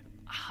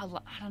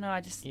don't know.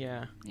 I just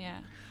Yeah. yeah.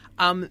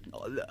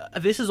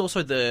 This is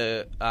also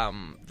the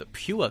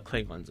pure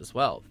Klingons as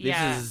well. This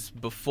Yeah. is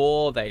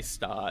before they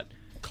start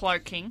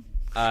Cloaking.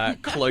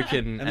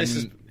 cloaking And this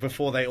is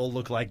before they all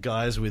look like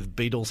guys with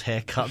Beatles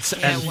haircuts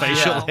Yeah, and wow.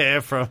 facial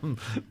hair from,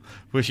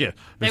 which They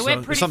is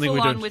went pretty something full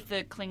we on do. with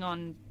the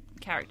Klingon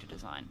character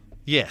design.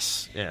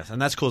 Yes, and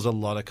that's caused a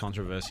lot of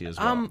controversy as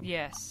well.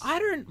 Yes. I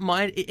don't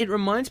mind. It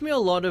reminds me a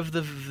lot of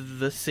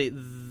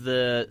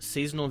the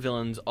seasonal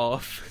villains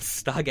of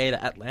Stargate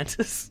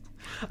Atlantis.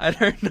 I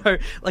don't know.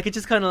 Like, it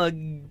just kind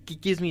of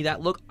gives me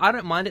that look. I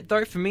don't mind it,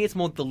 though. For me, it's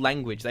more the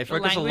language. They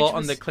focus a language lot on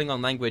was- the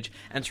Klingon language,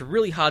 and it's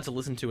really hard to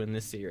listen to in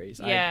this series.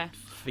 Yeah. I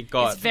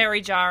forgot. It's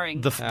very jarring.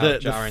 The How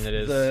jarring it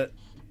is.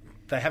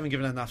 they haven't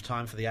given enough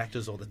time for the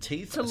actors or the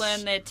teeth to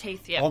learn their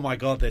teeth. Yeah. Oh my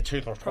god, their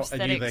teeth are and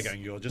you there Prosthetics.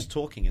 going, you're just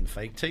talking in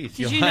fake teeth. Did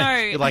You're you like,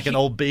 know- you're like an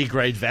old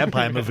B-grade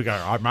vampire movie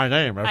going, oh, my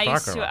name is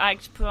I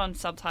put on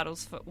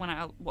subtitles for when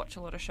I watch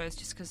a lot of shows,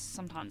 just because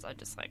sometimes I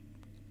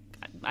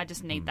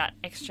just need that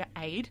extra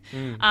aid.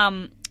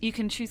 You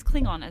can choose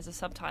Klingon as a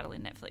subtitle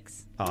in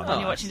Netflix when nice.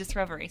 you're watching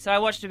Discovery. So I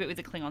watched a bit with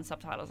the Klingon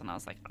subtitles, and I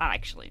was like, I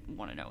actually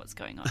want to know what's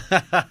going on.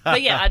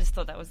 But yeah, I just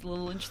thought that was a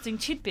little interesting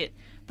tidbit.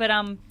 But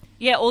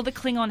yeah, all the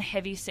Klingon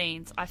heavy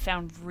scenes I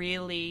found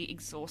really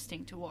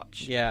exhausting to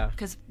watch. Yeah.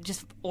 Because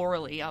just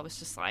orally, I was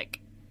just like,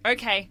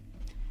 okay,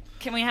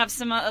 can we have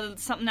something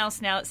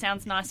else now that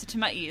sounds nicer to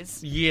my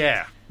ears?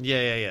 Yeah.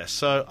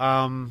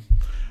 So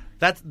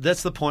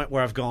that's the point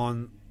where I've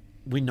gone,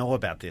 we know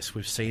about this.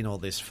 We've seen all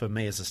this. For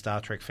me, as a Star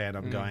Trek fan,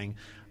 I'm going,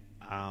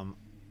 I'm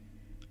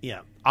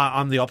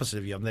the opposite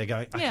of you. I'm there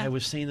going, okay, Yeah.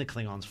 we've seen the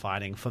Klingons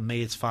fighting. For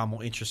me, it's far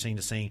more interesting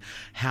to see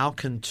how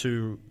can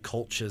two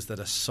cultures that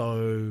are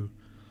so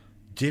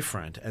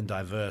different and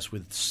diverse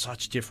with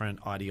such different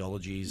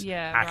ideologies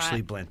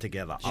actually right. blend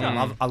together. Sure.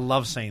 I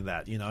love seeing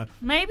that, you know.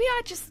 Maybe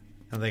I just...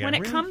 And they go, when it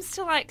 "Really?" comes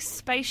to like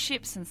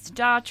spaceships and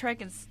Star Trek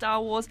and Star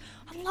Wars,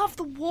 I love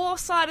the war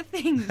side of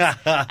things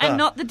and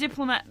not the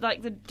diplomacy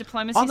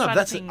Oh no, side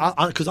that's of things.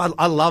 because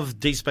I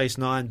love Deep Space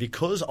Nine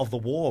because of the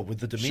war with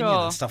the Dominion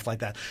Sure. and stuff like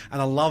that, and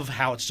I love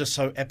how it's just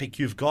so epic.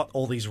 You've got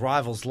all these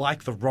rivals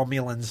like the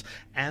Romulans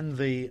and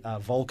the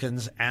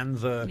Vulcans and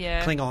the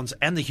Yeah. Klingons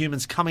and the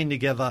humans coming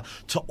together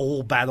to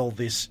all battle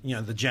this, you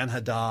know, the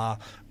Janhadar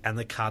and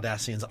the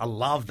Cardassians. I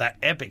love that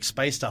epic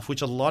space stuff,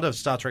 which a lot of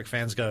Star Trek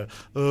fans go,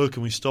 "Oh,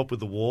 can we stop with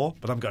the war?"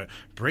 But I'm going,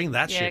 bring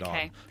that Yeah, shit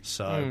okay. on.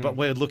 So, but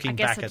we're looking I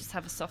guess back I at. just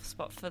have a soft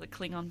spot for the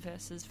Klingon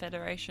versus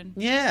Federation.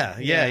 Yeah.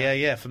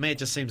 For me, it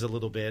just seems a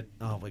little bit.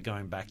 Oh, we're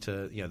going back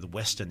to the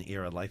Western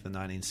era, like the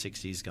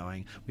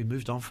 1960s. We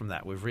moved on from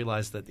that. We've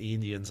realised that the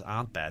Indians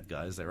aren't bad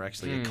guys; they're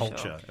actually a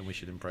culture, and we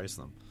should embrace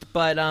them.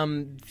 But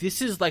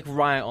this is like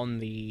right on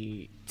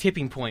the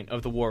tipping point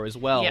of the war as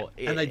well.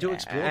 Yeah. And they do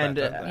explore and,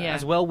 that, don't they? Yeah.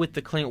 as well with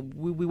the Klingon.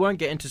 We won't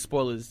get into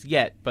spoilers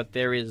yet, but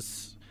there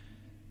is,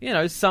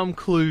 some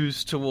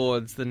clues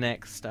towards the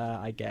next,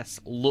 I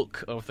guess,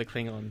 look of the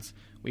Klingons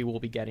we will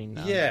be getting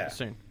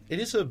soon. It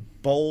is a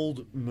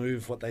bold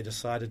move what they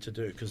decided to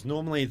do, because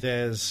normally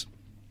there's,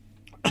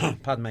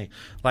 pardon me,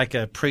 like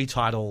a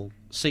pre-title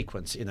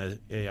sequence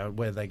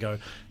where they go,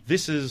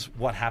 this is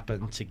what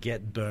happened to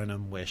get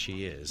Burnham where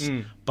she is.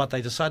 But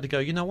they decide to go,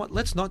 you know what,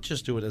 let's not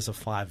just do it as a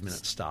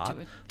 5-minute start.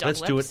 do a double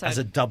Let's do it episode. as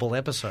a double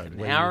episode.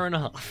 An hour and a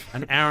half.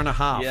 An hour and a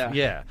half, Yeah.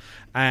 yeah.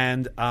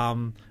 And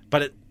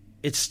but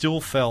it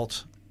still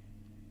felt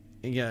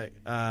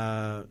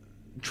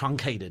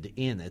truncated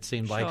in. It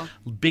seemed like Sure.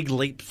 big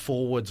leap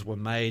forwards were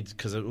made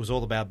because it was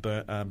all about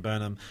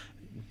Burnham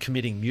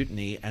committing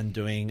mutiny and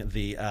doing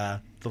the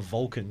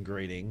Vulcan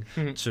greeting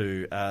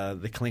to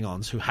the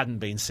Klingons, who hadn't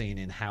been seen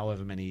in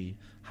however many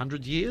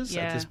 100 years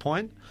at Yeah. this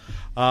point.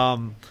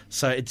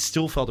 So it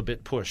still felt a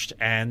bit pushed,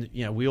 and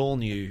we all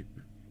knew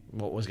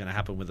what was going to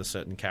happen with a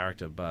certain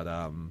character, but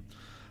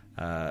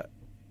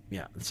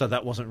so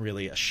that wasn't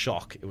really a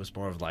shock. It was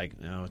more of like,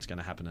 it's going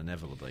to happen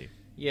inevitably.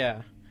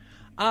 Yeah.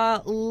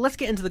 Let's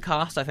get into the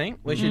cast, I think.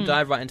 We should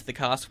dive right into the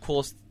cast. Of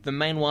course, the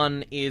main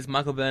one is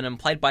Michael Burnham,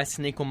 played by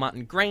Sonequa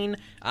Martin Green,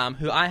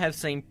 who I have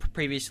seen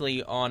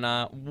previously on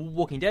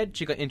Walking Dead.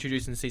 She got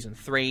introduced in Season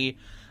 3.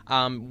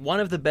 One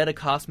of the better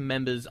cast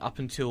members up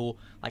until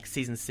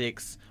Season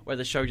 6, where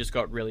the show just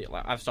got really...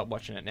 I've stopped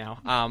watching it now.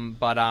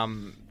 But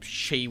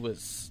she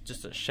was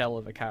just a shell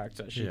of a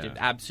character. She did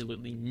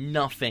absolutely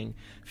nothing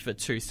for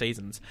 2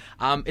 seasons.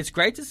 It's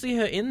great to see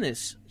her in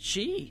this.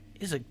 She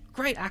is a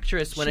great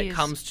actress when She it is.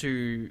 comes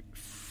to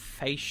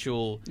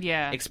facial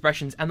Yeah.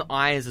 expressions and the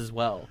eyes as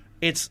well.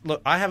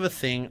 Look, I have a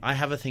thing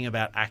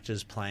about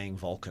actors playing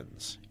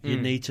Vulcans. You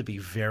need to be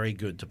very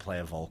good to play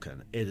a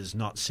Vulcan. It is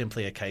not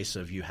simply a case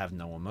of you have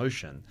no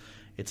emotion.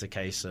 It's a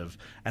case of,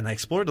 and they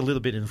explore it a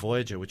little bit in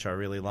Voyager, which I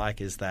really like,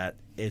 is that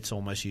it's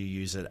almost you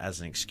use it as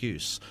an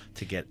excuse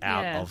to get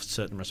out Yeah. of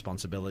certain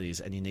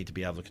responsibilities, and you need to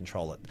be able to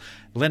control it.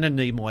 Leonard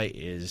Nimoy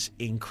is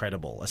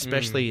incredible,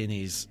 especially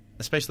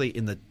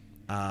in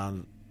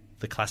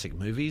the classic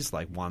movies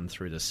like 1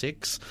 through to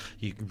 6.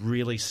 You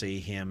really see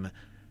him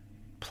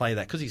play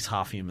that, because he's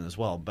half human as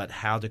well, but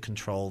how to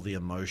control the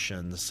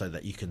emotions so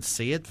that you can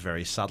see it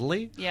very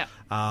subtly. Yeah.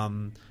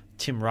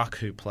 Tim Ruck,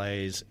 who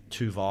plays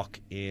Tuvok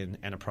in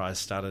Enterprise,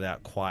 started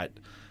out quite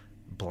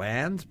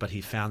bland, but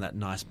he found that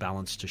nice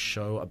balance to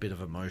show a bit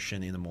of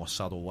emotion in a more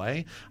subtle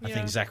way. I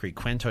think Zachary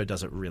Quinto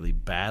does it really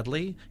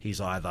badly.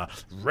 He's either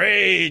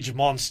rage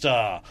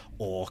monster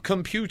or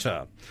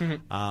computer.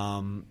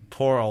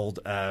 Poor old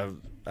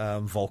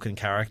Vulcan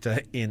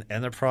character in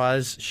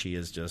Enterprise, she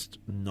is just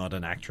not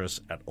an actress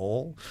at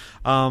all.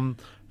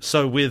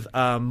 So with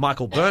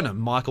Michael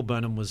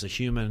Burnham was a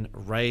human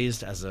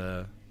raised as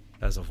a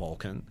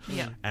Vulcan,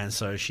 and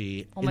so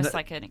she Almost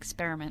like an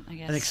experiment, I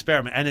guess. an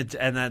experiment,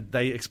 and that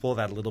they explore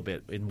that a little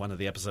bit in one of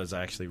the episodes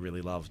I actually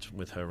really loved,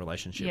 with her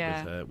relationship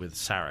with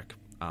Sarek,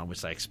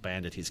 which they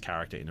expanded his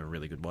character in a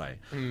really good way.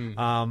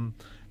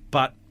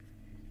 But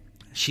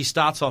she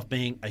starts off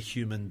being a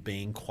human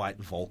being, quite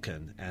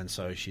Vulcan, and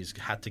so she's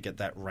had to get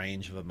that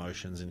range of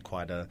emotions in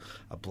quite a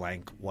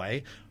blank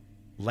way.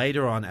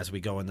 Later on, as we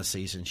go in the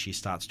season, she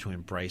starts to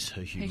embrace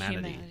her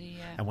humanity.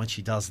 Yeah. And when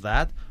she does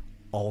that,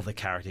 all the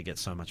character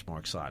gets so much more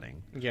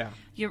exciting. Yeah.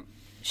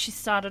 She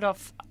started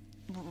off.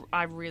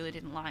 I really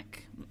didn't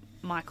like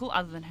Michael,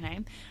 other than her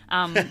name,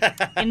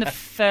 in the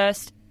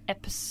first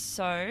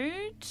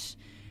episode,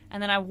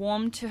 and then I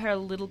warmed to her a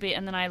little bit,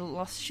 and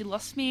then she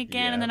lost me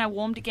again, and then I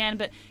warmed again.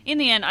 But in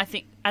the end, I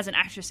think as an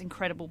actress,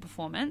 incredible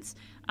performance.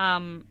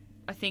 I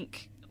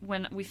think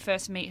when we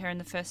first meet her in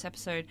the first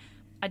episode,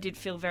 I did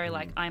feel very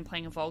like I'm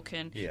playing a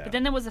Vulcan. Yeah. But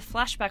then there was a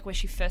flashback where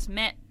she first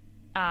met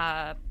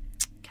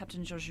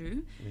Captain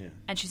Georgiou,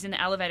 and she's in the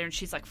elevator and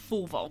she's like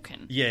full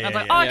Vulcan. Yeah, And I'm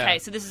like, yeah, okay, yeah.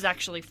 so this is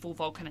actually full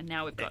Vulcan, and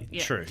now we've got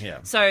True, yeah.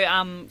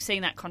 So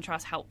seeing that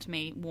contrast helped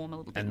me warm a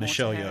little bit And more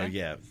Michelle to her.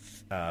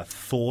 Yeoh,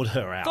 thawed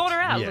her out. Thought her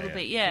out Yeah, a little yeah.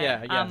 bit, yeah.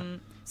 Yeah, yeah.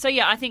 So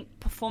yeah, I think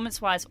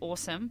performance-wise,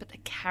 awesome, but the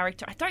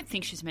character, I don't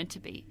think she's meant to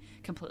be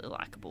completely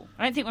likable.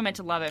 I don't think we're meant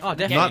to love her. From the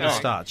definitely Not at get-go. the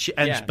start.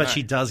 Yeah, but no.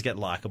 she does get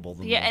likable.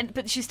 Yeah,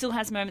 but she still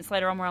has moments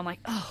later on where I'm like,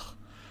 oh,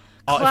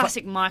 Oh, if I-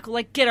 classic Michael,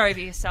 like get over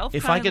yourself.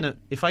 If I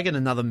get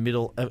another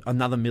middle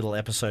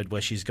episode where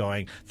she's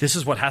going, this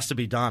is what has to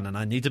be done, and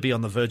I need to be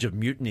on the verge of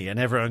mutiny, and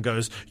everyone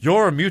goes,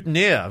 you're a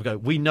mutineer. I go,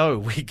 we know,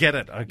 we get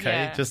it, okay?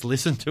 Yeah. Just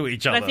listen to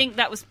each But other. I think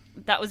that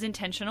was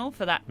intentional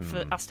for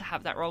us to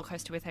have that roller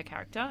coaster with her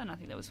character, and I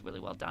think that was really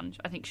well done.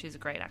 I think she's a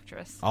great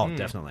actress. Oh,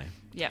 definitely.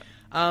 Yeah.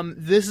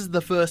 This is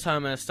the first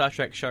time a Star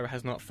Trek show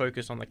has not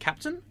focused on the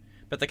captain,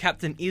 but the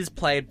captain is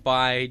played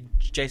by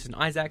Jason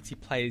Isaacs. He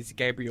plays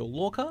Gabriel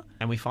Lorca.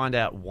 And we find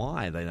out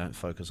why they don't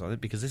focus on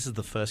it, because this is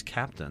the first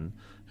captain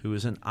who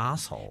is an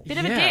asshole. Bit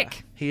of a Yeah.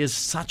 dick. He is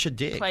such a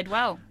dick. Played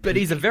well. But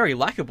he's a very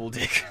likable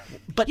dick.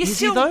 But You is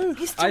still, he, though?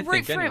 You still I root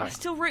think for him. anyway. I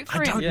still root for I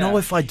him. don't Yeah. know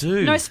if I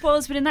do. No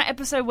spoilers, but in that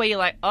episode where you're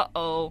like,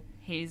 uh-oh,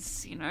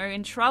 he's,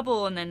 in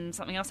trouble, and then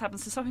something else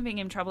happens to stop him being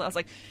in trouble, I was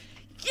like,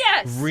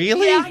 yes!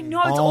 Really? Yeah, I know,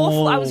 it's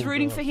awful. I was Oh,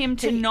 rooting for him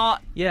to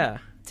not, Yeah.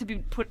 to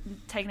be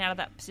taken out of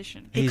that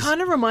position. He He's-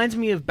 kind of reminds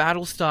me of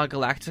Battlestar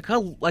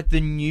Galactica, like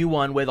the new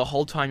one where the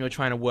whole time you're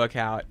trying to work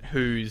out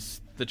who's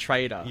the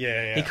traitor.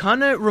 Yeah. He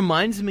kind of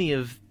reminds me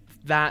of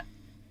that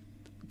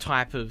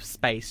type of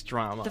space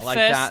drama. The like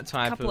first that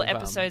type couple of of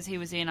episodes he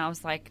was in, I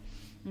was like,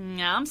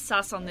 nah, I'm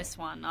sus on this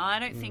one. I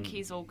don't think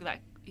he's all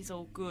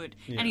good.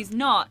 And he's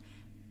not,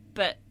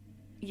 but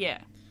yeah.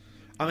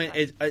 I mean,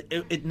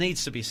 it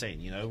needs to be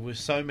seen. With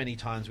so many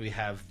times we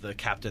have the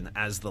captain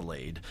as the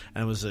lead,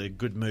 and it was a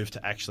good move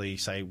to actually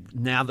say,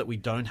 now that we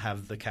don't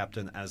have the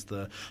captain as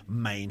the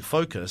main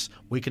focus,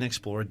 we can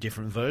explore a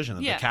different version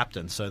of Yeah. the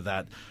captain. So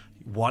that,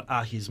 what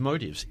are his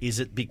motives? Is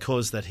it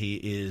because that he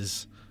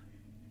is,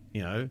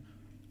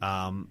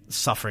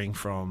 suffering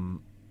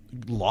from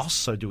loss?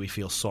 So do we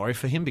feel sorry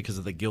for him because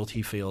of the guilt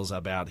he feels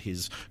about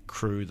his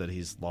crew that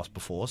he's lost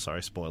before?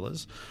 Sorry,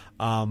 spoilers.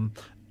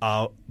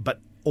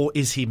 Or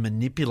is he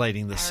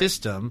manipulating the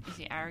system? Is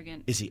he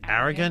arrogant? Is he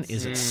arrogant?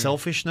 Is it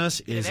selfishness?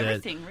 Is of it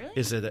everything, really.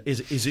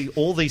 Is he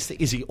all these?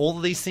 Is he all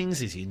of these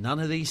things? Is he none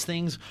of these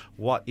things?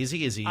 What is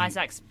he? Is he?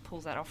 Isaacs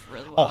pulls that off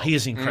really well. Oh, he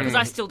is incredible. Because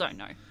I still don't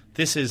know.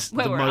 This is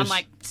Where the I'm most.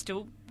 like,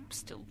 still,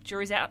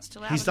 jury's out,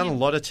 still out. He's with done a him.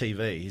 lot of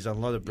TV. He's done a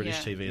lot of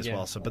British Yeah. TV as Yeah.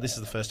 well. So, but this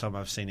is the first time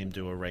I've seen him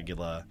do a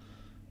regular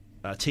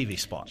TV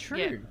spot.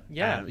 True.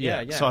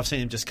 Yeah. So I've seen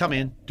him just come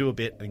in, do a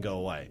bit, and go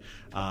away.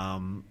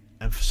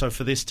 And so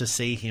for this to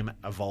see him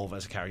evolve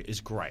as a character is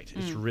great.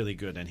 It's really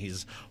good, and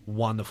he's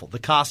wonderful. The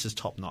cast is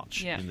top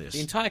notch Yeah. in this. The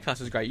entire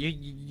cast is great.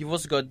 You've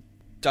also got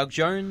Doug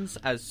Jones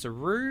as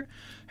Saru,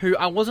 who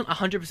I wasn't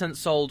 100%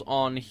 sold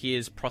on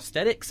his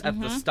prosthetics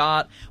at the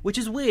start, which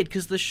is weird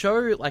because the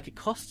show, it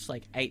costs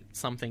like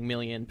 8-something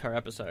million per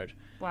episode.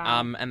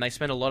 Wow. And they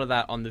spend a lot of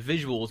that on the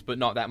visuals, but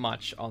not that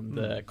much on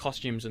the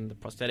costumes and the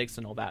prosthetics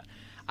and all that.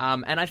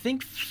 And I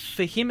think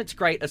for him it's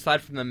great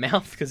aside from the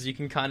mouth because you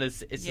can kind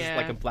of, it's just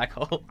like a black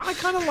hole. I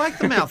kind of like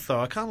the mouth, though.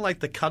 I kind of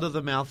like the cut of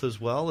the mouth as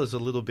well as a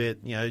little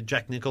bit,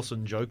 Jack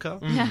Nicholson Joker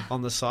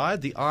on the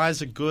side. The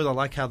eyes are good. I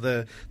like how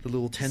the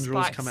little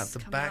tendrils Spikes come out the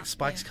come back, out,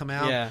 spikes yeah. come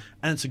out. Yeah.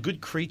 And it's a good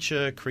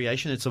creature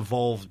creation. It's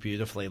evolved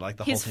beautifully, like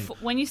the His whole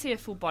thing. when you see a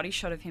full body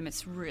shot of him,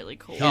 it's really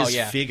cool. Oh, His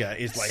yeah. figure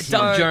is like... So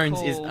Doug Jones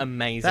cool. is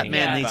amazing. that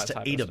man at needs that to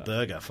type eat of a stuff.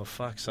 burger, for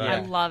fuck's sake.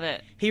 I Yeah. love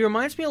it. He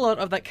reminds me a lot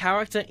of that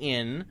character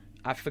in,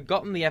 I've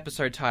forgotten the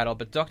episode title,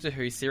 but Doctor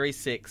Who Series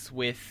 6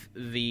 with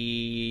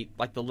the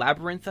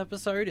Labyrinth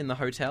episode in the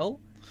hotel.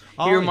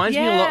 Oh, He reminds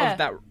me a lot yeah. of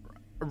that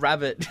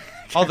rabbit.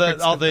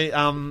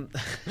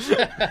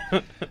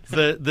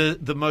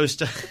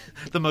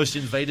 The most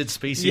invaded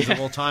species of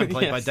all time,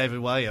 played by Yes. David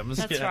Williams.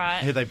 That's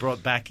right. Who they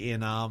brought back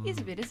in He's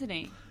a bit, isn't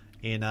he?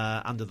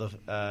 under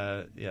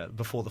the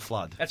before the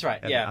flood. That's right,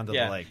 And yeah. under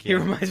yeah. the lake. He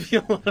reminds me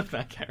a lot of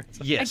that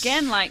character. Yes.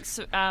 Again,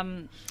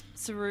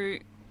 Saru,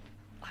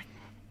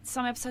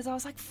 some episodes I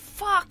was like,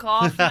 fuck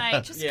off,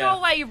 mate. Just Yeah. go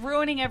away. You're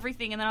ruining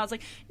everything. And then I was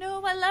like,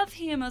 no, I love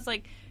him. I was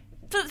like,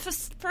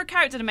 for a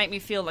character to make me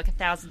feel like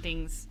 1,000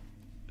 things,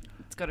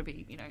 it's got to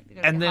be,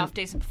 And then- half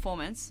decent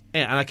performance.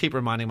 Yeah, and I keep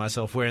reminding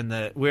myself we're in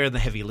the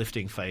heavy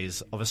lifting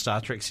phase of a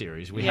Star Trek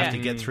series. We have to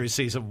get through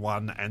season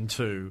 1 and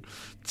 2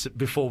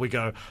 before we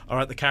go, all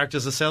right, the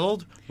characters are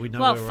settled. We know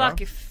Well, where fuck, we're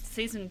at. if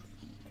season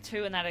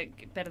 2 and that are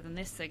better than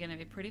this, they're going to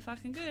be pretty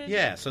fucking good.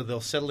 Yeah, so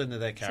they'll settle into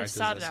their characters.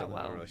 started they'll out settle into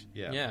well. their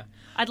relationship. Yeah.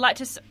 I'd like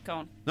to go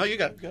on. No, you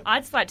go.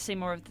 I'd just like to see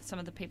more of some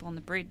of the people on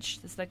the bridge.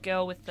 There's that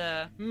girl with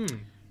the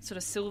sort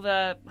of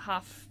silver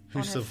half Who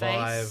on her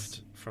survived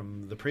face.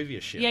 from the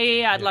previous ship.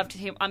 Yeah. I'd love to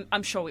hear.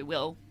 I'm sure we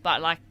will,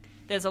 but like,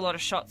 there's a lot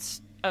of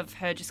shots of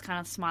her just kind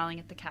of smiling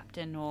at the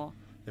captain or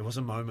There was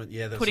a moment,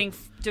 there was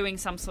doing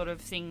some sort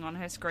of thing on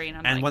her screen.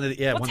 I'm and like, one of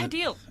the, what's her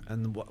deal?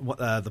 And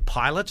the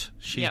pilot,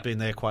 she's Yep. been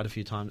there quite a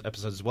few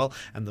episodes as well.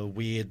 And the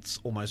weird,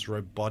 almost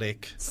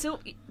robotic. Still,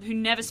 who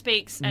never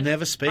speaks and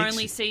Never speaks.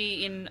 only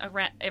see in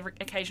every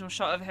occasional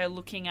shot of her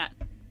looking at.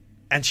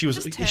 And she was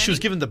Just she was turning.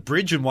 given the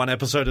bridge in one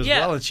episode as Yeah.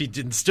 well, and she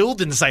still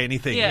didn't say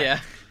anything. Yeah.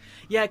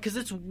 Yeah, because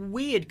it's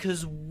weird,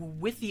 because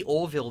with the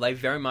Orville, they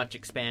very much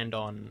expand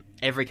on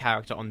every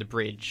character on the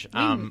bridge.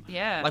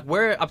 Yeah. Like,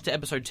 we're up to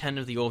episode 10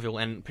 of the Orville,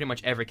 and pretty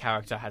much every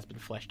character has been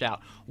fleshed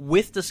out.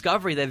 With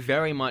Discovery, they're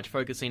very much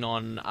focusing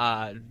on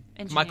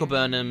Michael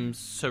Burnham,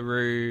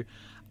 Saru,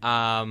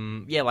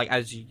 like,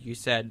 as you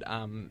said,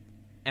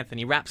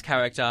 Anthony Rapp's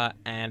character,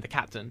 and the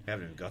captain. I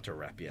haven't even got to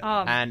rap yet.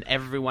 And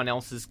everyone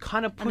else is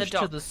kind of And the pushed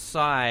to the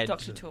side.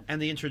 Doctor to a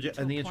And the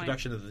point.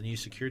 introduction of the new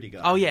security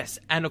guard. Oh, yes.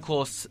 And, of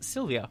course,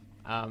 Sylvia.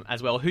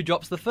 As well, who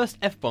drops the first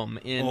F-bomb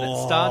in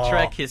Oh, Star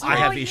Trek history. I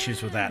have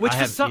issues with that. Which I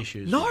for have some-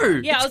 issues. No, with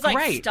that. Yeah, it's I was like,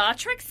 great. Star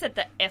Trek said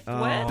the F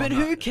word. But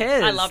who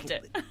cares? I loved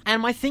it.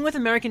 And my thing with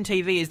American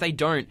TV is they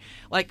don't.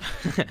 Like,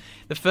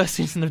 the first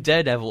season of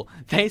Daredevil,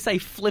 they say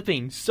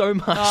flipping so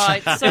much. Oh,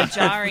 it's so in the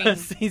jarring.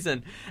 first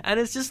season. And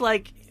it's just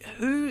like,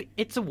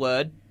 it's a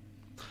word.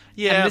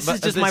 Yeah, And this but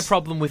is just my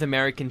problem with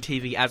American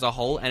TV as a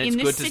whole, and it's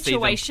In good this to see them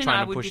situation, trying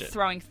I to would push be it.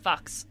 throwing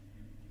fucks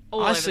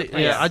all I over see, the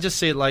place. yeah, I just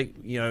see it like,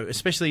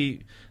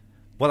 especially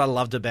what I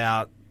loved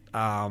about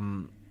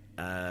Battlestar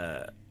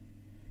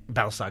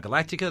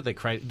Galactica.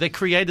 They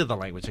created the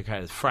language. They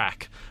created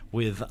FRAC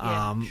with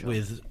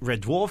with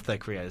Red Dwarf. They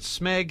created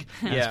SMEG.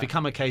 And it's Yeah.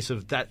 become a case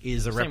of that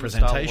is a Same with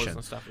Star Wars representation.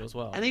 and stuff as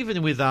well. And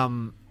even with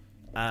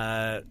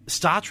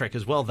Star Trek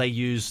as well, they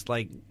use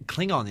like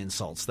Klingon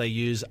insults. They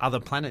use other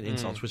planet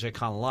insults, which I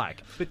kind of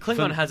like. But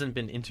Klingon hasn't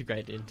been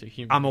integrated into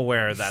human. I'm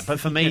aware of that, but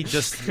for me,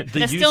 just the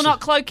They're use still not of-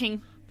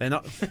 cloaking. They're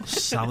not.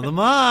 Some of them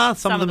are.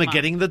 Some of them are are.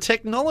 getting the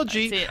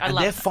technology, That's it. I and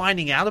love they're that.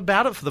 finding out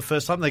about it for the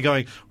first time. They're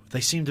going.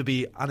 They seem to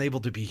be unable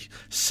to be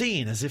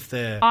seen, as if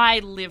they're I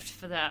lived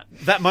for that.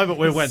 that moment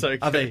where when So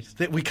are they?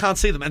 We can't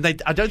see them, and they.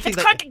 I don't think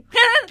It's that cloaking. they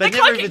They're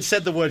never cloaking. even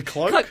said the word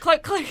cloak.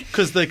 Cloak.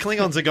 Because the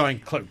Klingons are going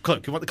cloak,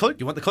 cloak. You want the cloak?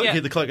 You want the cloak? Yeah.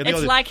 Here, the cloak. And the It's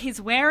other- like he's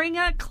wearing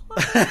a cloak.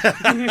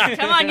 Come on,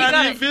 you an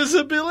got it.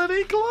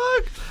 invisibility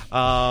cloak.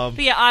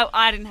 But yeah,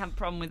 I didn't have a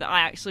problem with it.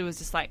 I actually was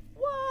just like,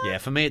 what? Yeah,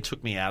 for me, it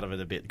took me out of it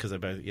a bit because they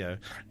both,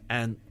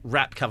 and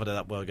Rap covered it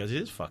up well. Goes, it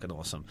is fucking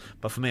awesome.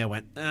 But for me, I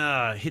went,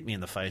 hit me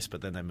in the face,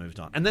 but then they moved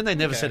on. And then they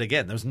never said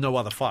again. There was no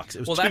other fucks.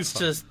 It was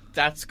too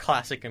That's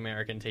classic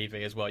American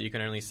TV as well. You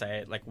can only say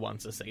it like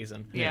once a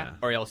season. Yeah.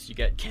 Or else you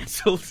get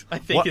cancelled, I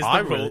think What is the I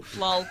rule. really-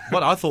 Lol.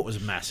 What I thought was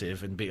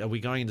massive, and are we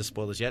going into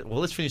spoilers yet? Well,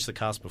 let's finish the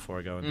cast before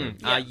I go into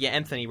it.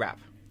 Anthony Rapp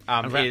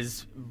Rapp.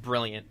 is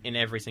brilliant in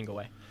every single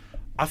way.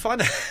 I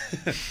find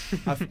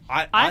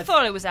I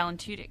thought it was Alan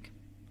Tudyk.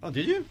 Oh,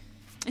 did you?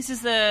 This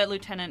is the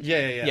lieutenant.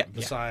 Yeah, The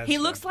yeah. science. He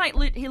guy. looks like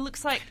he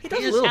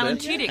does a little Alan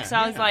bit. Tudyk. Yeah, So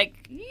I was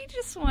like, you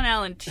just want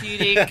Alan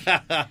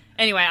Tudyk.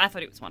 Anyway, I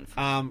thought it was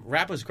wonderful.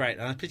 Rap was great,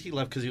 and I particularly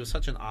loved because he was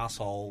such an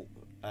asshole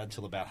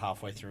until about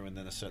halfway through, and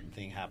then a certain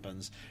thing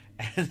happens.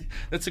 And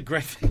that's a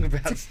great thing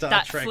about Star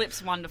that Trek.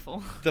 flip's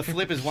wonderful. The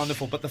flip is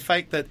wonderful, but the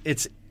fact that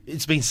it's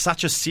been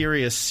such a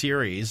serious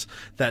series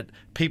that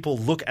people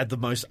look at the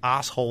most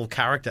asshole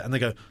character and they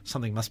go,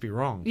 something must be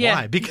wrong. Yeah.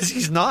 Why? Because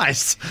he's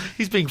nice.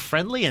 He's being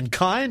friendly and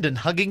kind and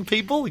hugging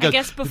people. He goes, I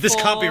guess before this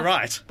can't be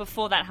right.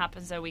 Before that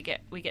happens, though, we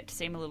get to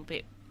see him a little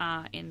bit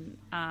in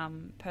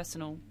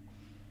personal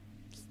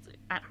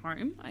at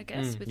home. I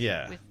guess with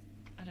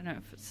I don't know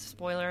if it's a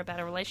spoiler about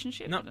a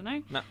relationship. No, I don't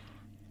know. no.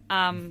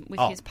 With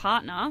his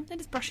partner, they're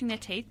just brushing their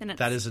teeth, and it's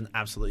That is an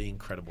absolutely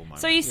incredible moment.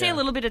 so you see Yeah. a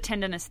little bit of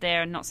tenderness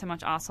there, and not so much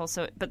arsehole.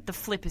 So, but the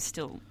flip is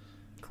still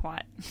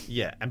quite.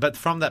 Yeah, but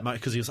from that moment,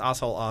 because he was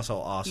asshole,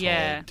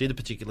 Yeah. did a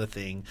particular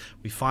thing.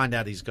 We find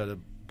out he's got a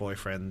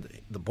boyfriend.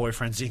 The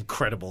boyfriend's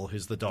incredible,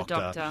 who's the doctor.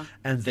 doctor.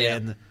 And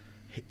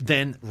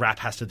then Rap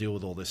has to deal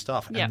with all this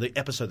stuff. Yeah. And the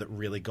episode that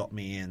really got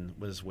me in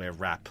was where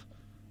Rap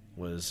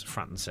was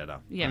front and center.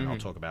 Yeah. And I'll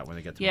talk about when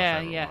I get to Yeah, my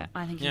favorite yeah. one.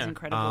 I think he's Yeah.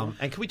 incredible.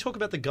 And can we talk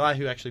about the guy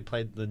who actually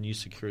played the new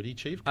security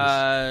chief?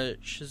 'Cause-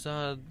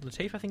 Shazad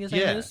Latif, I think his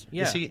yeah. name is.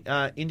 Yeah. Is he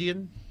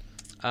Indian?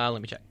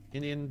 Let me check.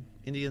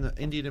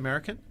 Indian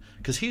American?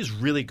 Because he's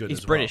really good He's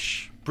as well.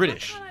 British.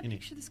 British. Why can't I isn't he?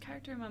 picture this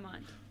character in my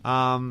mind?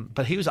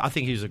 But I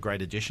think he was a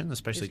great addition,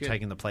 especially He's good.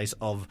 taking the place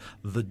of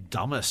the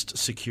dumbest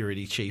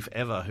security chief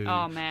ever, who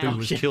Oh, man. who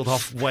was killed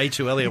off way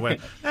too early.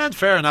 And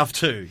fair enough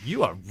too.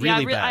 You are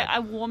really bad. I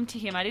warmed to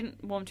him. I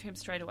didn't warm to him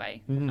straight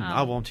away.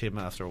 I warmed to him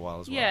after a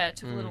while as well. Yeah, it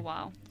took a little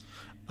while.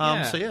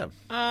 So yeah.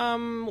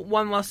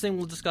 One last thing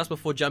we'll discuss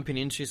before jumping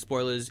into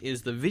spoilers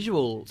is the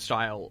visual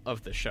style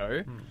of the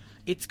show.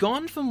 It's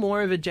gone for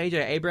more of a J.J.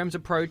 Abrams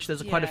approach.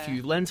 There's quite a Yeah.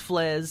 few lens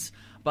flares,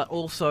 but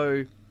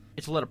also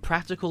it's a lot of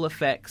practical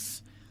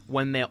effects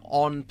when they're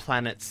on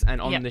planets and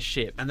on Yep. the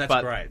ship. And that's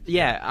but, great.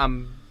 Yeah,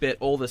 but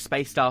all the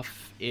space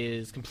stuff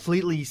is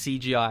completely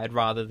CGI'd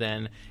rather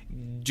than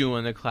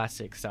doing the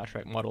classic Star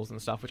Trek models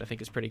and stuff, which I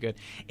think is pretty good.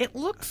 It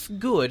looks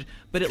good,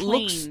 but it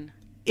looks... Clean.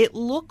 It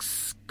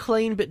looks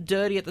clean but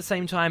dirty at the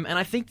same time, and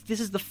I think this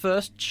is the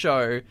first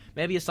show,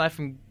 maybe aside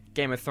from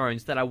Game of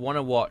Thrones, that I want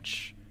to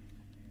watch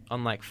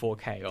on like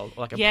 4K or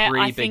like a pretty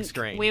I big think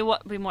screen. we've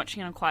been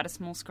watching it on quite a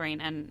small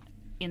screen, and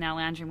in our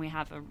lounge room we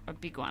have a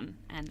big one,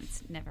 and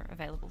it's never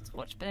available to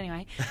watch. But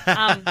anyway,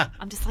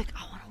 I'm just like,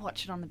 I want to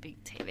watch it on the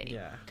big TV.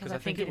 Yeah, because I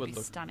think it it would would be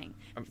look- stunning.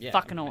 yeah,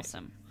 Fucking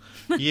amazing.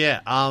 awesome. Yeah.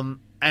 And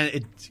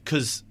it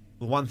because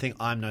the one thing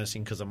I'm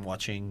noticing because I'm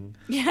watching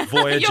Yeah,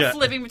 Voyager. you're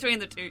flipping between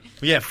the two.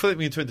 Yeah,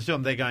 flipping between the two,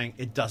 and they're going,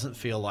 it doesn't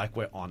feel like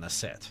we're on a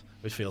set.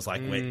 It feels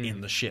like we're in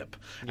the ship.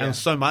 Yeah. And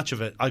so much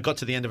of it, I got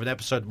to the end of an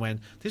episode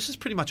when this is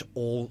pretty much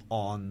all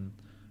on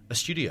a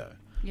studio.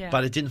 Yeah.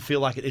 But it didn't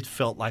feel like it. It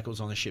felt like it was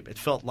on a ship. It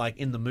felt like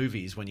in the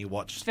movies when you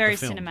watch Very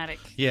the film. cinematic.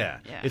 Yeah.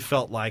 Yeah. It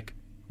felt like,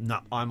 no,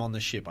 I'm on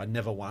the ship. I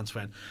never once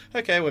went,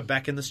 okay, we're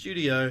back in the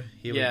studio.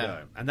 Here Yeah. we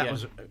go. And that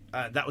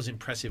Yeah. was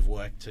impressive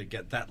work to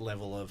get that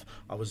level of,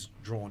 I was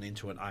drawn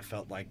into it. I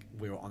felt like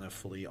we were on a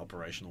fully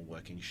operational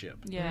working ship.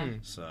 Yeah.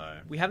 So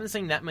We haven't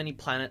seen that many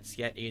planets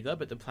yet either,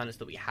 but the planets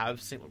that we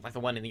have seen, like the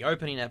one in the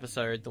opening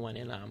episode, the one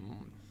in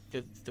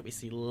that we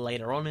see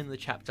later on in the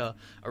chapter,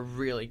 are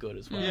really good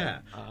as well.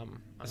 Yeah.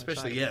 I'm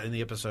especially excited. in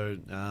the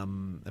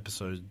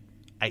episode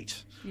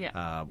 8.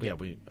 Yeah.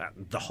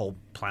 The whole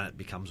planet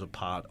becomes a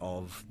part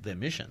of their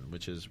mission,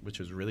 which is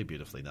really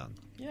beautifully done.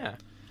 Yeah.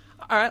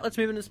 All right, let's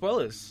move into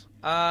spoilers.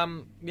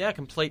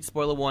 Complete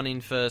spoiler warning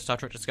for Star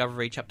Trek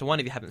Discovery Chapter 1.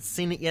 If you haven't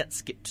seen it yet,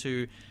 skip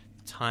to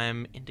the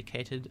time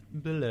indicated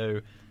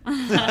below.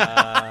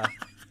 Pointing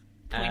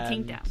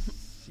and- down.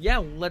 Yeah,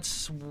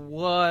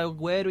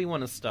 where do we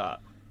want to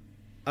start?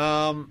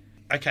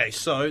 Okay,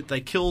 so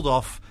they killed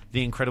off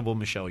the incredible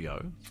Michelle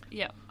Yeoh.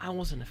 Yeah. I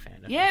wasn't a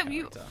fan of Yeah, her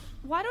you. character.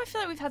 Why do I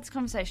feel like we've had this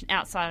conversation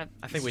outside of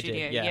I think the we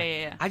studio? did.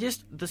 Yeah. I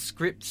just the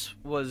script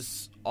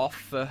was off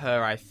for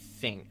her. I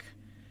think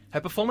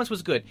her performance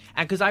was good,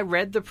 and because I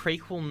read the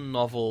prequel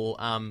novel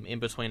in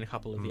between a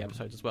couple of the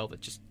episodes as well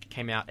that just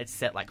came out. It's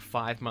set like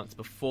 5 months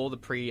before the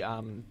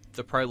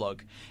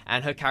prologue,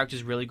 and her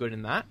character's really good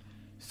in that.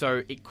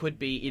 So it could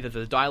be either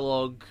the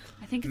dialogue.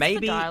 I think it's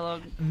maybe the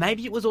dialogue.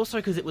 Maybe it was also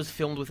because it was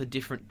filmed with a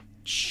different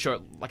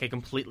show, like a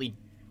completely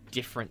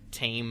different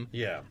team.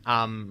 Yeah.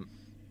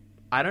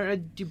 I don't know.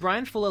 Did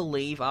Brian Fuller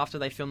leave after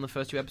they filmed the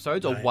first 2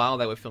 episodes, or No. while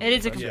they were filming It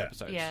is the a first 2 com-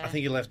 episodes? yeah. I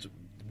think he left a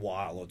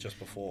while or just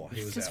before.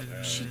 He was Just out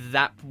there.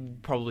 That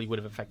probably would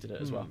have affected it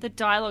as well. The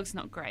dialogue's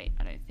not great,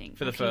 I don't think.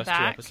 For the Looking first 2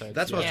 back, episodes.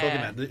 That's what I was Yeah.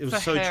 talking about. It was For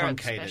so her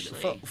truncated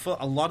especially. for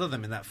a lot of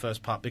them in that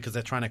first part because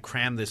they're trying to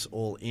cram this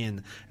all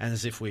in, and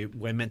as if we're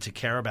meant to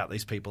care about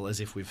these people as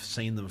if we've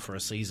seen them for a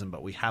season,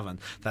 but we haven't.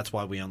 That's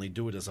why we only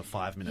do it as a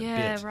 5-minute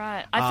Yeah, bit.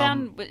 right. I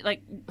found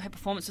like her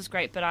performance was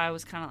great, but I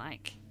was kind of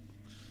like,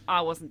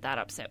 I wasn't that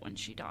upset when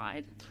she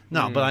died.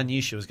 No, but I knew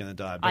she was going to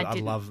die. But I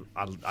didn't.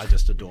 I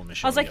just adore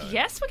Michelle. I was like, Yeoh.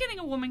 yes, we're getting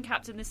a woman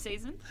captain this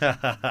season.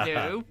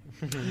 No,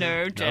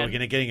 No, Jen.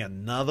 we're getting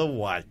another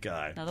white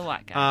guy. Another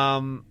white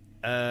guy.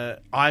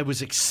 I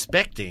was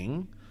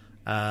expecting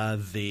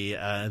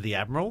the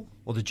admiral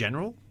or the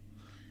general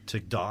to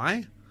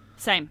die.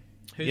 Same.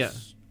 Who's, Yeah,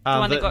 The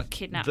one that got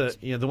kidnapped.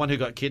 The one who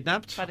got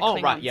kidnapped. By the Oh,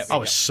 Klingons. right, yeah. I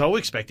was so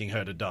expecting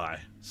her to die.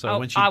 So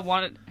when she, I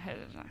wanted her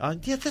to die.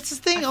 yeah, that's the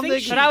thing. I I'm think there.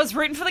 she- But I was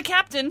rooting for the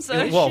captain, so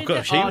well, she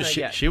gosh,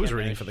 did- she was no,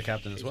 rooting for the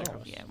captain as she was well.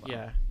 across. Yeah, well.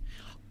 Yeah.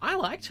 I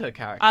liked her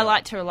character. I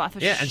liked her a lot. I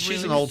thought Yeah, she and was she's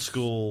really an old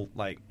school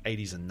like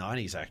 80s and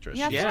 90s actress.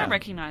 Yeah, I Yeah. thought I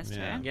recognised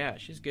Yeah. her. Yeah,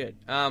 she's good.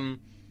 And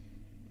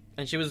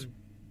she was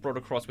brought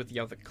across with the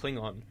other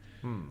Klingon.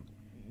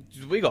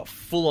 We got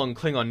full-on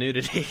Klingon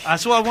nudity.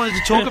 That's what I wanted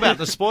to talk about.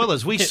 The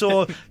spoilers. We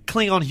saw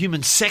Klingon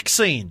human sex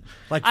scene.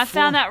 Like I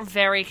found that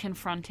very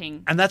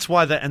confronting. and that's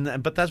why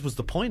that. But that was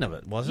the point of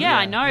it, wasn't Yeah,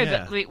 it? I know,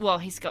 Yeah. but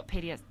he's got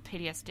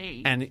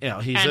PTSD, And you know,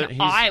 he's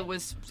I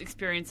was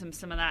experiencing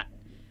some of that.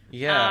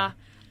 Yeah.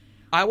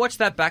 I watched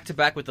that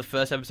back-to-back with the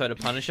first episode of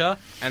Punisher,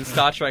 and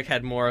Star Trek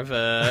had more of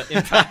a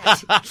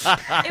impact.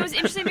 It was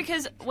interesting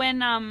because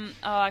when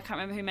I can't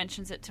remember who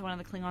mentions it to one of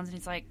the Klingons, and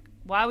he's like,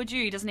 "Why would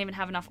you? He doesn't even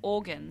have enough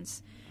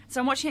organs." So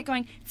I'm watching it,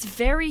 going, "It's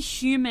very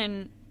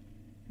human."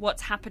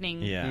 What's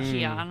happening Yeah.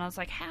 here? And I was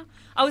like, "How?"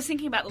 I was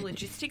thinking about the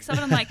logistics of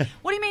it. I'm like,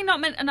 "What do you mean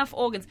not enough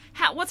organs?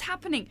 What's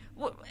happening?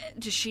 What,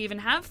 does she even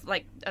have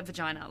like a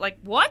vagina? Like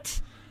what?"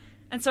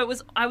 And so it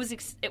was. I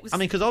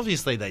mean, because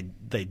obviously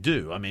they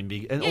do. I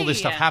mean, and all this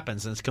stuff yeah.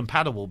 happens, and it's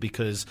compatible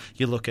because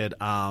you look at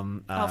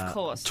Of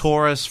course.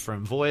 Taurus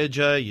from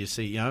Voyager. You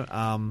see, I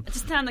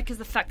just found that because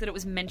the fact that it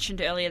was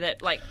mentioned earlier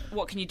that, like,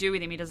 what can you do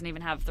with him? He doesn't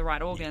even have the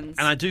right organs.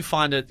 and I do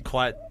find it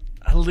quite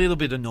a little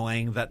bit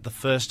annoying that the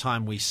first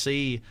time we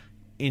see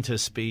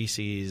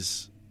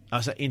interspecies.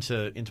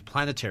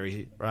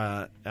 Interplanetary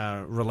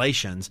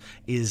relations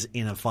is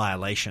in a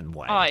violation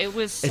way. Oh, it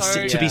was so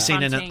It's to be seen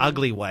in an confronting.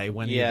 ugly way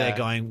when Yeah. they're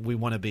going, we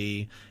want to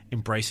be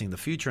embracing the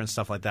future and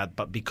stuff like that,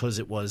 but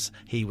because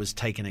he was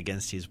taken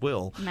against his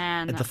will.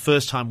 Man. At the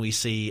first time we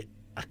see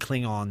a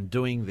Klingon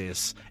doing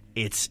this,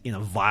 it's in a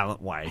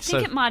violent way. I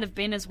think it might have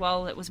been as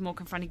well. It was more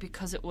confronting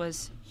because it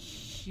was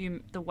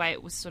the way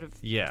it was sort of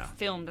Yeah.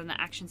 filmed and the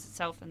actions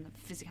itself and the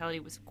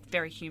physicality was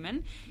very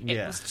human. It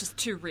Yeah. was just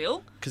too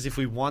real. Because if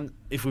we want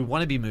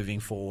to be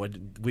moving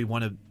forward, we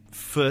want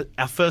to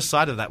our first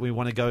sight of that, we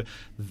want to go,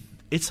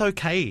 it's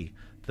okay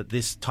that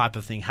this type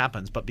of thing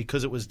happens, but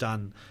because it was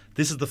done,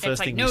 this is the first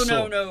like, thing no, we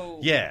saw. no.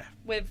 Yeah.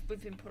 We've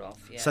been put off.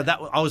 Yeah. So that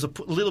I was a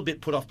little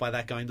bit put off by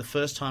that. Going, the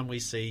first time we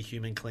see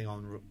human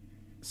Klingon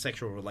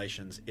sexual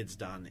relations, it's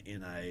done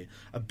in a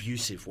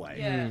abusive way.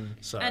 yeah.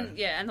 So And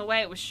the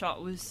way it was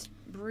shot was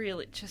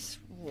really just.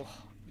 Whoa.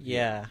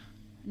 Yeah.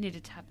 I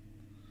needed to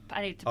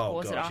oh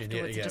pause gosh, it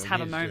afterwards and just we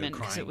have a needed to do moment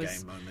because it crying was.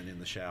 game moment in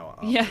the shower.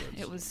 Yeah,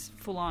 Afterwards. it was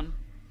full on.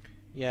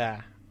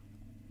 Yeah.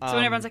 So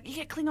when everyone's like, "You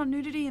get Klingon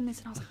nudity in this,"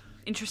 and I was like,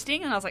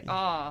 "Interesting," and I was like,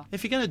 "Oh."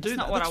 If you're going to do That's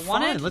that, not what that's I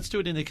wanted. fine. Let's do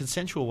it in a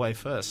consensual way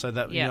first, so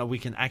that Yeah. we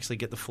can actually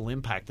get the full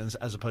impact,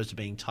 as opposed to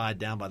being tied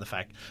down by the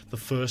fact the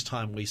first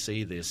time we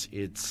see this,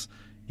 it's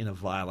in a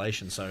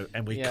violation. So,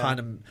 and we Yeah. kind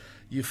of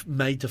you're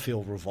made to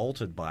feel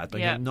revolted by it,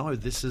 but Yeah. you know, no,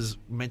 this is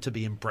meant to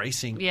be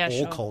embracing Yeah,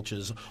 all sure.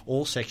 cultures,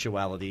 all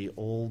sexuality,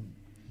 all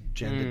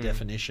gender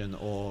definition,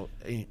 or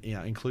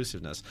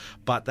inclusiveness.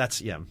 But that's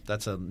a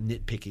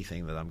nitpicky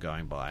thing that I'm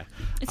going by.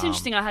 It's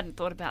interesting. I hadn't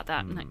thought about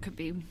that, and that could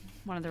be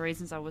one of the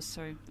reasons I was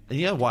so.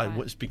 Yeah, why?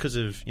 Right. It's because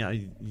of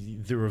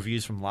the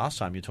reviews from last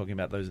time. You're talking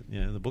about those,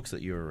 the books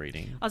that you were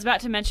reading. I was about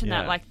to mention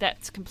Yeah. that, like,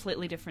 that's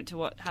completely different to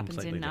what happens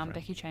Completely in different.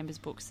 Becky Chambers'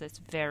 books. That's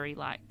very,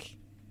 like,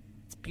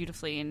 it's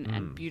beautifully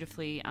and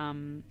beautifully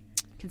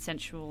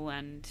consensual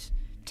and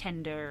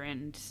tender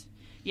and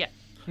yeah.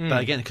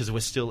 But again, because we're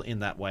still in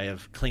that way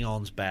of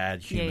Klingons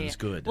bad, humans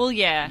good. Well,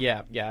 yeah.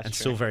 Yeah. Yeah. and That's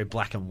still true. very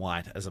black and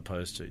white, as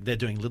opposed to they're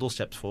doing little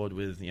steps forward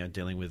with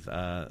dealing with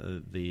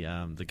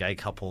the gay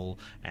couple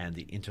and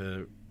the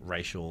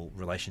interracial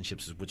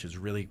relationships, which is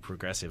really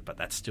progressive. But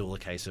that's still a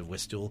case of we're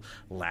still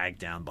lagged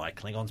down by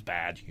Klingons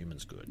bad,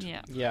 humans good.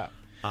 Yeah. Yeah.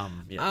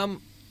 Yeah.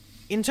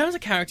 In terms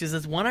of characters,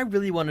 there's one I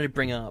really wanted to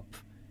bring up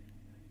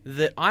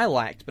that I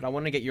liked, but I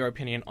want to get your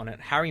opinion on it.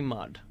 Harry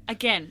Mudd.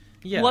 Again,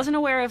 Yeah. wasn't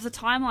aware of the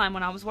timeline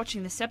when I was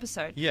watching this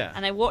episode. Yeah.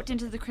 And they walked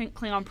into the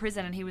Klingon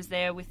prison and he was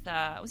there with,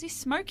 was he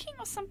smoking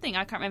or something?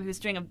 I can't remember. He was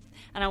doing and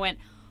I went,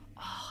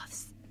 oh,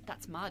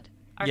 that's Mudd.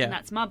 I reckon Yeah.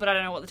 that's Mudd, but I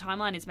don't know what the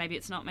timeline is. Maybe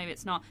it's not, maybe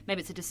it's not.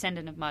 Maybe it's a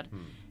descendant of Mudd.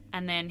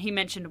 And then he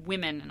mentioned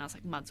women, and I was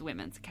like, Mudd's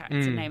women.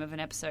 It's a name of an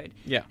episode.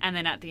 Yeah. And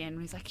then at the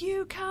end, he's like,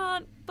 you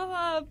can't,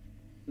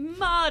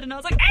 Mudd. And I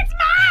was like,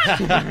 it's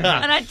Mudd!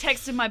 And I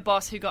texted my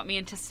boss who got me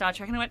into Star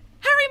Trek, and I went,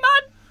 Harry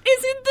Mudd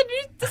is in the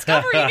new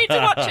Discovery. You need to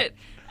watch it.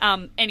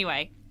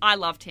 Anyway, I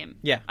loved him.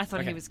 Yeah, I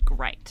thought okay. he was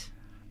great.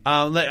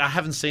 I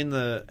haven't seen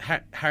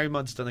Harry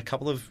Mudd's done a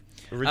couple of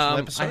original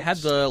episodes. I had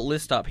the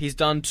list up. He's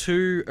done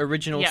 2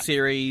 original Yep.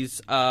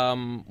 series,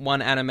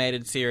 1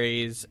 animated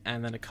series,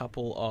 and then a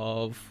couple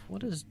of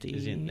what is D?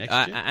 Is he in Next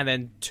Gen? and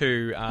then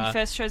 2 He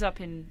first shows up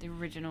in the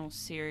original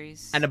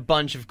series. and a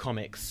bunch of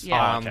comics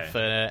Yeah. Oh, okay.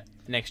 for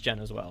Next Gen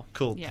as well.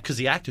 Cool, Yeah. because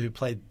the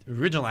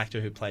original actor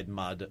who played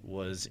Mudd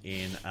was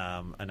in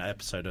an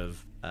episode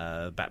of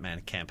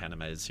Batman Camp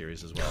animated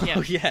series as well. Yeah.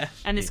 Oh yeah,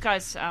 And this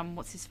guy's,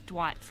 what's his,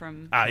 Dwight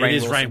from... It Rainn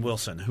is Wilson. Rainn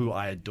Wilson, who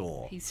I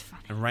adore. He's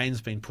funny. And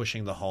Rain's been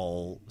pushing the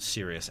whole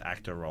serious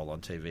actor role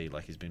on TV,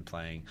 like he's been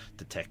playing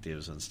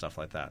detectives and stuff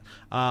like that.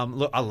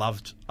 Look, I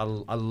love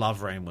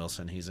Rainn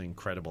Wilson. He's an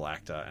incredible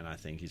actor, and I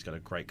think he's got a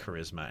great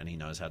charisma, and he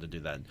knows how to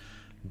do that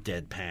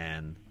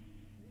deadpan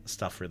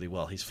stuff really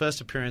well. His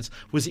first appearance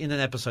was in an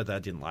episode that I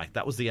didn't like.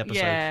 That was the episode.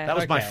 Yeah. That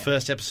was my Okay.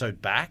 first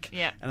episode back.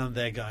 Yeah. And I'm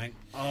there going,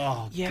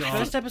 oh yeah. god.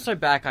 First episode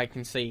back, I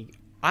can see.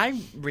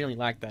 I really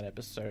liked that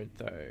episode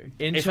though.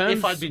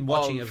 If I'd been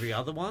watching every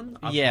other one,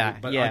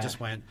 I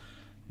just went,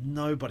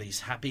 nobody's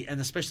happy,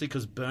 and especially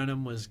because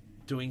Burnham was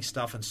doing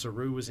stuff and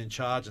Saru was in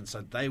charge, and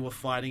so they were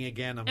fighting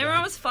again.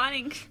 Everyone was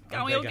fighting.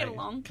 Can't we all get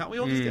along? Can't we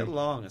all just get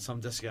along? And so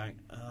I'm just going,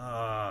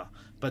 ah.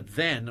 But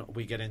then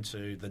we get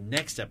into the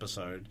next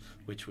episode,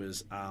 which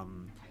was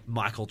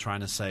Michael trying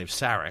to save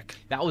Sarek.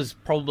 that was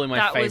probably my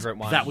That was favorite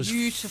one. That was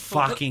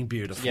Beautiful. fucking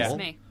beautiful. Yeah. It's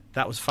me.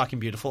 That was fucking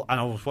beautiful. And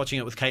I was watching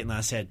it with Kate, and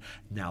I said,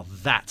 now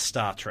that's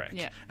Star Trek.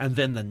 Yeah. And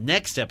then the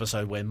next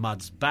episode where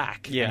Mudd's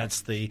back, Yeah. and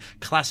it's the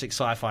classic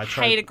sci-fi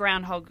trope. Hate a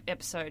groundhog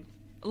episode.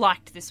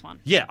 Liked this one.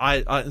 Yeah,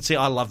 I see.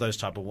 I love those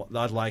type of.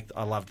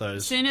 I love those.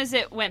 As soon as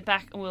it went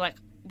back, and we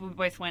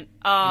both went,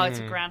 oh, it's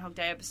a Groundhog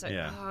Day episode.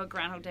 Yeah. Oh,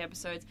 Groundhog Day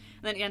episodes.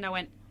 And then at the end I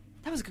went,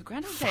 That was a good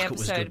Groundhog Day Fuck, it episode.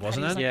 was good,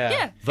 wasn't Patty's it? like,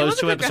 Yeah. it Those was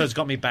a two good episodes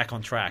got me back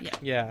on track. Yeah.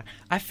 Yeah,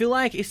 I feel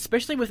like,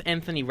 especially with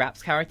Anthony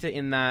Rapp's character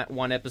in that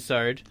one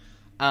episode,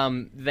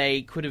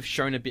 they could have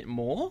shown a bit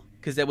more,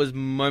 because there was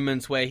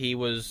moments where he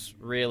was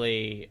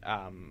really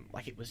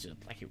he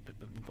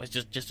was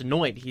just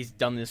annoyed. He's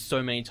done this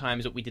so many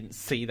times that we didn't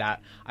see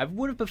that. I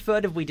would have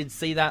preferred if we did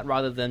see that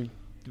rather than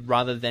him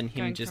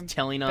Going just from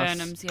telling us.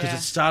 Burnham's, Because yeah.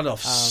 it started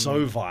off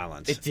so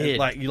violent. it did.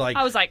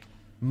 I was like,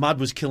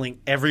 Mudd was killing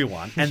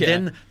everyone, and Yeah.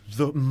 then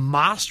the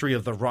mastery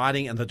of the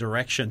writing and the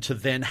direction to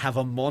then have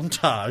a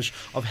montage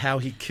of how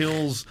he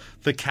kills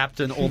the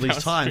captain all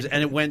these times,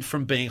 and it went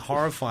from being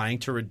horrifying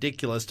to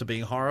ridiculous to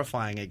being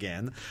horrifying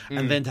again,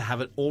 and then to have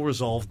it all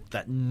resolved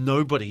that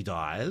nobody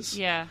dies.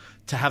 yeah.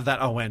 To have that,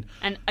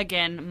 And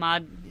again,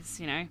 Mudd is,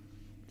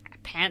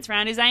 pants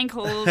around his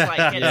ankles, like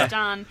gets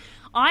done.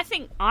 I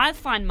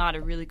find Mudd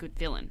a really good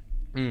villain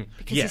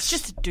because Yes.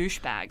 he's just a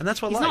douchebag, and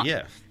that's what he's I like. not,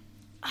 Yeah,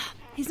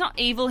 He's not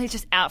evil. He's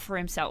just out for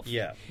himself.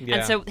 yeah. Yeah.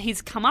 And so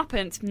he's come up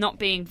and it's not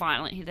being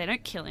violent. They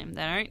don't kill him.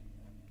 They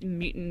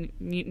don't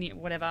mutiny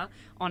whatever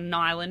on an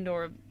island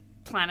or a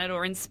planet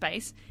or in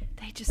space.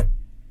 They just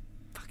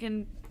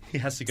fucking He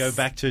has to go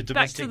back to back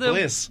domestic to the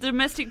bliss.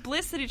 domestic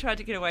bliss that he tried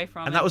to get away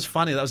from. And that was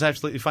funny. That was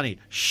absolutely funny.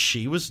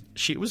 She was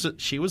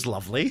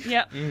lovely.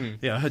 yeah.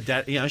 Yeah, her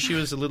dad. She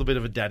was a little bit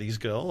of a daddy's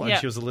girl, and Yeah.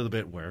 she was a little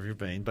bit where have you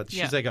been? But she's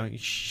Yeah. there going.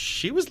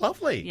 She was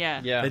lovely. Yeah.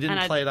 Yeah. They didn't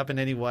And play it up in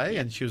any way,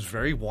 and she was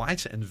very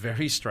white and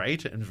very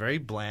straight and very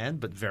bland,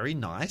 but very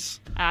nice.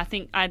 I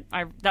think I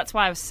that's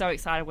why I was so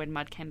excited when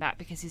Mudd came back,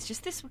 because he's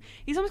just this.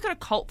 He's almost got a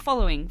cult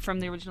following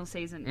from the original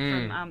season,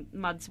 from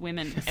Mudd's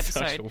Women episode,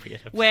 Such a weird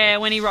episode. where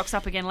when he rocks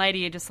up again later,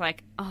 you're just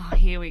like, oh,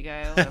 here we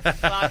go, the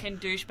fucking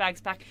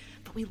douchebags back.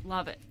 But we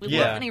love it. We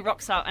Yeah. love when he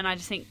rocks up, and I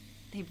just think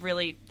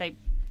they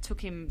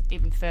took him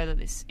even further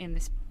in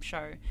this show,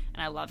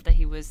 and I love that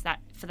he was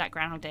that for that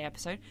Groundhog Day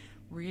episode.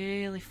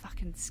 Really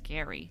fucking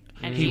scary,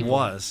 and He evil,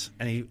 was,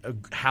 and he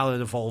how it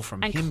evolved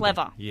from and him.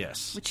 clever.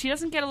 Yes. which he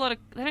doesn't get a lot of.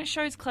 They don't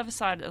show his clever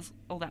side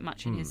all that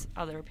much in his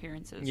other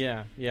appearances.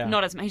 Yeah, yeah.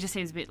 Not as much. He just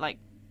seems a bit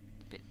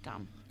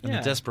dumb. And Yeah.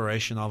 the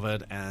desperation of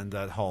it, and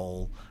that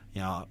whole,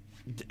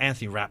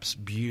 Anthony Rapp's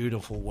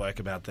beautiful work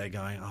about there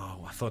going,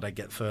 oh, I thought I'd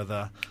get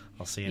further.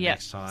 I'll see you Yeah.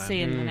 next time. See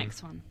you in the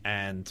next one.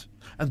 And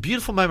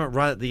beautiful moment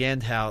right at the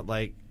end, how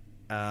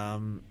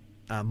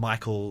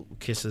Michael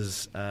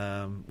kisses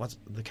what's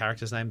the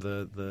character's name?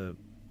 The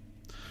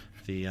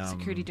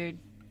Security dude.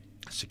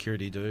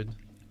 security dude.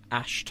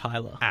 Ash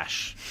Tyler.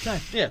 Ash. No,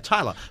 yeah,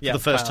 Tyler for Yeah, the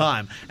first Tyler.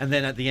 time. And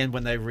then at the end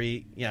when they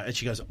and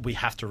she goes, we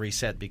have to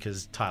reset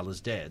because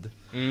Tyler's dead.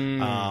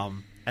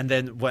 And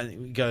then when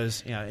he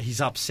goes, he's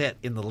upset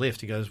in the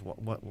lift. He goes,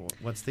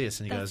 what's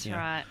this? And he That's goes,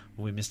 right.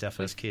 we missed our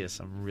first kiss.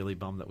 I'm really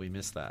bummed that we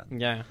missed that.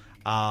 Yeah.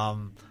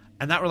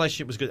 And that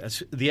relationship was good.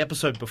 The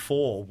episode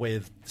before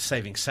with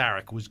Saving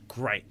Sarek was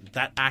great.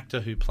 That actor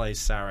who plays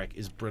Sarek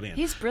is brilliant.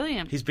 He's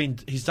brilliant.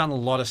 He's done a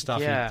lot of stuff.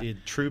 Yeah. He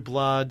did True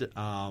Blood.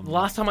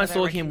 Last time I Thought I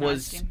saw him recognised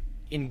was him.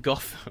 in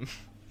Gotham.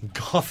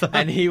 Gotham.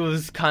 And he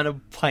was kind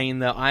of playing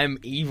the I'm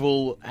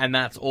evil and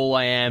that's all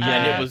I am,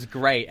 and it was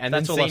great. And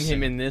That's then all I've seeing him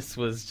seen. in this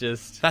was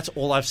just That's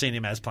all I've seen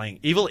him as, playing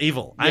evil.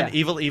 Yeah. I'm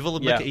evil,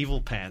 Yeah.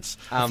 evil pants.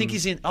 I think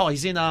he's in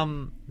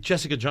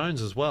Jessica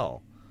Jones as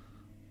well.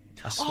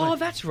 I swear. Oh,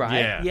 that's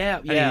right. Yeah,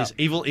 And yeah. he's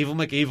evil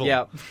McEvil.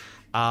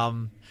 Yeah.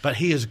 But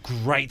he is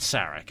great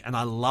Sarek, and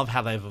I love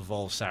how they've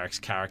evolved Sarek's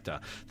character.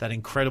 That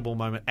incredible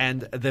moment,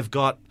 and they've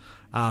got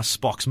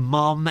Spock's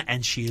mum,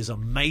 and she is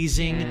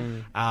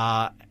amazing.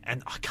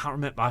 And I can't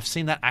remember. I've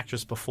seen that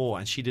actress before,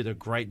 and she did a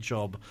great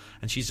job.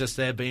 And she's just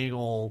there being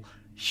all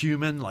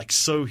human, like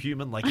so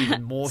human, like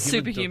even more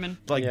human, Superhuman.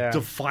 Yeah.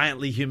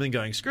 defiantly human,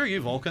 going screw you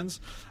Vulcans.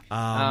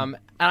 And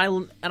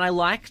I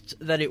liked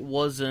that it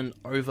wasn't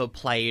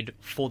overplayed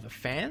for the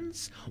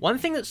fans. One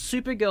thing that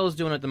Supergirl's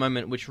doing at the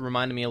moment, which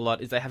reminded me a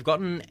lot, is they have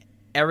gotten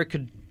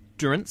Erica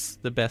Durance,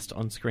 the best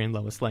on-screen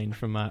Lois Lane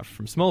from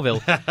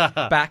Smallville,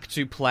 back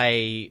to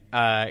play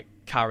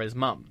Kara's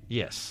mum.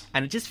 Yes.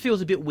 And it just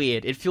feels a bit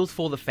weird. It feels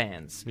for the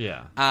fans.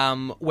 Yeah.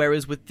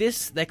 Whereas with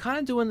this, they're kind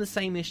of doing the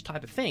same-ish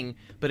type of thing,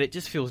 but it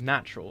just feels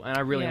natural, and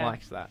I really Yeah.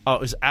 liked that. Oh,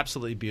 it was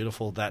absolutely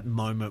beautiful, that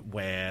moment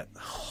where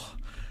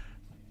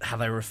how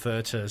they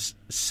refer to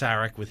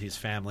Sarek with his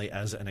family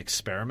as an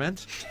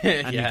experiment.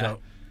 And Yeah. you go,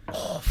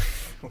 oh,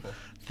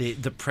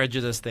 the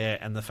prejudice there,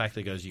 and the fact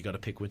that it goes, you got to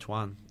pick which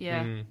one.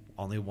 Yeah.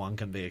 Only one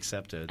can be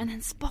accepted. And then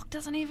Spock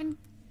doesn't even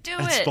do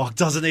And it. Spock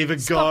doesn't even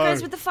Spock go.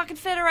 goes with the fucking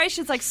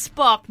Federation. It's like,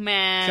 Spock,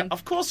 man.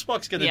 Of course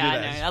Spock's going to Yeah, do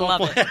I that. know. I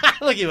love it.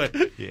 Look, you went,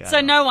 yeah, So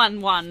I know. no one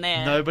won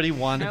there. Nobody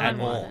won No at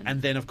one all. won.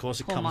 And then, of course,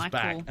 it Poor comes Michael.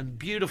 back. And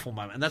beautiful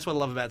moment. And that's what I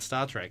love about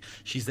Star Trek.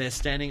 She's there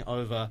standing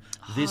over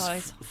this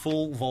it's-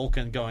 full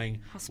Vulcan going,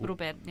 Hospital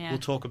bed, yeah. we'll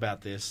talk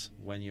about this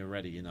when you're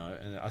ready, and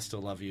I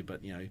still love you,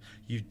 but,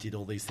 you did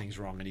all these things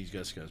wrong. And he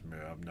just goes,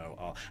 no.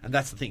 Oh. And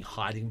that's the thing,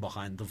 hiding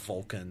behind the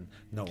Vulcan,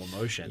 no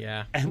emotion.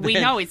 Yeah. And We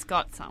then- know he's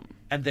got some.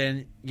 And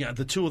then,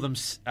 the two of them,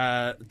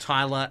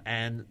 Tyler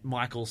and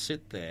Michael,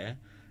 sit there,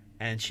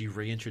 and she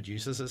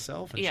reintroduces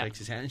herself and Yeah. shakes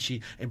his hand, and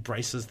she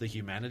embraces the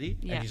humanity,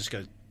 Yeah. and he just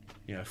goes,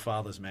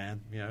 father's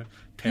man,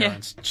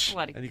 parents.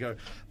 Bloody- And you go,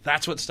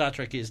 that's what Star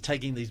Trek is,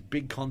 taking these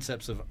big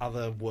concepts of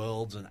other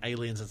worlds and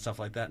aliens and stuff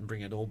like that and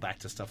bring it all back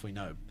to stuff we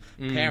know.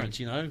 Parents,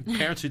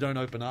 parents who don't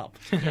open up.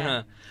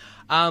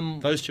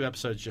 Those 2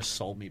 episodes just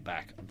sold me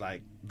back.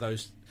 Like,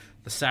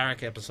 the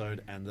Sarek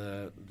episode and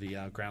the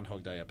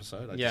Groundhog Day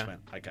episode, I just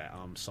went, okay,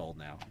 I'm sold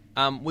now.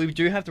 We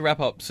do have to wrap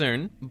up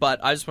soon,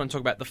 but I just want to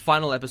talk about the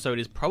final episode.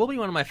 Is probably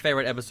one of my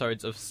favorite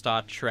episodes of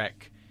Star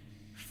Trek.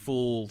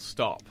 Full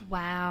stop.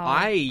 Wow.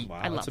 I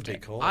Wow, that's a loved big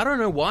it. call. don't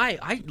know why.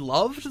 I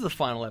loved the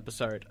final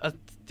episode.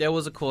 There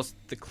was, of course,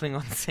 the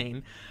Klingon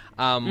scene,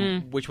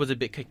 which was a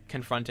bit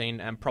confronting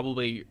and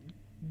probably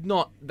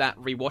not that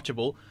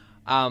rewatchable.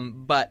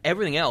 But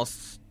everything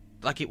else,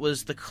 like, it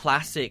was the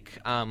classic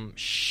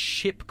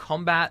ship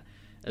combat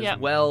as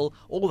well.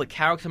 All the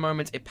character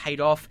moments, it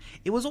paid off.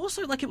 It was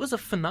also like it was a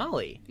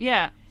finale.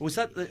 Yeah. Was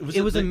that?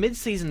 It was a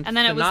mid-season And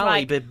then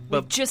finale. it was like,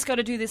 but we've just got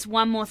to do this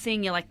one more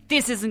thing. You're like,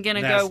 this isn't going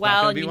to That's go not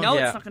well, gonna and be you one. know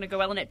Yeah. it's not going to go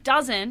well, and it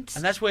doesn't.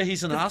 And that's where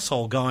he's an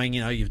asshole going,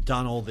 you've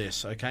done all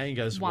this, okay? He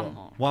goes, One well,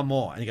 more. One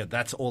more. And you go,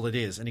 that's all it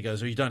is. And he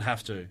goes, well, you don't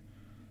have to.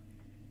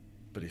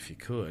 But if you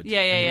could. Yeah.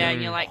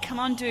 And you're like, come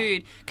on,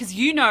 dude. Because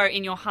you know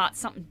in your heart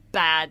something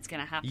bad's going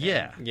to happen.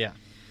 Yeah. yeah.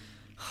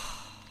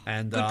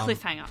 And, Good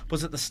cliffhanger.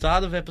 Was it the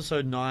start of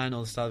episode 9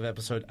 or the start of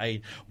episode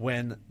 8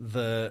 when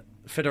the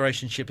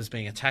Federation ship is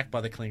being attacked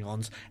by the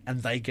Klingons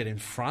and they get in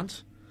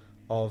front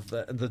of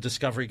the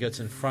Discovery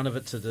gets in front of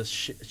it to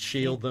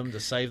shield them, to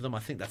save them? I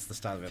think that's the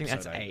start of I think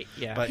episode that's 8,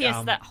 yeah. But,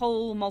 P.S. That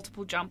whole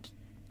multiple jump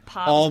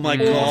part. oh was my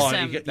awesome.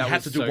 god. You That had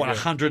was to do, so what,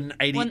 good.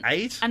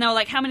 188? And they were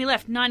like, how many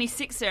left?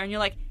 96 there. And you're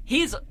like,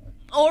 he's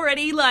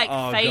already like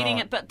Oh, fading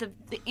God. it. But the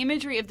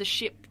imagery of the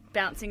ship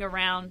bouncing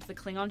around the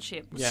Klingon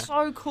ship was Yeah.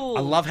 so cool.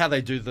 I love how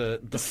they do the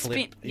spin-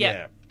 flip.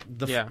 yeah.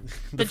 Yeah.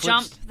 the flips.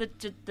 jump,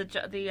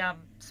 the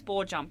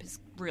spore jump is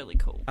really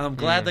cool. And I'm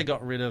glad they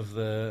got rid of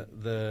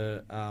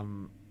the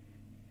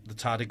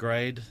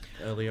tardigrade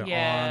earlier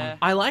Yeah. on.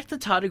 I liked the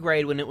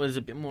tardigrade when it was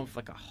a bit more of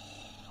like a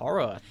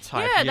horror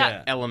type Yeah,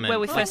 that element. where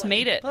we first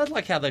meet it. But I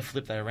like how they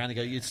flip that around and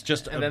go, it's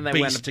just And a then they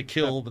beast went to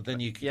kill, but then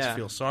you yeah.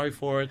 feel sorry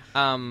for it.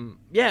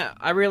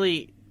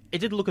 It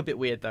did look a bit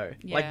weird though.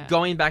 Yeah. Like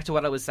going back to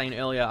what I was saying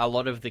earlier, a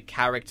lot of the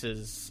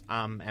characters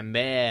and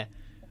their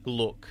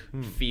look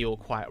feel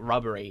quite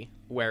rubbery,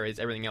 whereas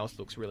everything else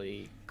looks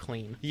really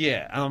clean.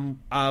 Yeah, and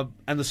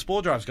the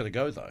spore drive's got to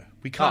go, though.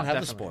 We can't have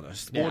the definitely. spore drive.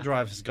 Spore Yeah.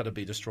 drive has got to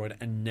be destroyed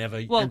and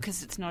never... Well, and-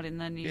 because it's not in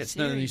the new yeah, it's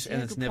series.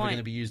 and it's Good never point. going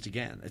to be used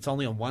again. It's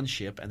only on one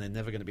ship, and they're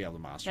never going to be able to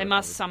master They it.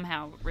 must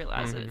somehow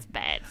realize Mm-hmm. that it's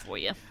bad for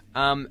you.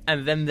 And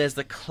then there's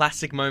the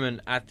classic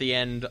moment at the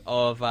end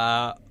of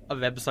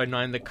episode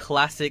 9, the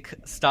classic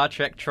Star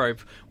Trek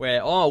trope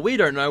where, we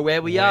don't know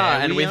where we are,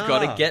 and we've got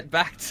to get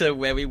back to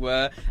where we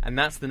were, and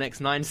that's the next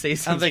 9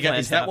 seasons. And they go,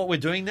 planned is that out. what we're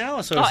doing now?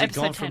 So Oh, has it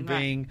episode gone from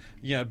 10,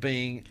 right.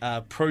 being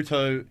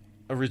proto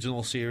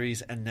original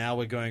series, and now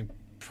we're going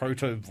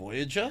proto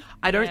Voyager?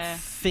 I don't Yeah.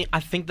 think. I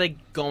think they're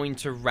going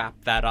to wrap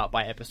that up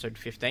by episode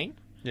 15.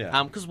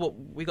 Yeah. Because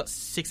we got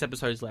 6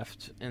 episodes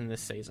left in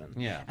this season.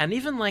 Yeah. And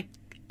even like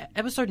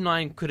episode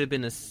 9 could have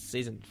been a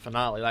season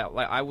finale.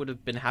 Like I would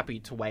have been happy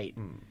to wait.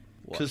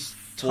 what, 'Cause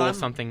 4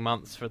 something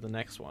months for the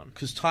next one.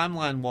 Because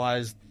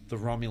timeline-wise, the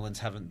Romulans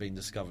haven't been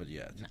discovered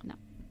yet. No.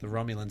 The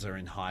Romulans are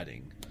in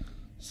hiding.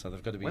 So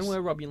they've got to be... When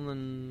were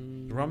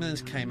Romulan? The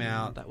Romulans came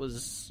out... That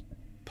was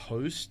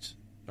post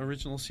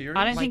original series?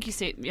 I don't think you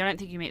see. I don't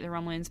think you meet the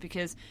Romulans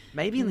because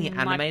maybe in the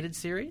My- animated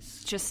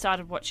series. just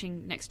started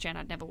watching Next Gen.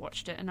 I'd never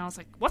watched it, and I was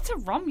like, "What's a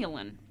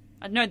Romulan?"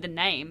 I know the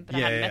name, but I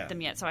Yeah, hadn't yeah. met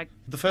them yet. So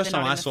The first they're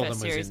time not I in the saw them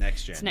first was series. in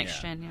Next Gen. It's Next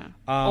yeah. Gen,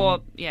 yeah, or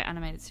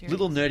animated series.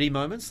 Little nerdy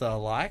moments that I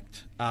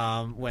liked.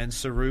 When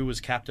Saru was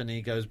captain,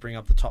 he goes bring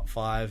up the top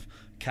 5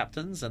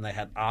 captains, and they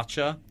had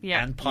Archer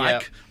Yeah. and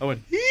Pike. Yeah. I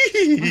went,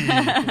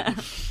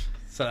 hee.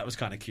 So that was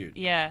kind of cute.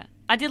 Yeah.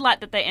 I did like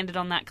that they ended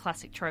on that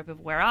classic trope of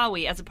where are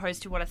we, as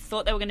opposed to what I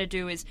thought they were going to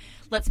do is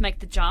let's make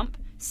the jump,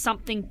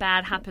 something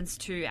bad happens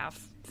to our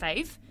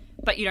fave,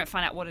 but you don't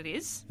find out what it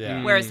is.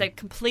 Yeah. Whereas they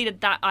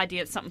completed that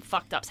idea that something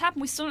fucked up's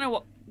happened. We still don't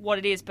know what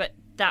it is, but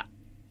that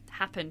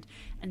happened.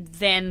 And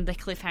then the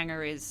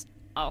cliffhanger is,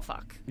 oh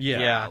fuck. Yeah.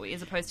 Where Yeah. are we?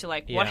 As opposed to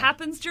like, Yeah. what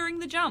happens during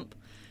the jump?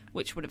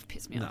 Which would have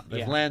pissed me No, off. they've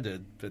Yeah.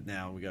 landed, but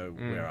now we go,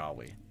 where are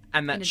we?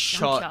 And In that a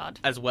shot junkyard.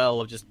 as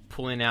well of just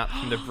pulling out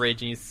from the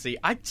bridge and you see...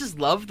 I just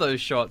love those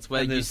shots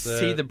where And you there's the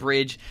see the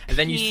bridge and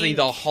then you see pink.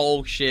 the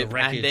whole ship The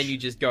wreckage. and then you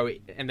just go...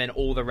 And then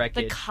all the The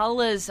wreckage.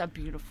 colours are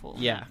beautiful.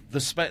 Yeah.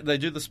 They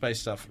do the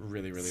space stuff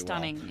really, really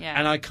Stunning, well. yeah.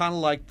 And I kind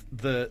of liked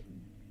the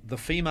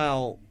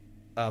female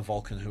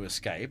Vulcan who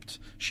escaped.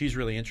 She's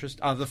really interesting.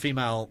 The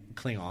female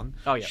Klingon.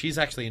 Oh, yeah. She's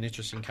actually an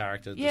interesting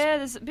character. Yeah,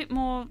 there's a bit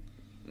more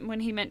when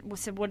he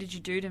said, "What did you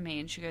do to me?"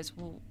 And she goes,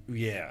 "Well."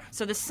 Yeah.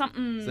 So there's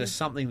something. There's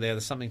something there.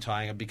 There's something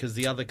tying it because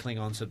the other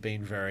Klingons have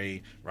been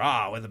very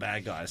we're the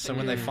bad guys. So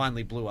when they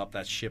finally blew up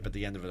that ship at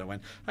the end of it, I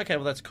went, okay,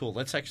 well that's cool.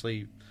 Let's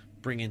actually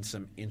bring in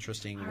some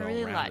interesting, I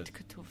really well-rounded.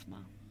 liked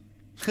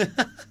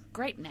Ketufma.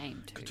 Great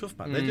name too.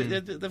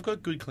 Ketufma. They've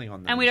got good Klingon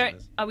names. And we in don't.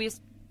 this. We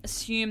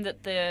assume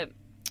that the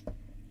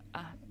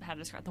how to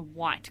describe the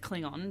white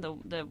Klingon,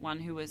 the one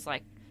who was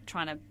like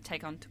trying to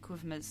take on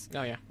T'Kuvma's.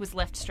 Oh, yeah. Was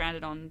left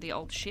stranded on the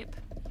old ship.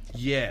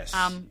 Yes.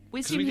 We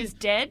assume he's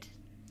dead.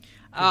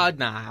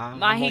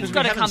 Nah. He's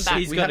got to come back.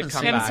 He's got to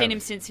come We haven't back. seen him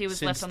since he was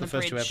Since left on the the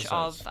first two bridge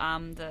episodes.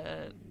 of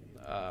the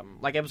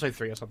Like episode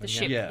 3 or something.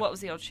 ship. Yeah. What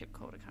was the old ship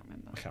called? I can't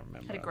remember. I can't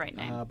remember. Had a great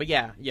name. But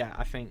yeah,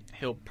 I think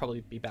he'll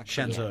probably be back.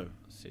 for the Shanzo.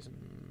 season.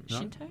 No?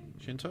 Shinto?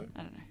 Shinto?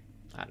 I don't know.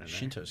 I don't know.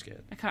 Shinto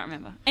scared. I can't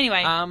remember.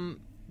 Anyway,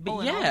 But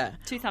all in all, yeah,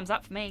 2 thumbs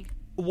up for me.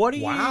 what do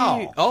you?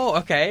 Wow. Oh,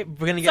 okay.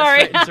 We're gonna get Sorry.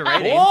 straight into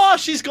ratings. Oh,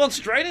 she's gone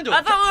straight into it.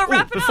 I thought we were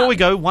wrapping Before up. we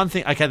go, one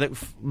thing, okay, that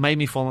made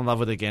me fall in love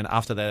with it again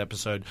after that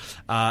episode.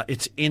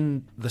 It's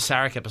in the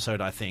Sarek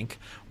episode, I think,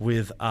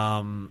 with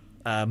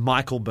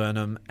Michael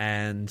Burnham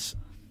and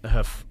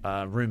her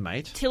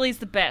roommate Tilly's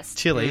the best.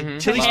 Tilly. Mm-hmm. Her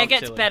Tilly's, hair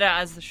gets Tilly. better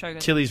as the show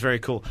goes. Tilly's very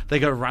cool. They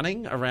go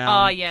running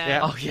around. Oh,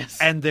 yeah. Oh, yes.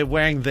 And they're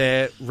wearing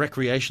their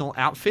recreational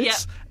outfits,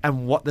 Yep.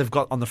 and what they've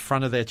got on the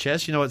front of their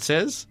chest. You know what it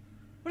says?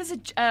 What is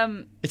it?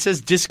 It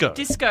says disco.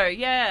 Disco.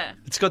 Yeah.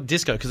 It's got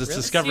disco because it's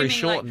Really? Discovery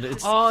Assuming, shortened. like,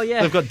 It's, Oh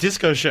yeah. They've got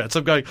disco shirts.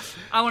 I'm going.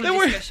 I want a "They're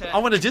disco wearing- shirt. I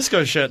want a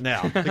disco shirt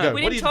now. They go, We "What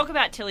didn't do you-" talk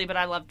about Tilly, but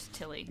I loved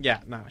Tilly. Yeah.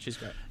 No, she's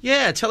great.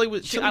 Yeah,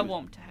 Tilly, I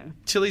warmed to her.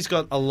 Tilly's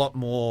got a lot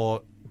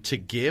more to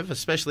give,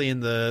 especially in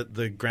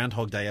the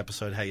Groundhog Day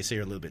episode. How you see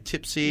her a little bit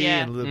tipsy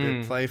Yeah. and a little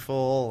bit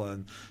playful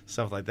and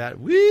stuff like that.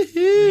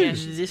 Woohoo! Yeah,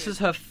 she's This is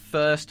her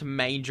first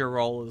major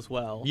role as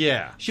well.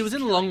 Yeah. She was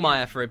in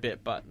Longmire for a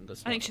bit, but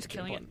that's I think not she's too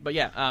killing important. But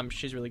yeah,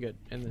 she's really good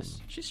in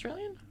this. She's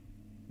Australian?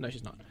 No,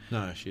 she's not.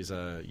 No, she's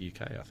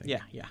UK, I think.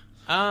 Yeah.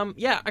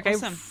 Yeah. Okay.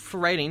 Awesome. For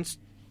ratings,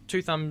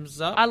 2 thumbs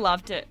up. I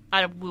loved it.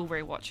 I will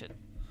rewatch it.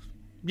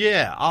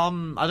 Yeah. I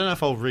don't know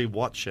if I'll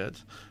rewatch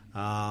it.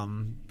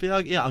 But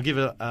I'll give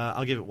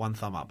it 1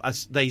 thumb up.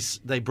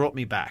 They brought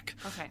me back.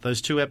 Okay.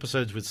 Those 2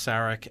 episodes with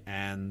Sarek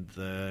and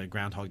the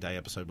Groundhog Day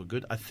episode were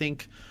good. I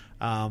think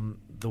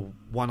the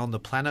one on the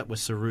planet where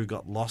Saru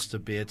got lost a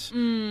bit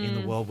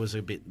in the world was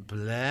a bit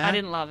blah. I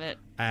didn't love it.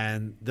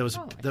 And there was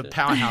I liked the it.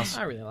 Powerhouse.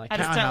 I really like I it.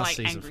 just don't Powerhouse like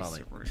season angry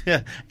finale. Saru.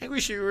 Yeah,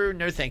 angry Saru.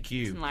 No, thank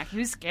you. Didn't like. He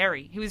was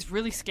scary. He was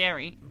really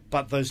scary.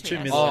 But those 2 Yes.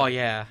 minutes. Oh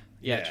yeah.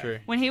 Yeah. Yeah. True.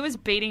 When he was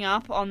beating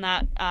up on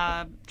that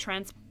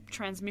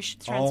transmission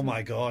Oh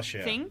my gosh!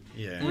 Yeah. thing,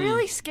 Yeah.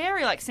 really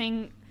scary. Like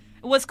seeing,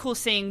 it was cool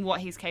seeing what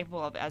he's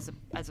capable of as a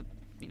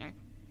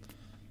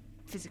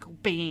physical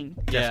being.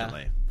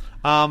 Definitely.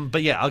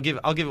 But yeah, I'll give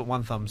it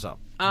 1 thumbs up.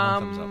 1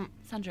 thumbs up.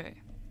 Sandro.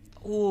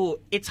 Oh,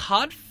 it's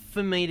hard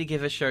for me to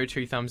give a show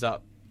 2 thumbs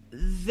up.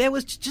 There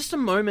was just a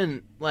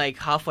moment, like,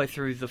 halfway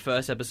through the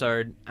first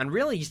episode, and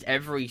really just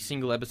every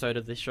single episode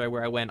of this show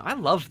where I went, I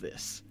love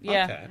this.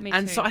 Yeah, Okay. me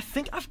And too. so I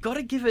think I've got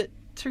to give it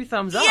 2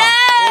 thumbs up.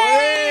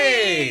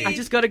 Hey! I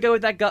just got to go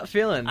with that gut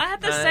feeling. I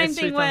had the And same it's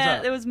 2 thing thumbs where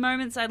up. there was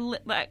moments I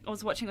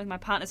was watching with my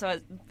partner, so I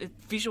was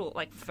visual,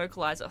 like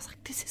vocalized. I was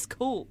like, "This is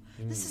cool.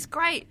 This is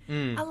great.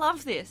 I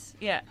love this."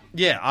 Yeah,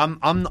 Yeah,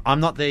 I'm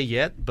not there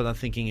yet, but I'm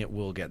thinking it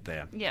will get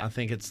there. Yeah. I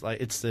think it's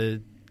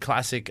the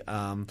classic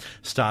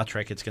Star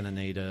Trek. It's going to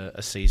need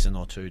a season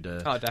or 2 to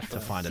definitely.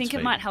 find I think its it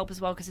feet. might help as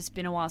well because it's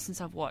been a while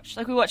since I've watched.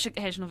 Like we watched an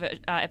occasional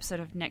episode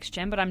of Next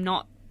Gen, but I'm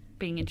not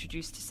being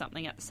introduced to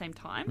something at the same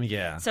time.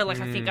 Yeah. So like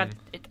I think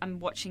I'm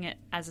watching it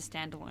as a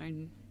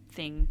standalone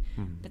thing,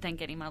 but then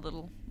getting my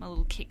little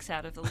kicks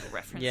out of the little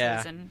references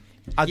Yeah. and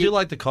I do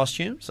like the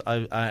costumes.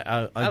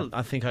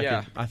 I think I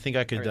yeah. could. I think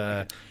I could really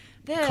like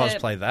the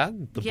cosplay that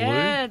the blue.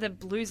 Yeah, the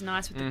blue's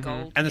nice with the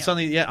gold. And it's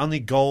yeah. only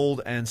gold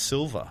and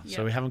silver, Yeah.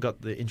 so we haven't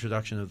got the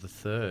introduction of the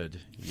third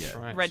yet.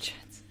 Right. red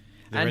shirts.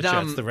 The And, red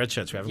shirts. The red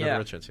shirts. We haven't got yeah. the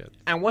red shirts yet.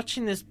 And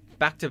watching this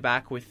back to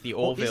back with the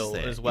Oh, is Orville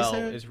there? as well Is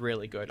there? is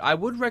really good. I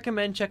would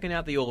recommend checking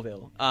out the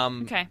Orville.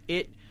 Okay.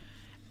 It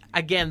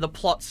again, the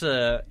plots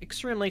are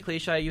extremely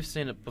cliche. You've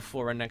seen it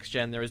before in Next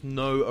Gen. There is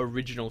no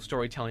original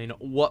storytelling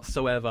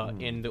whatsoever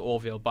in the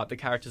Orville, but the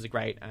characters are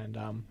great, and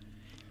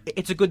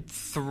it's a good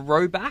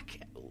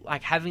throwback.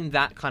 Like having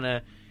that kind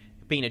of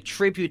being a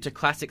tribute to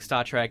classic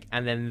Star Trek,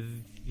 and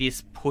then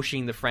this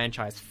pushing the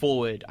franchise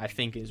forward, I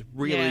think is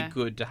really Yeah.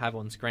 good to have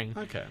on screen.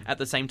 Okay. At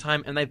the same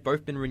time, and they've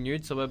both been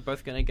renewed, so we're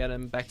both going to get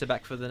them back to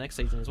back for the next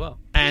season as well.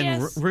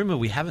 And Yes. rumor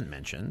we haven't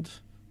mentioned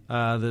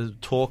the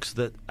talks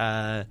that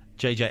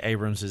J.J.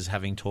 Abrams is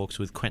having talks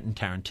with Quentin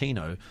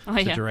Tarantino Oh,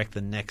 to yeah. direct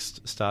the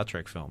next Star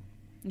Trek film.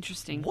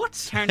 Interesting. What?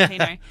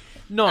 Tarantino.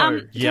 No.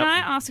 Can Yep. I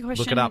ask a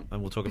question? Look it up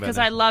and we'll talk about it because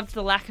next. I loved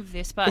the lack of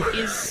this, but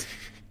is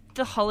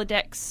the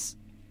holodecks?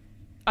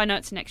 I know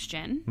it's Next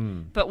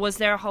Gen, but was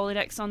there a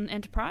holodeck on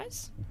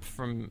Enterprise?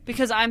 From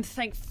Because I'm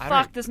I fuck,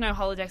 don't- there's no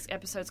holodecks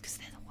episodes because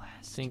they're the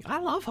worst. seeing, I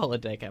love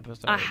holodeck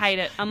episodes. I hate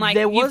it. I'm like,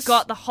 There you've was-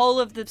 got the whole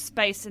of the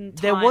space and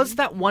time. There was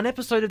that one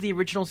episode of the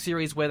original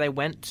series where they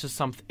went to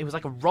something. It was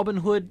like a Robin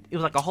Hood. It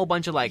was like a whole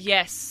bunch of like.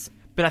 Yes,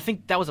 But I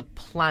think that was a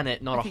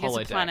planet, not I a think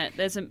holodeck. it's a planet.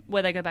 There's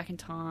where they go back in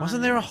time.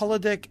 Wasn't there a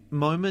holodeck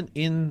moment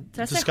in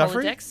Did I say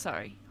Discovery? holodeck?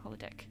 Sorry,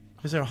 holodeck.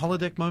 Was there a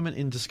holodeck moment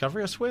in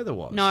Discovery? I swear there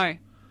was. No,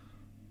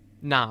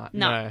 Nah,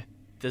 No. no.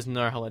 there's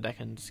no holodeck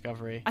in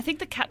Discovery. I think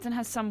the captain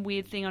has some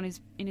weird thing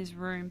in his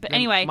room. But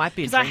anyway, might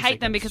be a because I dream hate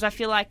them sequence. because I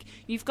feel like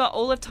you've got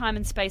all of time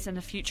and space and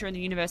the future and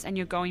the universe, and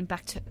you're going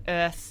back to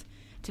Earth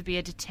to be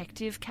a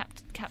detective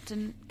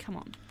captain. Come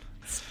on,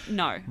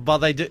 no. But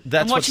they do.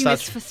 That's I'm what watching Star,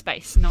 this for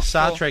space, not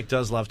Star for... Trek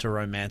does love to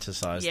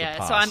romanticize Yeah,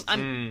 the so past.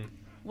 I'm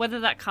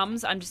whether that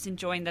comes, I'm just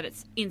enjoying that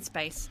it's in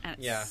space and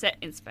it's set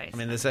in space. I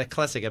mean, there's that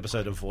classic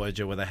episode of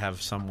Voyager where they have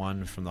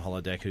someone from the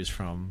holodeck who's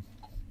from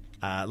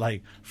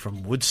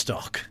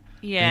Woodstock.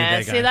 Yeah,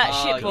 And see, they're that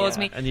going, shit bores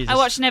me. And you I just-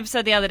 watched an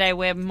episode the other day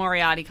where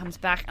Moriarty comes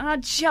back, and I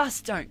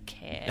just don't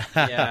care.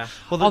 Yeah.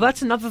 Well,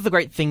 that's another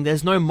great thing.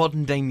 There's no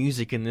modern day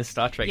music in this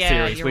Star Trek Yeah,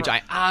 series, you're which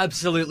right. I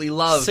absolutely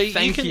love. See,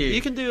 Thank you.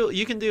 You can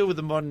deal with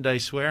the modern day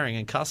swearing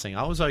and cussing.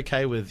 I was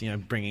okay with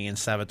bringing in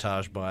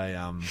Sabotage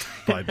by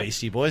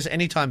Beastie Boys.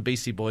 Anytime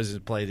Beastie Boys is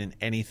played in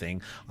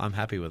anything, I'm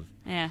happy with.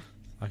 Yeah,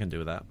 I can do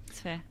with that. it's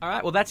fair. All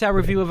right, well, that's our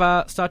review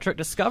of Star Trek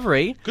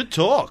Discovery. Good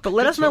talk. But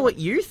let us know what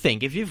you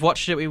think. If you've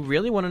watched it, we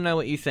really want to know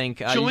what you think.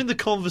 Join the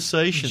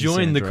conversation.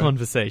 Join the Sandra.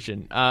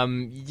 conversation.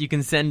 You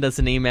can send us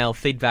an email,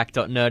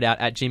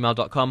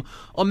 feedback.nerdout@gmail.com,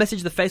 or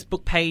message the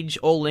Facebook page.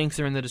 All links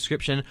are in the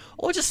description.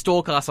 Or just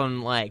stalk us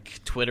on,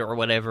 like, Twitter or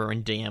whatever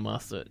and DM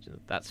us.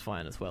 That's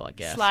fine as well, I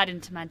guess. Slide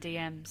into my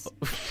DMs.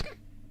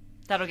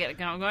 That'll get it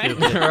going. All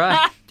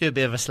right. Do a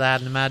bit of a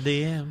slide in my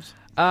DMs.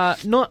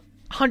 Not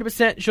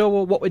 100% sure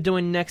what we're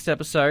doing next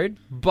episode,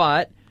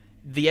 but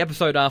the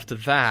episode after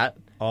that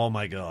Oh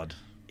my god.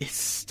 is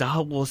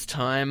Star Wars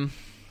time.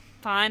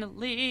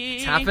 Finally,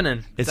 It's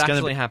happening. It's gonna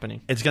actually be-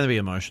 happening. It's going to be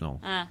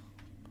emotional. Ah.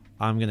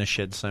 I'm going to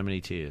shed so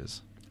many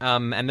tears.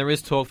 And there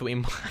is talk that we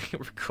might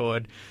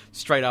record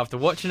straight after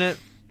watching it.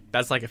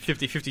 That's like a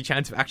 50-50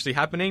 chance of actually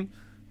happening.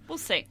 We'll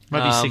see.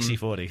 Might be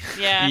 60-40.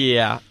 Yeah.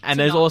 Yeah, and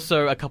To there's not.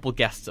 also a couple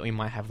guests that we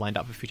might have lined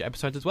up for future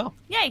episodes as well.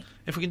 Yay.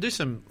 If we can do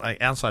some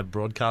outside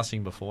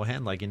broadcasting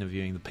beforehand, like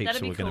interviewing the peeps That'd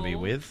who be we're going to be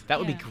cool. with. That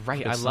would Yeah. be great.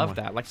 Get I love someone.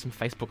 that. Like some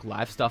Facebook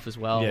Live stuff as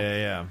well.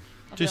 Yeah.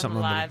 I'll Do be something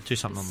on the on the live. do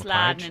something on the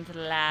Sliding page. into the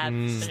lab.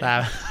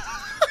 Slide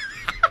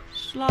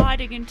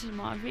Sliding into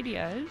my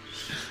videos.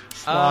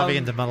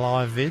 into my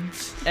live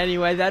vids.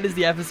 Anyway, that is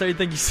the episode.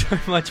 Thank you so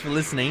much for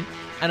listening.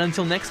 And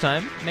until next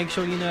time, make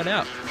sure you nerd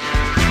out.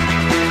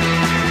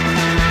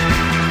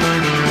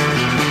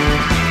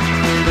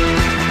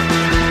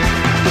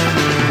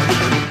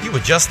 You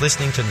were just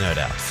listening to Nerd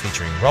Out,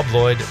 featuring Rob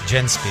Lloyd,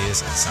 Jen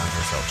Spears, and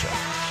Sandra Felcher.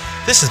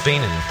 This has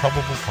been an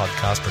Improbable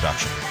Podcast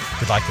production.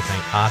 We'd like to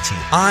thank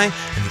RTI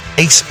and the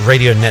Ace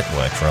Radio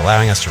Network for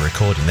allowing us to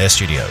record in their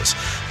studios.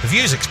 The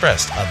views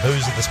expressed are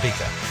those of the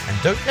speaker and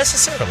don't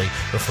necessarily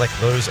reflect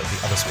those of the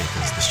other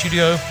speakers, the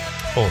studio,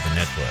 or the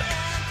network.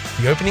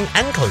 The opening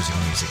and closing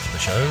music for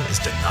the show is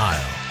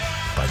Denial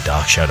by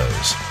Dark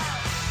Shadows.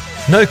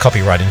 No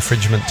copyright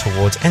infringement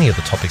towards any of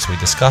the topics we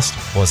discussed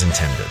was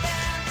intended.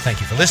 Thank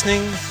you for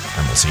listening,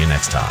 and we'll see you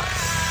next time.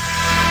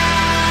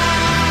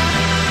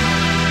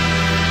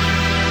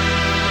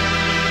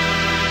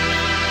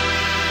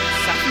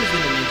 Saturn is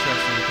going to be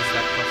interesting because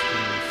that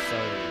costume is so...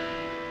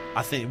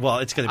 I think. Well,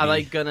 it's going to Are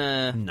be. they going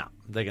to... No,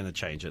 they're going to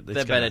change it.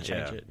 They better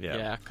change it.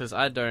 Yeah, because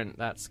I don't...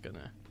 That's going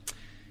to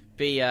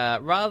be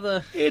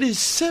rather... It is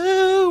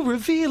so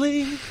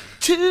revealing,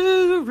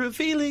 too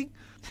revealing,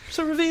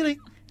 so revealing,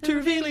 too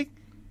revealing.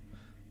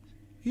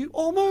 You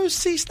almost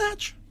see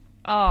Snatch.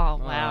 Oh, wow.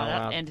 wow.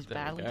 That ended There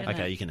we badly, go. didn't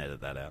Okay, it? you can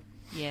edit that out.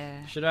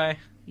 Yeah. Should I?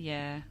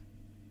 Yeah.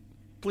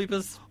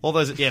 Bleepers? All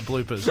those,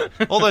 bloopers.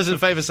 All those in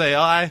favour say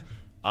aye.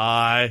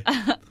 Aye.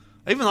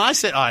 Even I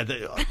said aye.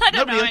 I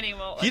don't know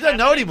anymore. You don't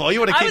know anymore. You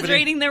want to I keep was it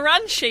reading the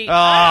run sheet.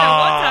 I don't know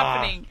what's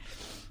happening.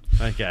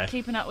 Okay.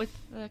 Keeping up with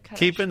the Kardashians.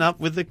 Keeping up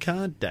with the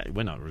Kardashians.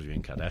 We're not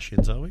reviewing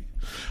Kardashians, are we?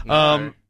 No.